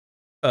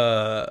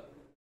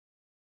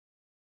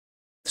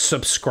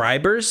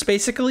subscribers,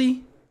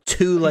 basically,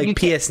 to like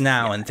PS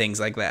Now and things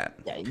like that.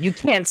 Yeah, you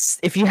can't,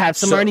 if you have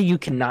some already, you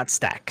cannot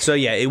stack. So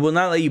yeah, it will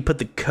not let you put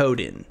the code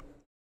in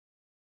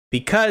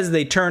because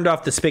they turned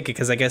off the spigot,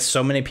 because I guess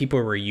so many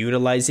people were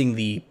utilizing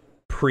the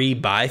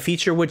pre-buy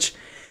feature, which,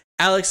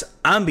 Alex,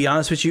 I'm be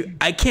honest with you,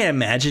 I can't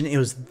imagine it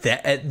was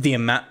that the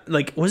amount.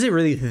 Like, was it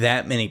really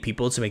that many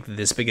people to make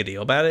this big a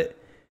deal about it?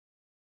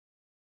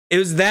 It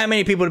was that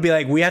many people to be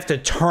like, we have to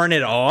turn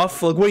it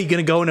off. Like, what, are you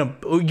gonna go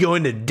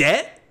into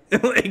debt?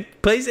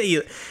 Like, place that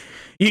you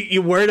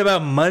worried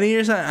about money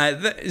or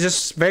something? It's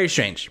just very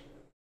strange.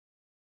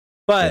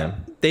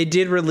 But they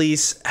did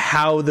release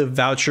how the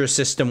voucher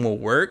system will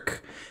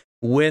work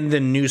when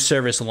the new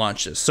service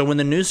launches. So when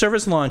the new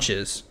service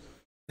launches,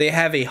 they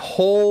have a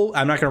whole,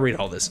 I'm not going to read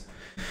all this,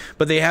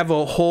 but they have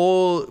a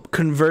whole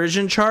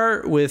conversion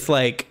chart with,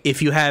 like,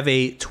 if you have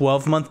a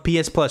 12-month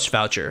PS Plus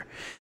voucher,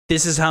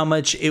 this is how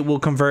much it will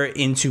convert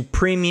into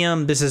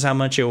premium, this is how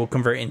much it will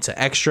convert into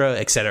extra,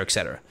 etc.,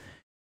 etc.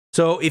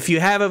 So if you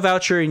have a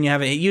voucher and you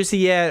haven't used it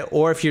yet,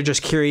 or if you're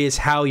just curious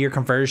how your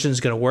conversion is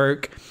going to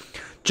work,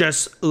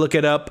 just look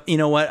it up. You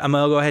know what? I'm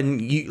going to go ahead and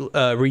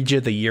read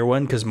you the year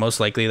one, because most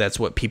likely that's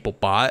what people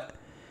bought.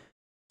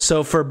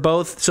 So for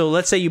both, so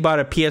let's say you bought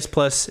a PS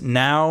Plus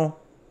Now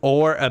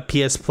or a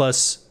PS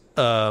Plus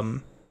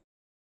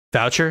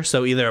voucher.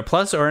 So either a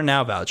Plus or a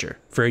Now voucher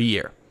for a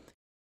year.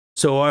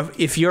 So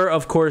if you're,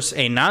 of course,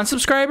 a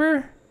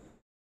non-subscriber,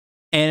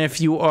 and if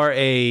you are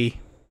a...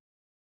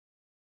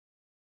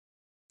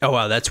 Oh,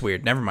 wow, that's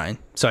weird. Never mind.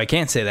 So I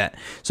can't say that.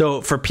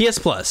 So for PS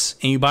Plus,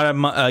 and you bought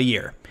a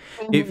year,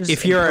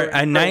 if you're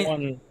a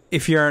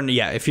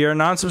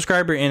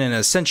non-subscriber and an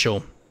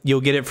essential,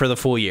 you'll get it for the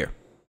full year.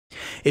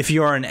 If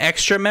you are an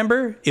extra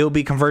member, it will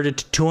be converted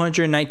to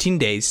 219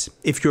 days.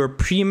 If you're a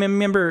premium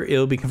member, it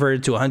will be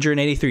converted to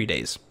 183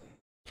 days.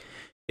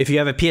 If you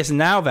have a PS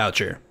Now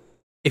voucher,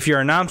 if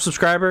you're a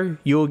non-subscriber,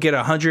 you will get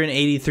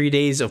 183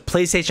 days of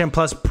PlayStation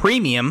Plus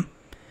Premium.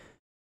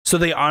 So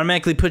they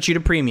automatically put you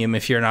to premium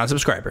if you're a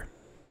non-subscriber.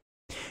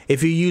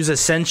 If you use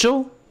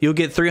Essential, you'll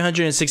get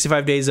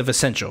 365 days of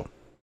Essential.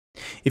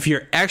 If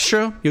you're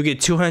extra, you'll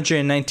get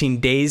 219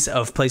 days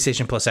of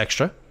PlayStation Plus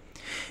Extra.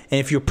 And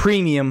if you're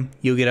premium,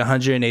 you'll get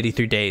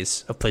 183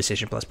 days of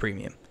PlayStation Plus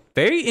Premium.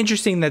 Very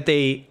interesting that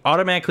they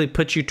automatically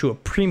put you to a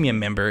premium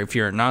member if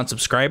you're a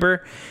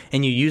non-subscriber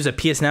and you use a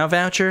PS Now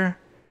voucher.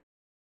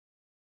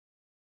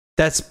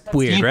 That's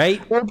weird, right?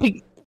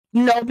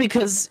 No,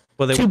 because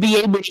to be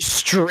able to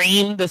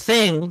stream the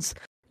things,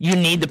 you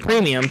need the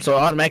premium, so it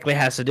automatically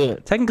has to do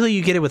it. Technically,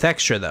 you get it with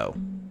extra, though.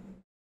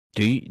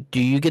 Do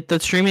you get the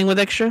streaming with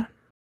extra?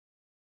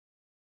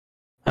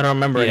 I don't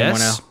remember anymore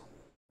now.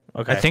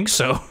 Okay, I think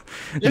so.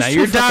 Now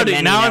you're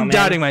doubting. Now I'm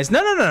doubting myself.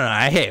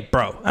 No. Hey,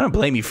 bro, I don't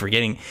blame you for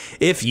getting.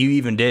 If you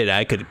even did,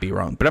 I could be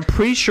wrong, but I'm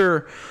pretty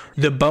sure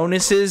the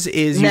bonuses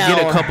is you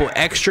get a couple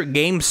extra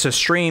games to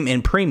stream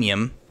in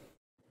premium,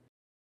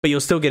 but you'll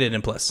still get it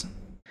in Plus.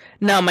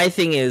 No, my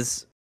thing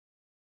is,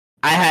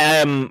 I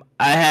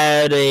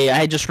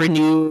had just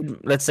renewed,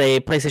 let's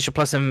say, PlayStation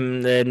Plus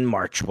in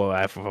March. Well,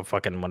 I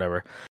fucking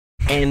whatever.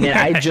 And then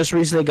I just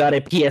recently got a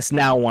PS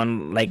Now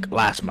one, like,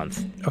 last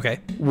month. Okay.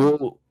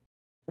 Will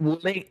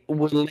it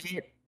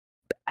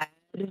add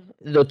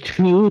the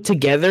two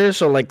together?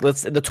 So, like, the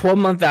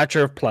 12-month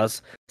voucher of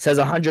Plus says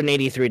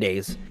 183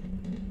 days.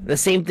 The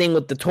same thing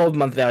with the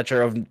 12-month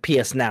voucher of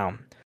PS Now.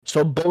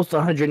 So both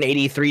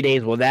 183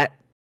 days, will that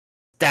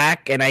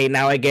stack, and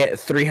I get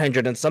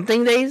 300 and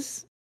something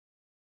days?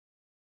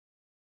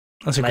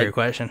 That's a great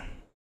question.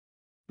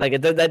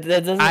 Like, that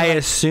doesn't... I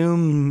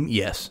assume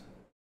yes.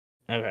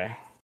 Okay.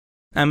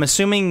 I'm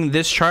assuming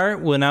this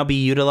chart will now be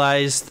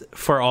utilized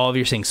for all of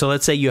your things. So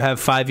let's say you have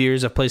 5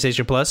 years of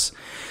PlayStation Plus.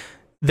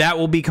 that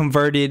will be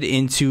converted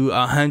into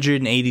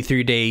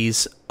 183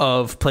 days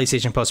of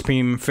PlayStation Plus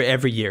Premium for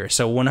every year.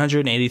 So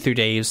 183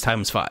 days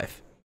times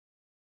 5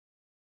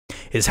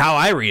 is how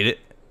I read it.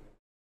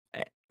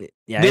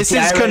 Yeah, this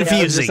is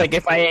confusing. Like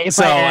if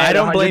I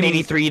don't blame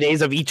 183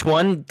 days of each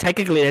one,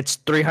 technically that's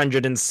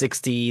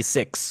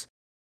 366.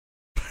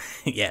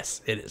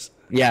 Yes, it is.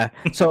 Yeah,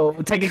 so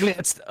technically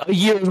it's a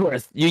year's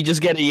worth. You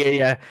just get a year.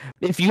 Yeah,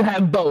 if you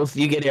have both,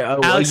 you get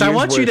Alex, I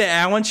want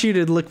you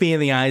to look me in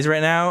the eyes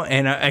right now,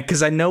 and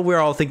because I know we're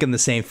all thinking the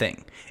same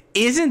thing.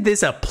 Isn't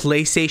this a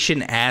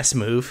PlayStation ass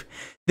move?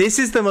 This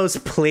is the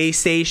most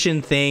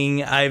PlayStation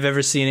thing I've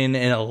ever seen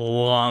in a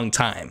long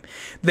time.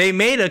 They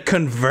made a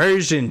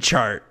conversion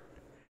chart.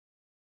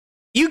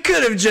 You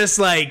could have just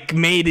like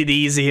made it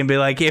easy and be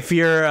like, if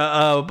you're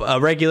a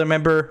regular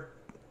member,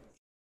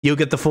 you'll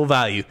get the full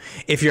value.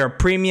 If you're a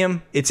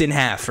premium, it's in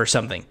half or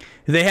something.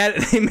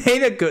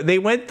 They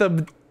went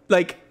the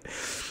like.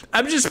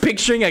 I'm just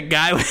picturing a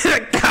guy with a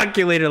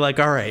calculator, like,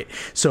 all right,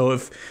 so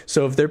if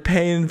they're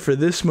paying for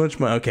this much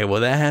money, okay, well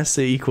that has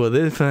to equal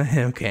this.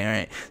 Okay, all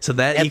right, so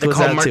that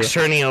equals out to Mark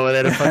Cerny over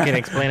there to fucking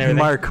explain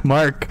everything.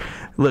 Mark,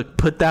 look,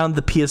 put down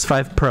the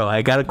PS5 Pro.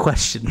 I got a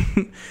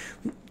question.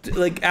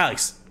 Like,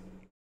 Alex,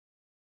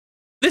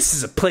 this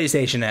is a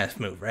PlayStation ass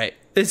move, right?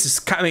 This is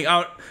coming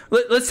out.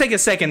 Let's take a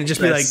second and just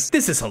be like,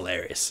 this is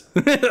hilarious.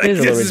 Like,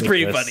 this is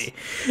pretty funny.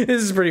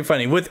 This is pretty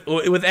funny. With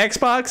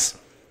Xbox,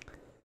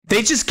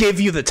 they just give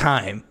you the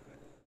time.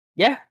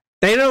 Yeah.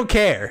 They don't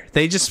care.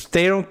 They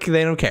don't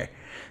care.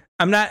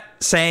 I'm not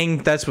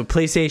saying that's what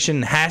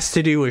PlayStation has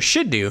to do or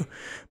should do,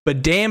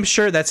 but damn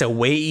sure that's a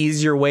way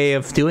easier way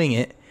of doing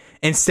it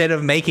instead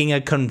of making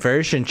a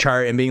conversion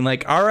chart and being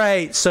like, all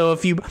right, so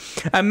if you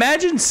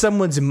imagine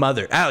someone's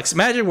mother, Alex,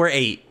 imagine we're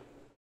 8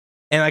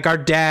 and like our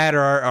dad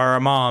or our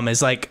mom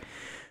is like,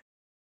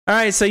 all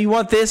right, so you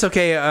want this?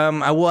 Okay,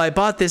 I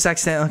bought this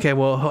accidentally. Okay,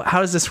 well, how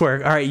does this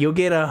work? All right, you'll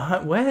get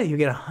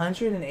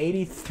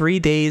 183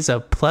 days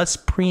of Plus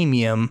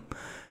Premium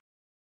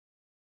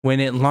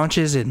when it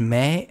launches in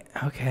May.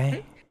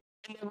 Okay,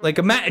 like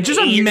just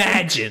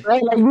imagine.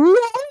 Right, like,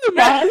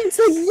 it's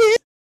like, yeah.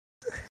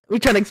 We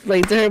try to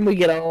explain to him, we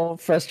get all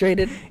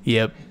frustrated.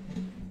 Yep.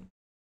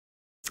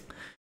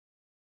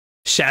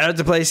 Shout out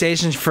to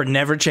PlayStation for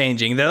never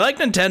changing. They're like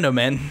Nintendo,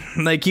 man.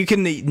 Like you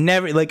can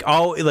never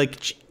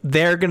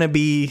they're gonna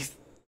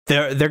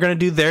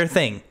do their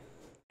thing,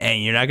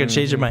 and you're not gonna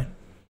change their mind.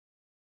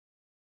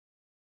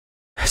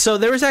 So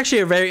there was actually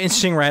a very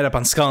interesting write up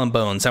on Skull and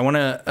Bones. I want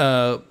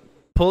to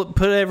put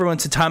everyone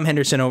to Tom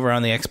Henderson over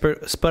on the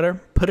Xputter,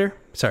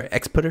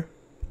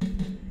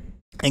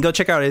 and go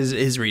check out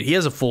his read. He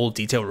has a full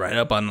detailed write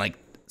up on like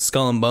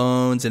Skull and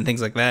Bones and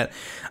things like that.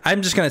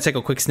 I'm just gonna take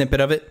a quick snippet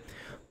of it.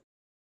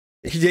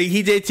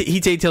 He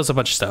details a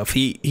bunch of stuff.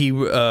 He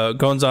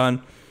goes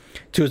on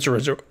to his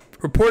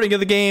reporting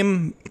of the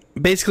game.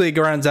 Basically, it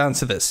grounds down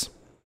to this.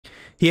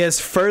 He has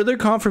further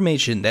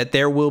confirmation that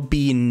there will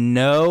be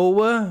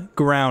no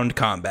ground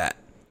combat,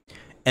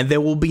 and there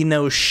will be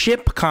no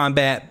ship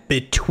combat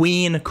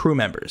between crew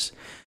members.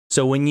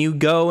 So when you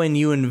go and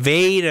you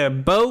invade a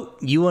boat,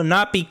 you will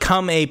not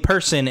become a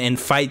person and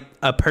fight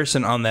a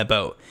person on that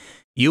boat.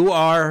 You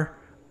are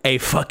a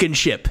fucking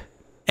ship,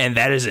 and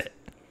that is it.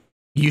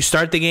 You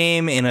start the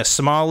game in a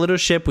small little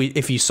ship.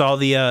 If you saw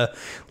the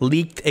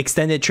leaked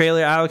extended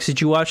trailer, Alex, did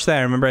you watch that?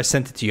 I remember I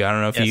sent it to you. I don't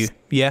know if you...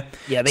 Yeah?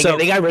 Yeah, they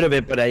got rid of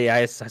it, but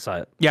I saw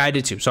it. Yeah, I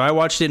did too. So I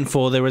watched it in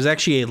full. There was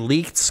actually a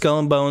leaked Skull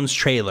and Bones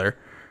trailer.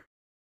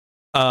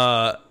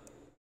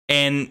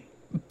 And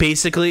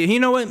basically,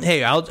 you know what?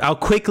 Hey, I'll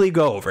quickly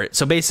go over it.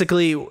 So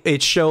basically,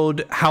 it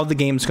showed how the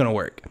game's going to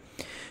work.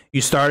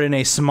 You start in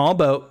a small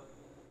boat,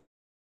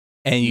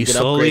 and you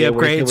slowly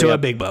upgrade to a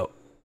big boat.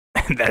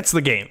 And that's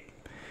the game.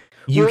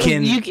 You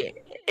can,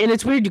 and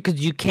it's weird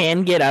because you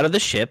can get out of the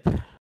ship,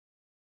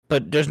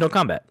 but there's no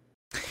combat.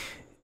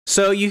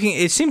 So you can.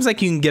 It seems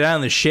like you can get out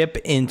of the ship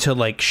into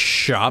like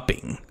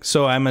shopping.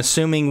 So I'm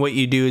assuming what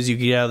you do is you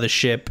get out of the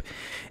ship,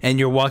 and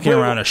you're walking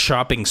around a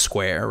shopping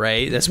square,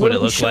 right? That's what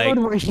it looked like.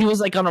 Where he was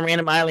like on a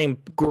random island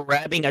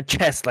grabbing a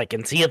chest, like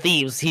in Sea of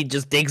Thieves. He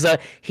was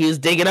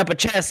digging up a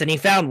chest and he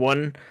found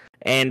one,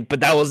 but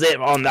that was it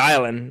on the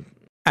island.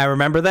 I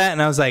remember that,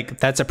 and I was like,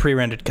 that's a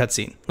pre-rendered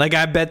cutscene. Like,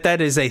 I bet that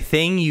is a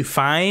thing you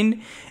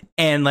find,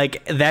 and,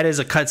 like, that is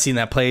a cutscene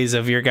that plays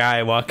of your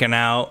guy walking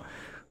out.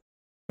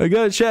 I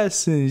got a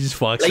chest, and he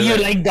just walks out.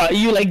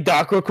 You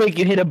dock real quick,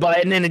 you hit a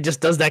button, and it just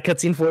does that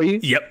cutscene for you?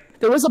 Yep.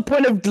 There was a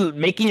point of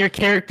making your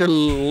character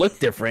look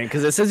different,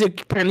 because it says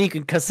apparently you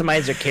can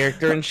customize your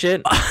character and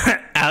shit.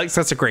 Alex,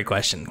 that's a great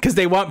question, because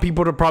they want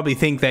people to probably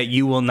think that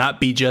you will not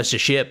be just a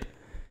ship.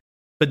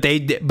 But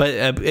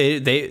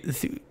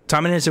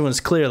Tom Henderson was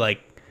clear, like,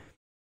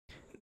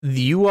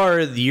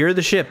 you're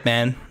the ship,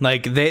 man.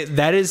 Like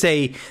that is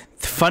a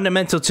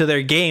fundamental to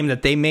their game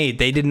that they made.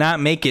 They did not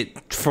make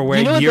it for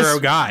where you're a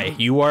guy.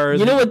 You are.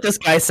 You know what this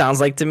guy sounds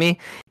like to me?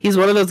 He's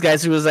one of those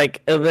guys who was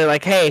like, they're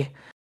like, hey,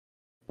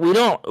 we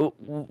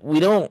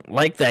don't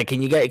like that.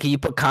 Can you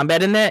put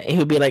combat in that? And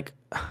he'll be like,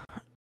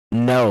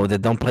 No,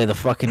 that don't play the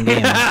fucking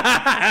game.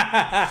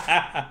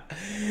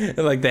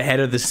 Like the head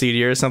of the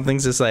studio or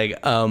something's just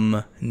like,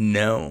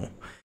 no.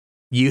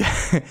 You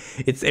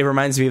it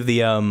reminds me of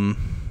the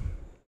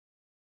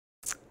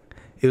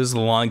it was a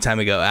long time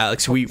ago,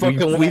 Alex. We've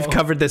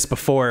covered this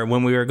before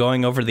when we were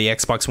going over the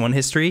Xbox One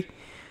history.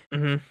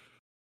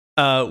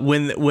 Mm-hmm.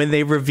 When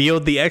they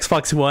revealed the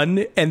Xbox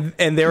One and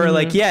they were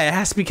like, yeah, it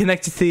has to be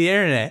connected to the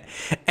internet,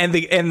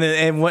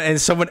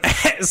 and someone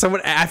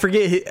I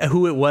forget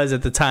who it was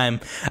at the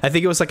time. I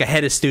think it was like a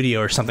head of studio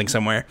or something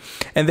somewhere,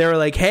 and they were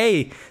like,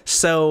 hey,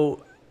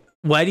 so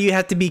why do you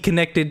have to be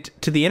connected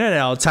to the internet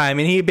all the time?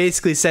 And he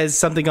basically says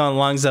something on the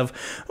lines of,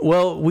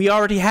 well, we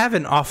already have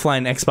an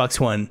offline Xbox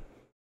One.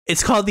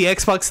 It's called the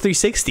Xbox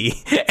 360.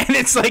 And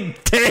it's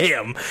like,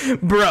 damn,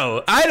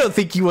 bro, I don't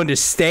think you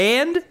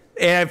understand.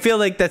 And I feel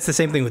like that's the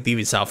same thing with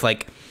Ubisoft.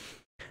 Like,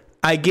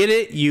 I get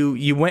it.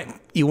 You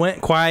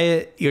went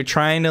quiet. You're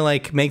trying to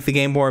like make the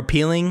game more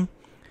appealing.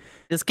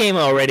 This game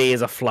already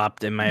is a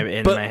flop in my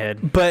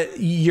head. But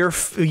you're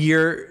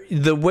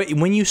the way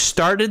when you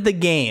started the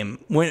game,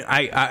 when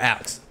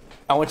Alex,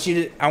 I want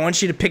you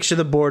to picture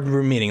the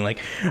boardroom meeting. Like,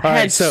 all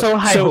right, so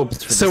high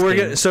hopes for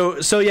this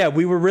game. So yeah,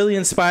 we were really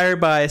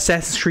inspired by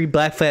Assassin's Creed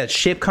Black Flag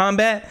ship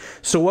combat.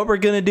 So what we're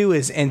gonna do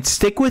is, and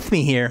stick with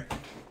me here,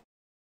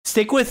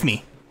 stick with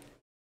me,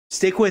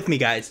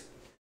 guys.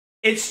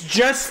 It's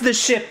just the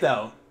ship,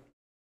 though.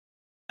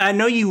 I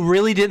know you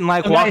really didn't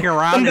like walking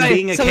around and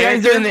being a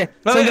character.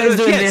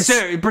 Yes,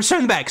 sir. Sir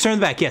in the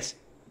back. Yes.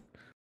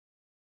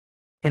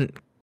 And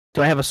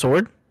do I have a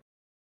sword?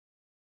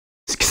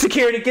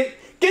 Security, get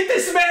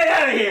this man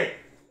out of here!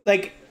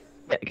 Like,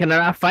 can I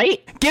not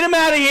fight? Get him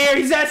out of here!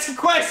 He's asking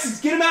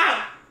questions. Get him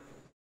out!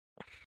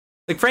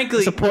 Like,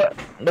 frankly,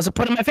 let's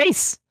put in my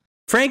face.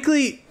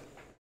 Frankly,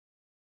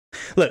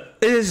 look,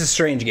 this is a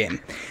strange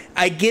game.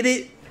 I get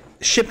it.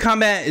 Ship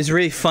combat is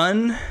really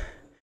fun.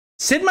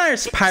 Sid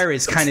Meier's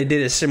Pirates kind of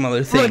did a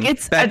similar thing. Look,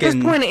 at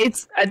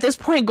this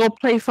point, go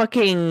play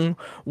fucking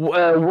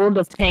World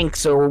of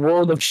Tanks or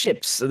World of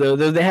Ships.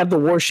 They have the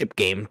warship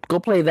game. Go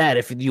play that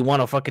if you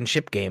want a fucking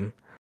ship game.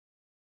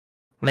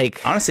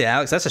 Like, honestly,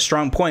 Alex, that's a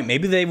strong point.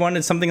 Maybe they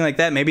wanted something like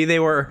that. Maybe they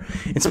were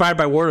inspired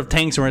by World of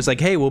Tanks, where it's like,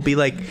 hey, we'll be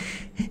like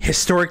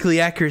historically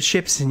accurate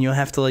ships, and you'll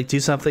have to like do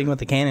something with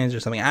the cannons or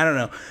something. I don't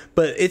know,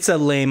 but it's a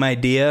lame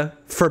idea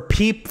for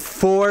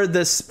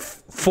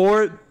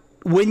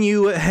when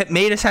you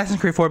made Assassin's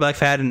Creed 4 Black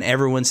Flag and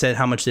everyone said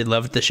how much they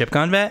loved the ship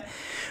combat.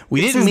 We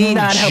didn't mean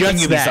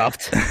just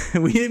that.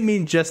 We didn't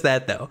mean just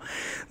that, though.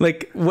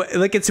 Like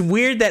it's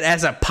weird that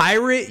as a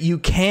pirate you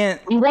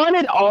can't. We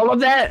wanted all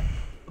of that,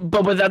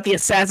 but without the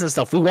assassin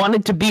stuff. We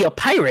wanted to be a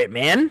pirate,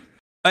 man.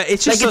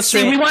 It's just like, so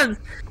strange.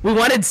 We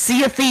wanted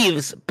Sea of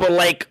Thieves, but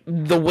like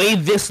the way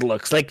this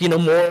looks, like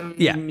more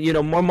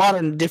more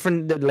modern,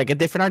 different, like a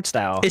different art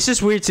style. It's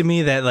just weird to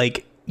me that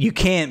like you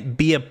can't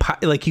be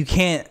you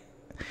can't.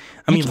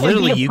 I mean,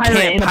 literally, you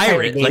can't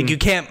pirate. Like you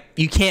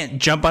can't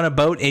jump on a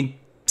boat and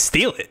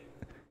steal it.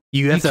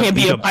 You can't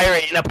be a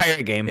pirate in a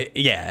pirate game.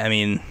 Yeah, I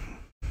mean,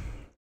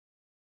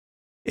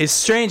 it's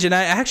strange, and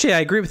I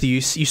agree with you.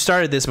 You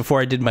started this before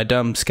I did my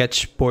dumb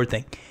sketchboard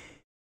thing.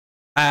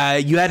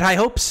 You had high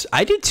hopes.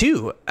 I did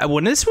too.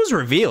 When this was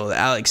revealed,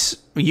 Alex,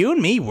 you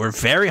and me were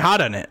very hot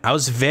on it. I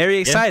was very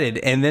excited,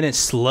 and then it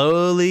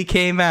slowly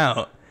came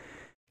out.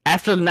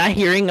 After not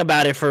hearing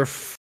about it for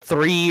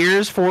 3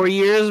 years, 4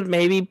 years,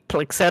 maybe,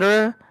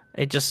 etc.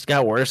 It just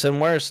got worse and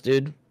worse,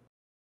 dude.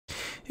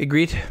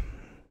 Agreed.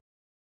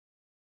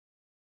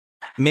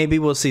 Maybe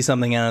we'll see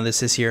something out of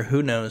this year.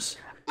 Who knows?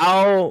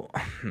 No,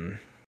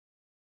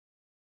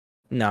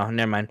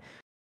 never mind.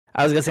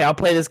 I was gonna say I'll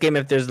play this game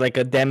if there's like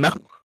a demo.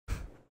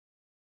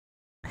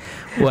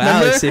 Well,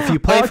 Alex, if you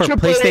play for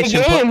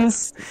PlayStation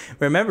Plus,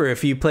 remember,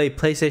 if you play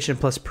PlayStation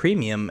Plus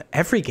Premium,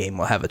 every game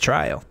will have a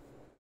trial.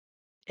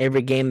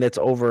 Every game that's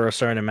over a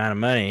certain amount of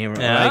money. Well,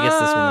 I guess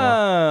this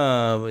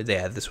one will.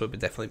 Yeah, this would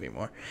definitely be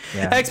more.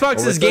 Yeah.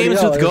 Xbox's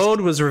Games with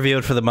Gold was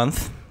revealed for the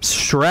month.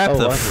 Strap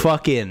the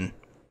fuck in.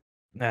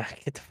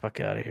 Get the fuck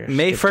out of here.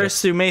 May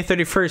 1st through May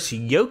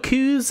 31st,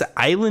 Yoku's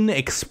Island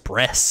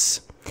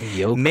Express.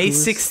 May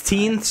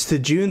 16th to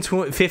June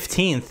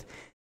 15th,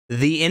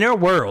 The Inner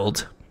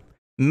World.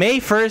 May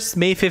 1st,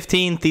 May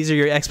 15th, these are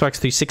your Xbox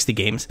 360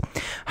 games.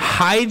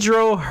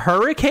 Hydro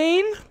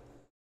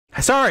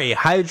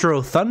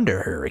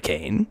Thunder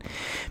Hurricane.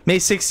 May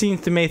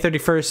 16th to May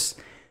 31st,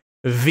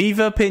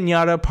 Viva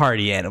Pinata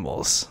Party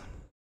Animals.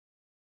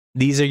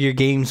 These are your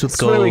games with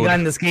gold. We've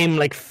gotten this game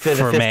like for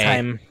the fifth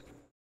time.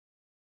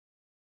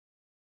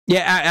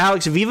 Yeah,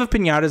 Alex, Viva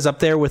Pinata's up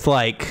there with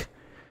like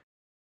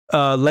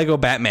Lego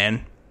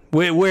Batman.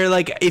 Where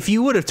like if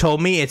you would have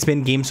told me it's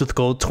been games with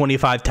gold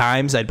 25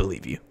 times, I'd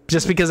believe you.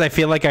 Just because I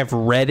feel like I've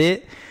read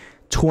it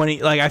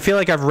I feel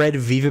like I've read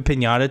Viva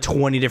Pinata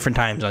 20 different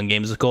times on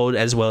Games with Gold,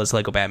 as well as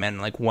Lego Batman,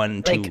 like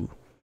 1, 2.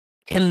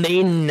 Can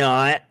they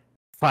not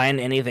find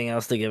anything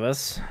else to give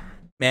us?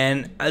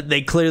 Man,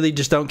 they clearly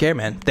just don't care,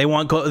 man. They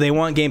want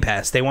Game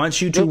Pass. They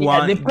want you to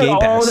want Game Pass. They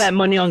put all that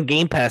money on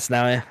Game Pass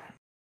now.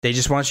 They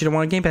just want you to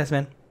want Game Pass,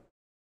 man.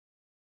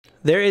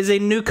 There is a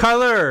new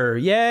color.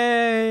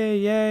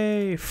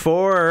 Yay!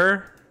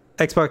 For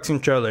Xbox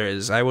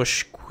controllers. I will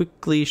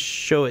quickly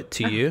show it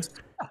to you.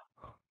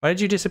 Why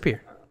did you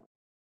disappear?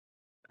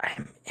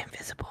 I'm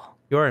invisible.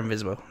 You are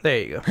invisible. There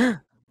you go.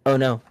 Oh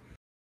no.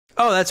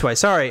 Oh, that's why.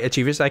 Sorry,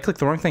 Achievers. I clicked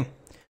the wrong thing.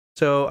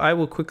 So I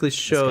will quickly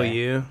show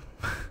you.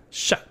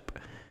 Shut up.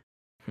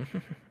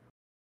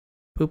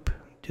 Poop.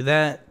 Do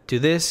that. Do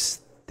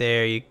this.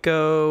 There you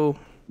go.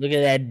 Look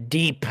at that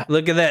deep.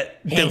 Look at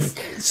that. Pink.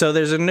 So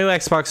there's a new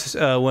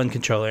Xbox One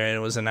controller, and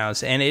it was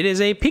announced, and it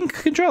is a pink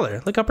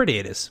controller. Look how pretty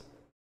it is.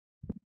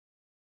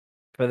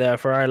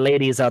 For our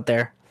ladies out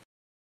there.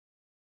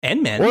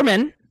 And men. Or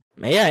men.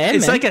 Yeah, and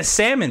it's men. like a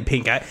salmon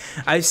pink.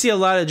 I see a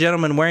lot of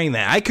gentlemen wearing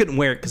that. I couldn't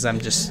wear it because I'm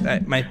just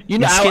my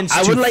skin's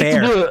I too would like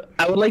fair.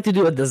 I would like to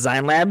do a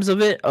design labs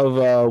of it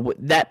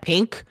that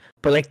pink,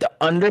 but like the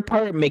under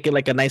part, make it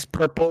like a nice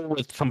purple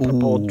with some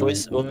purple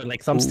joists or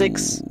like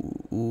thumbsticks.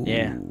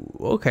 Yeah.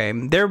 Okay.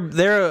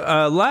 They're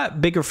a lot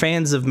bigger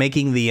fans of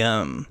making the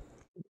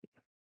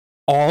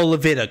all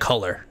of it a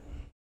color.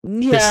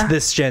 Yeah.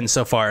 This gen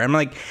so far. I'm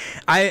like,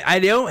 I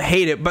don't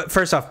hate it, but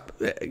first off,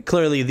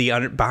 clearly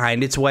the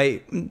behind it's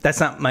white. That's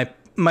not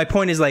my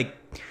point. Is like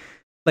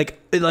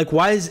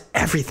why is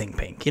everything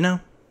pink? You know,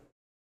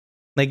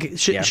 like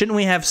shouldn't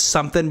we have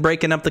something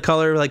breaking up the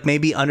color? Like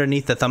maybe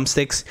underneath the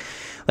thumbsticks,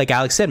 like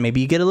Alex said, maybe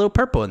you get a little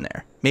purple in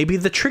there. Maybe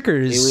the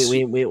triggers.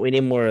 We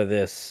need more of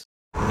this.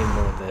 We need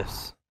more of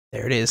this.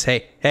 There it is.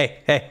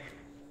 Hey.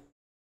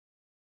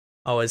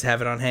 Always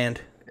have it on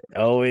hand.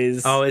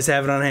 Always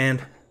have it on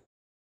hand.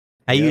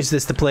 I use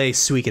this to play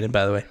Suikoden,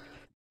 by the way.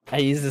 I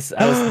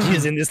was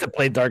using this to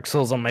play Dark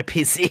Souls on my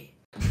PC.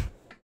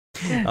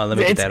 Oh, let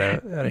me get that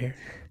out of here.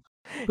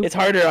 It's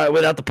harder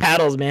without the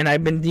paddles, man.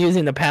 I've been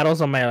using the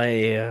paddles on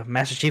my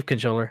Master Chief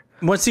controller.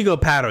 Once you go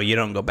paddle, you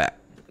don't go back.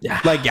 Yeah.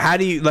 Like, how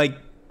do you like?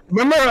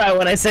 Remember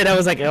when I said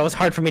it was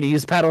hard for me to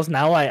use paddles?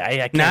 Now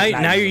I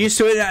can't. Now you're used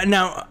to it.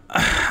 Now,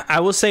 I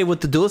will say with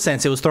the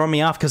DualSense, it was throwing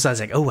me off because I was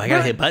like, oh, I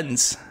gotta hit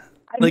buttons.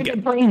 Like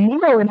I'm playing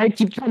Hero and I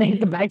keep trying to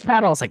hit the back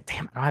paddle. I was like,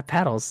 damn, I don't have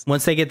paddles.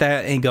 Once they get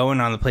that and going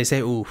on the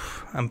PlayStation,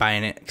 oof, I'm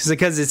buying it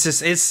because it's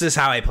just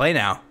how I play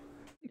now.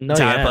 No, it's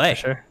how I play.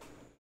 For sure.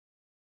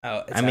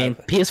 Oh, I mean,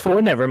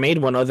 PS4 never made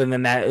one other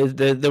than that.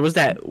 There was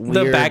that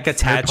weird the back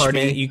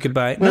attachment you could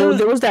buy. No,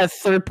 there was that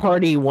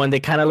third-party one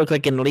that kind of looked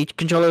like an Elite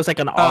controller. It was like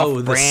an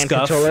off-brand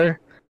controller.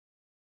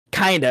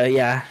 Kinda,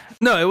 yeah.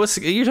 No, it was.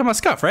 You're talking about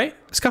Scuff, right?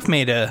 Scuff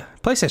made a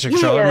PlayStation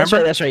controller.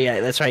 Remember? That's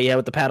right. Yeah,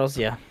 with the paddles.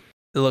 Yeah.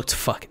 It looked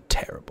fucking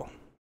terrible.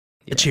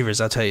 Yeah.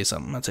 Achievers, I'll tell you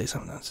something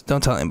else.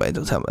 Don't tell anybody.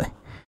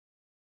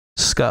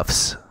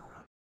 Scuffs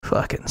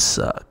fucking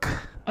suck.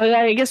 Oh, yeah,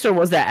 I guess there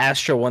was that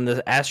Astro one,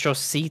 the Astro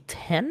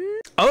C10.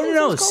 Oh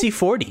no,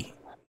 C40.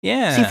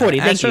 Yeah, C40.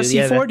 Astro Thank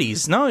you.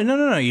 C40s.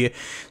 No. You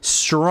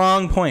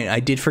strong point.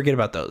 I did forget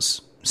about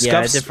those.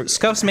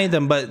 Scuffs made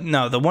them, but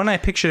no, the one I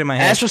pictured in my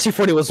head. Astro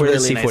C40 was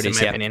really nice in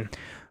my opinion.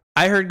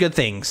 I heard good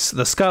things.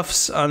 The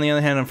Scuffs, on the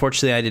other hand,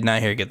 unfortunately, I did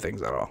not hear good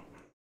things at all.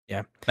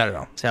 Yeah, not at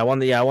all. So I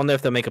wonder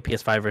if they'll make a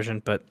PS5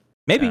 version, but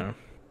maybe.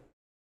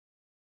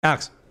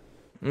 Alex,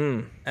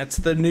 that's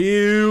the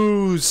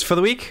news for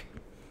the week.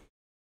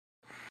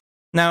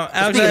 Now,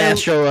 Alex,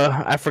 Astro,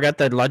 I forgot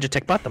that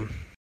Logitech bought them.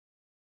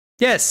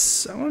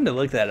 Yes, I wanted to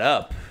look that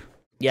up.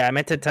 Yeah, I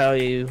meant to tell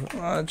you.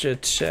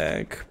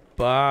 Logitech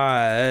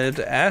bought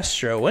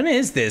Astro. When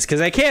is this?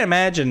 Because I can't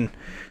imagine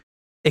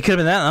it could have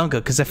been that long ago.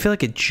 Because I feel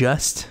like it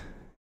just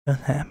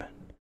happened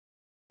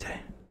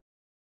today.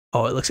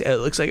 Oh, it looks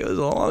like it was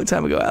a long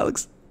time ago,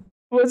 Alex.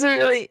 Was it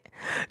really?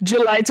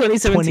 July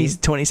 2017.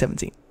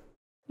 2017.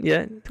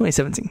 Yeah,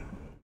 2017.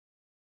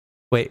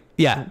 Wait,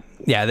 yeah,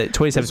 that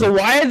 2017. So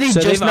why are they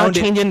just now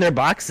changing their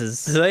boxes?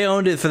 So they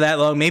owned it for that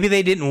long. Maybe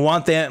they didn't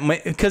want that,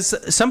 because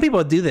some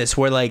people do this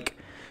where like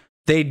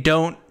they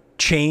don't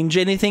change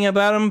anything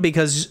about them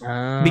because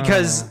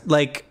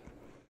like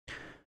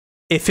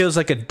it feels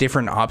like a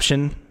different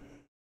option.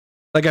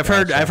 Like I've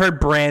heard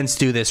brands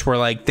do this where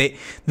like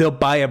they'll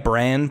buy a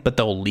brand but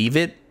they'll leave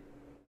it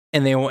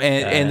and they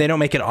don't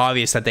make it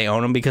obvious that they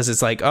own them because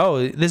it's like,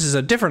 oh, this is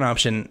a different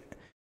option.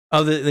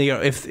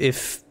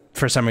 If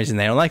for some reason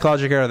they don't like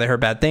Logitech or they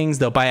heard bad things,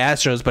 they'll buy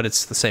Astros, but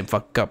it's the same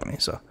fucking company,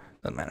 so it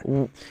doesn't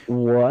matter.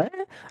 What?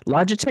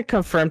 Logitech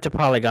confirmed to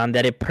Polygon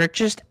that it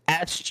purchased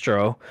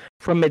Astro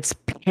from its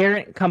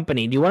parent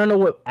company. Do you want to know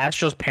what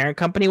Astro's parent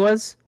company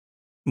was?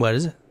 What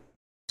is it?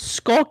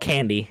 Skull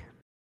Candy.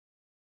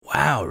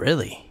 Wow,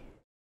 really?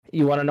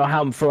 You want to know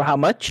how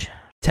much?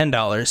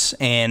 $10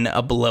 and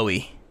a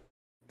blowy.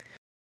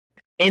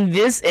 In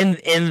this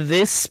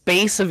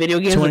space of video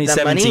games with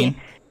that money,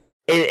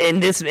 in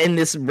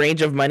this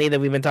range of money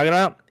that we've been talking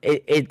about,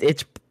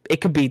 it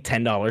could be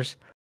 $10,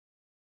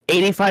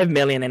 $85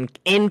 million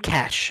in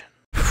cash.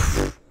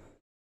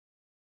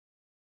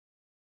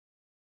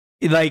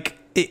 Like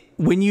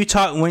when you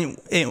talk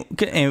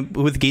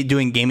with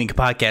doing gaming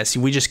podcasts,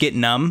 we just get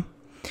numb.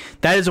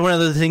 That is one of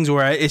the things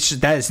where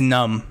that is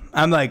numb.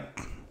 I'm like,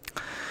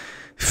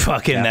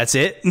 fucking that's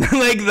it.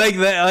 like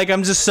that. Like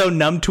I'm just so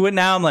numb to it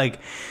now. I'm like,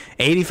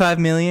 85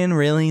 million,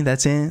 really?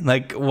 That's it?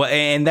 Like, what?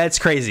 And that's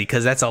crazy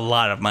because that's a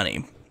lot of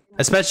money,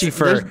 especially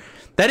for.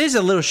 That is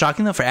a little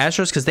shocking though for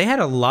Astros because they had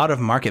a lot of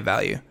market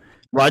value.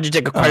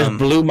 Logitech acquires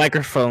Blue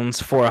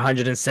microphones for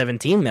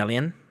 117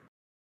 million.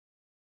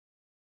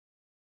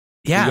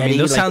 Yeah, Yeti, I mean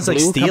those sounds like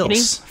steals, company?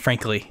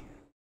 frankly.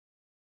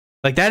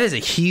 Like that is a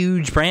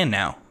huge brand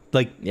now.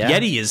 Like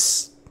Yeti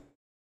is.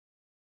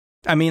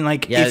 I mean,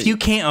 like if you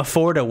can't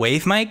afford a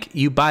wave mic,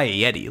 you buy a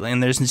Yeti,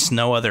 and there's just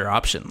no other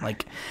option.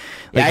 Like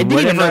I didn't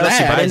even know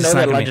that. I didn't know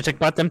that Logitech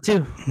bought them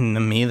too.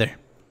 Me either.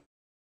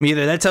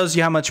 That tells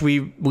you how much we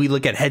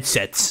look at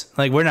headsets.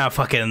 Like we're not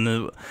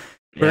fucking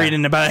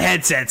reading about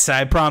headsets.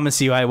 I promise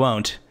you, I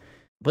won't.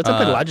 What's up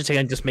with Logitech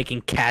and just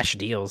making cash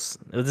deals?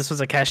 This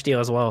was a cash deal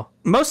as well.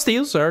 Most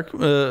deals are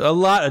a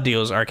lot of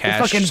deals are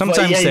cash.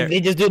 Sometimes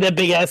they just do that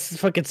big ass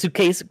fucking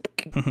suitcase.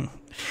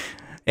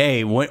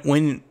 Hey,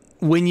 when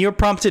you're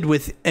prompted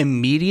with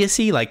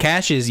immediacy, like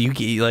cash is, you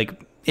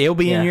like it'll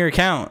be in your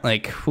account.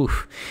 Like, whew,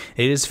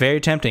 it is very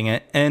tempting.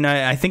 And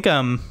I think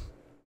a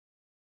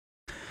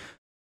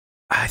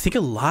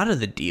lot of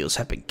the deals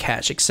have been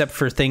cash, except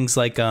for things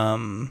like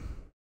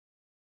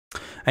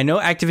I know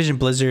Activision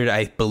Blizzard,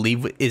 I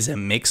believe, is a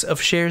mix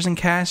of shares and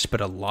cash, but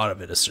a lot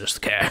of it is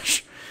just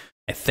cash.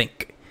 I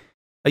think.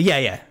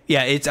 Yeah.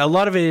 It's a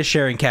lot of it is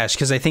sharing cash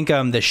because I think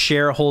the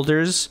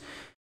shareholders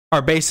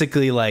are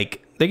basically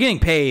like they're getting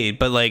paid,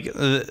 but like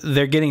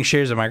they're getting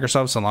shares of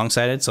Microsoft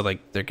alongside it, so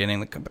like they're getting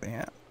the company.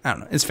 Yeah, I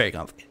don't know. It's very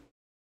complicated.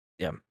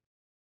 Yeah.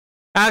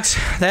 Alex,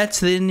 that's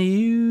the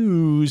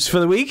news for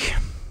the week.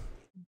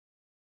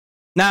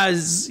 Now,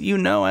 as you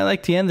know, I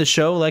like to end the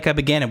show like I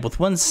began it with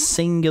one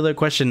singular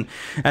question.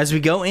 As we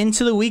go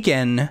into the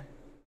weekend,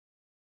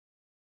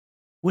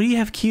 what do you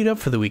have queued up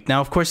for the week?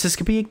 Now, of course, this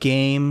could be a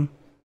game,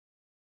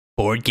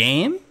 board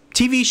game,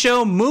 TV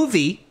show,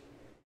 movie,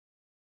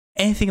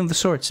 anything of the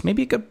sorts.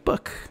 Maybe a good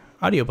book,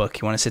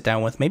 audiobook you want to sit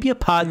down with. Maybe a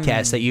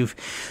podcast that you've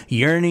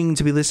yearning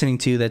to be listening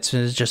to that's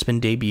just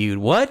been debuted.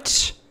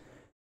 What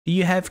do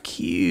you have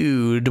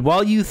queued?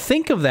 While you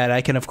think of that,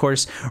 I can, of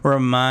course,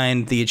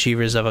 remind the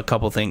achievers of a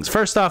couple things.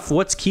 First off,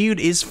 what's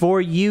queued is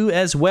for you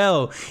as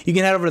well. You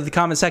can head over to the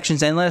comment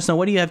sections and let us know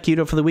what do you have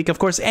queued up for the week, of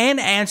course, and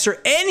answer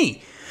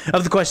any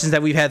of the questions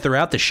that we've had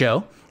throughout the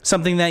show.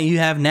 Something that you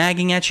have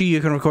nagging at you,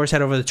 you can, of course,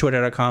 head over to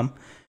twitter.com.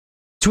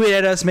 Tweet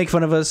at us, make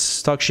fun of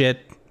us, talk shit.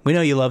 We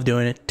know you love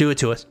doing it. Do it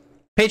to us.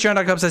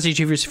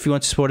 Patreon.com/achievers if you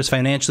want to support us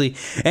financially.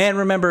 And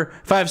remember,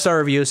 5-star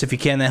reviews if you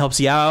can. That helps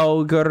the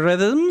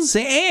algorithms.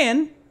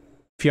 And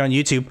if you're on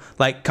YouTube,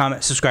 like,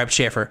 comment, subscribe,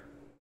 share for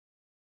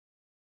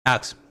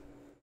Alex.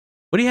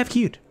 What do you have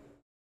queued?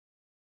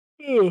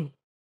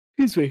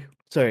 Excuse me.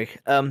 Sorry.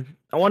 I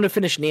want to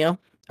finish Neo.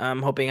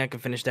 I'm hoping I can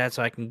finish that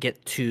so I can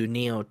get to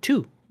Neo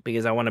 2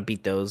 because I want to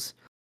beat those.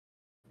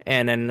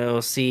 And then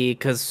we'll see.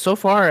 Because so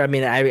far, I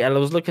mean, I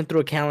was looking through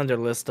a calendar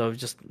list of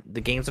just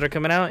the games that are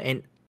coming out,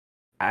 and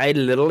I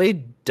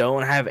literally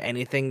don't have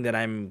anything that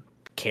I'm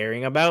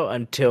caring about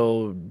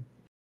until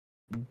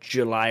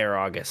July or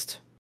August.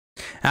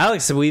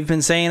 Alex, we've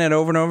been saying it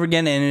over and over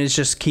again, and it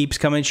just keeps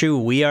coming true.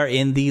 We are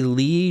in the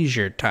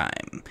leisure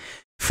time.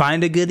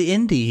 Find a good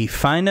indie.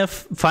 Find a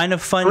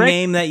fun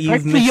game that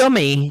you've missed.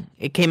 Yummy.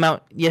 It came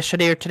out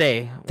yesterday or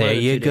today. There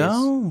you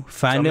go.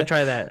 I'm gonna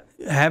try that.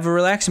 Have a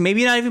relax.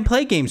 Maybe not even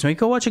play games. Maybe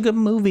go watch a good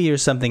movie or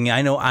something.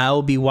 I know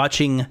I'll be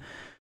watching.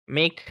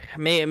 Make a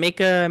nice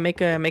Gundam.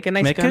 Make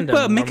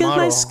a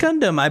nice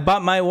Gundam. I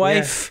bought my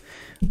wife.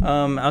 Yeah.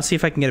 I'll see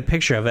if I can get a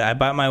picture of it. I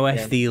bought my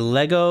wife the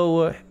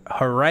Lego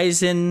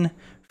Horizon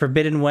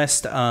Forbidden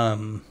West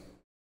Tonic.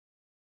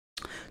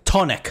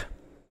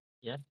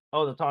 Yeah.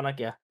 Oh, the Tonic.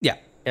 Yeah. Yeah.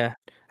 Yeah.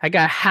 I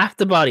got half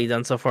the body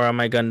done so far on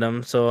my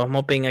Gundam, so I'm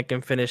hoping I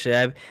can finish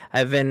it.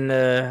 I've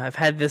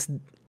had this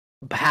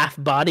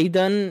half body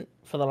done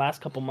for the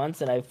last couple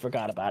months, and I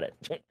forgot about it.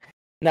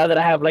 Now that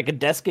I have like a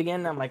desk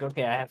again, I'm like,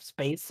 okay, I have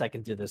space. I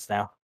can do this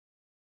now.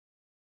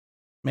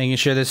 Making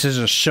sure this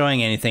isn't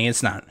showing anything.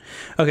 It's not.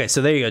 Okay,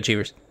 so there you go,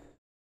 Cheevers.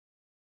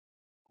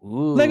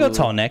 Ooh. Lego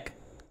Tallneck.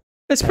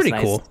 That's pretty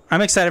nice. Cool.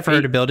 I'm excited for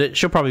her to build it.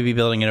 She'll probably be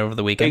building it over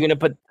the weekend. Are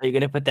you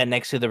gonna put that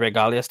next to the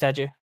Regalia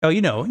statue? Oh,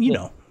 you know.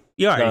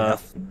 You already know.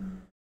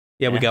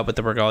 Yeah, we got with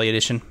the Regalia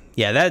edition.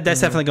 Yeah,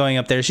 that's definitely going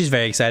up there. She's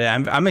very excited.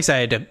 I'm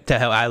excited to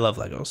help. I love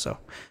Lego, so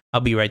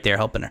I'll be right there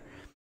helping her.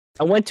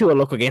 I went to a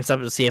local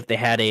GameStop to see if they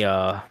had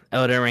a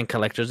Elden Ring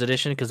Collector's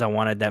Edition because I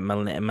wanted that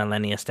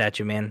Millennia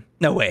statue, man.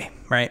 No way,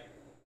 right?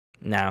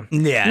 No.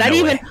 Yeah, not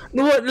even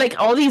like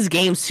all these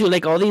games too,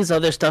 like all these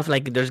other stuff.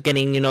 Like there's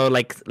getting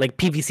like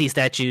PVC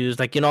statues,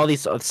 like all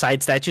these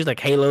side statues, like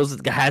Halo's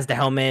has the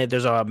helmet.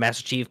 There's a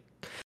Master Chief,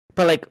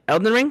 but like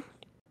Elden Ring,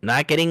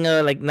 not getting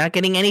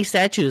any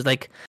statues.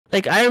 Like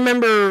I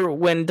remember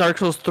when Dark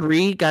Souls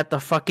 3 got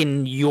the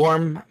fucking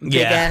Yorm big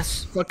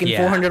ass fucking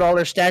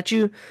 $400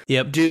 statue.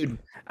 Yep, dude.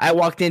 I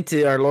walked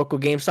into our local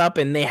GameStop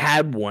and they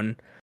had one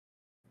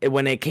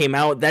when it came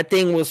out. That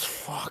thing was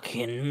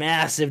fucking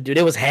massive, dude.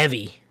 It was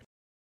heavy.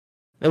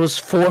 It was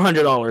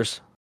 $400.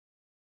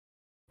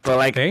 But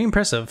like very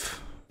impressive.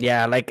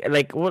 Yeah, like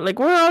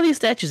where are all these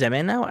statues at,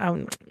 man? Now,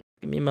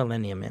 give me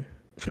Millennia, man.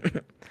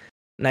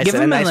 Nice, Give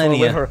him nice one with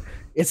Millennia. her.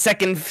 It's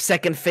second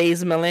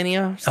phase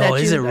Millennia. Statue. Oh,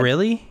 is it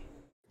really?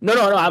 No.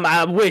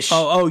 I wish.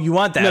 Oh, you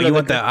want that? No, You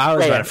want that? I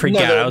was about to freak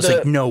out. I was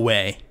like, no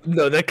way.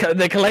 No,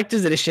 the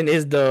collector's edition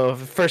is the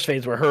first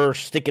phase where her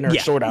sticking her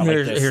sword out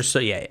like this.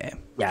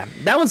 Yeah.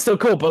 That one's still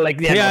cool, but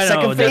like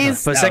second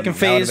phase. But second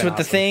phase with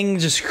the awesome. thing,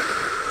 just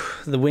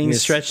the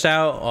wings stretched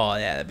out. Oh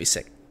yeah, that'd be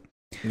sick.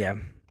 Yeah.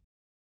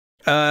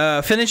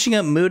 Finishing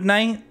up Moon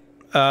Knight.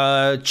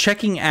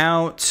 Checking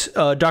out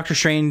Doctor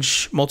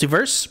Strange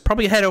Multiverse.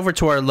 Probably head over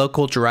to our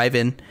local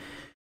drive-in.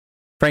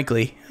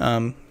 Frankly,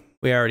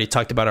 we already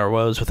talked about our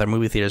woes with our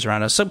movie theaters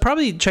around us, so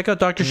probably check out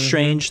Doctor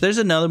Strange. There's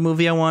another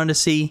movie I wanted to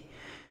see.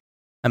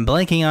 I'm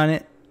blanking on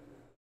it.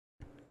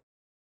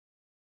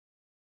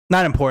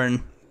 Not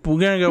important. We're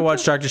gonna go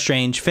watch Doctor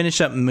Strange. Finish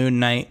up Moon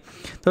Knight.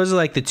 Those are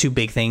like the two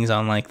big things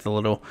on like the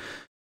little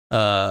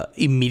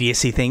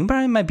immediacy thing.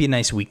 But it might be a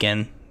nice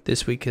weekend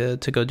this week to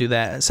go do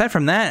that. Aside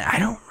from that, I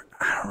don't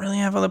really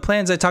have other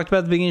plans. I talked about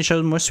at the beginning of the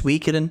show more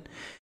Suikoden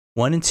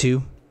 1 and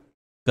 2.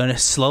 Gonna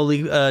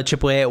slowly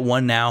chip away at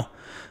 1 now.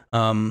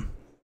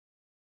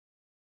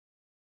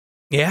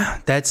 Yeah,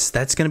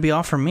 that's gonna be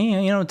all from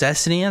me. You know,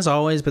 Destiny as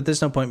always, but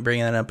there's no point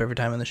bringing that up every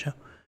time on the show.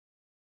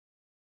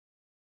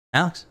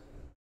 Alex,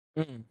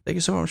 thank you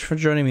so much for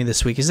joining me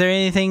this week. Is there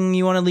anything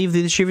you want to leave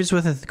the achievers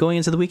with going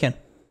into the weekend?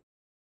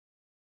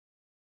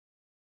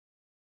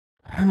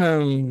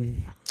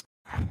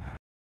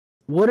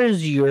 What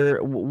is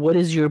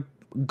your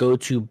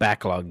go-to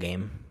backlog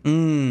game?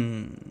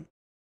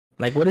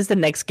 Like, what is the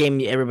next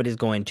game everybody's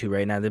going to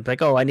right now? They're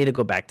like, oh, I need to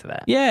go back to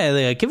that.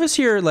 Yeah, give us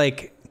your.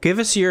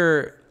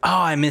 Oh,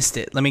 I missed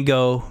it. Let me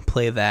go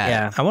play that.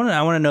 Yeah, I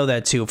want to know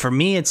that too. For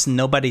me, it's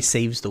Nobody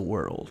Saves the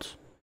World.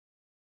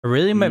 I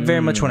really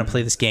very much want to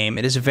play this game.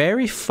 It is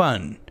very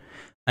fun.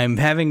 I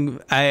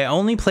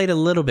only played a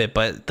little bit,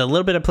 but the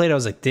little bit I played, I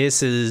was like, I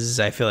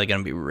feel like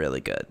gonna be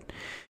really good.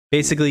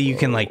 Basically, you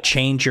can like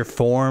change your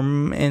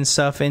form and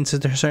stuff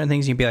into certain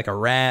things. You can be like a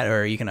rat,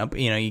 or you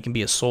can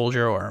be a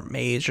soldier or a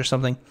mage or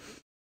something.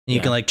 And you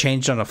can like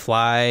change on the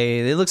fly.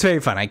 It looks very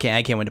fun. I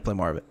can't wait to play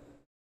more of it.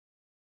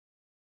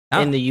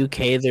 In the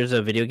UK, there's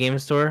a video game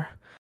store,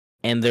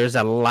 and there's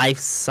a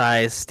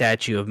life-size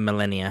statue of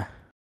Millennia.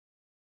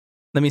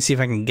 Let me see if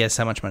I can guess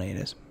how much money it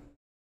is.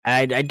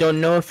 I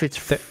don't know if it's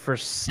for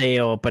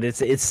sale, but it's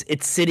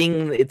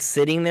sitting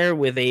there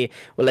with the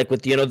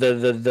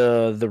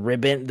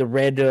ribbon, the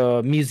red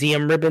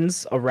museum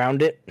ribbons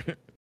around it.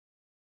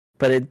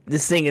 But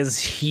this thing is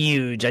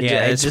huge. I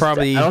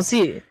don't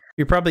see.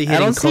 You're probably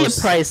hitting close. See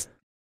a price.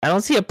 I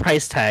don't see a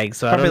price tag,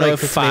 so probably I don't know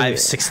like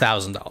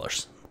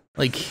 $5,000-$6,000,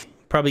 like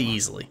probably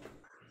easily.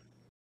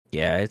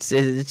 Yeah, it's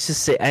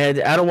just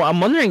I'm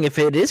wondering if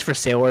it is for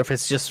sale or if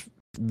it's just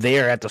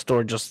there at the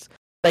store, just.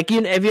 Like,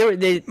 have you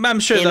ever? I'm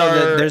sure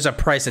though there's a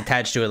price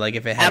attached to it. Like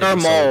if it had at our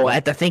mall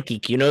at the Think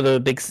Geek,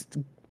 the big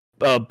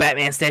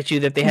Batman statue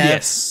that they have.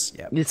 Yes,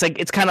 yeah.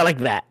 It's kind of like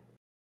that.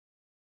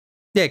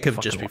 Yeah, it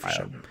could just be for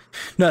sure.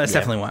 No, that's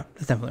definitely one.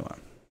 That's definitely one.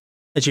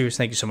 Achievers,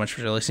 thank you so much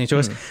for listening to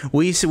us.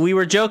 We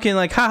were joking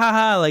like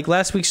ha, like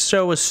last week's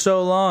show was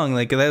so long,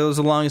 like that was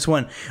the longest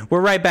one. We're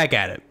right back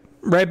at it,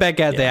 right back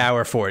at the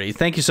hour 40.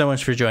 Thank you so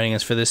much for joining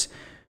us for this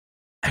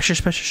extra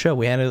special show.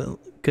 We had a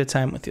good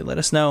time with you. Let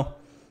us know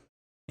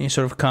any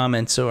sort of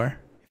comments, or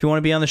if you want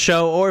to be on the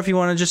show, or if you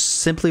want to just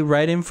simply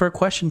write in for a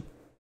question.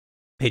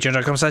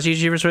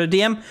 Patreon.com/YouTubers for a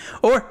DM,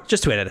 or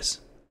just tweet at us.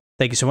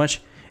 Thank you so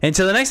much.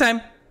 Until the next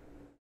time,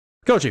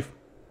 go Chief.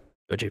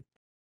 Go Chief.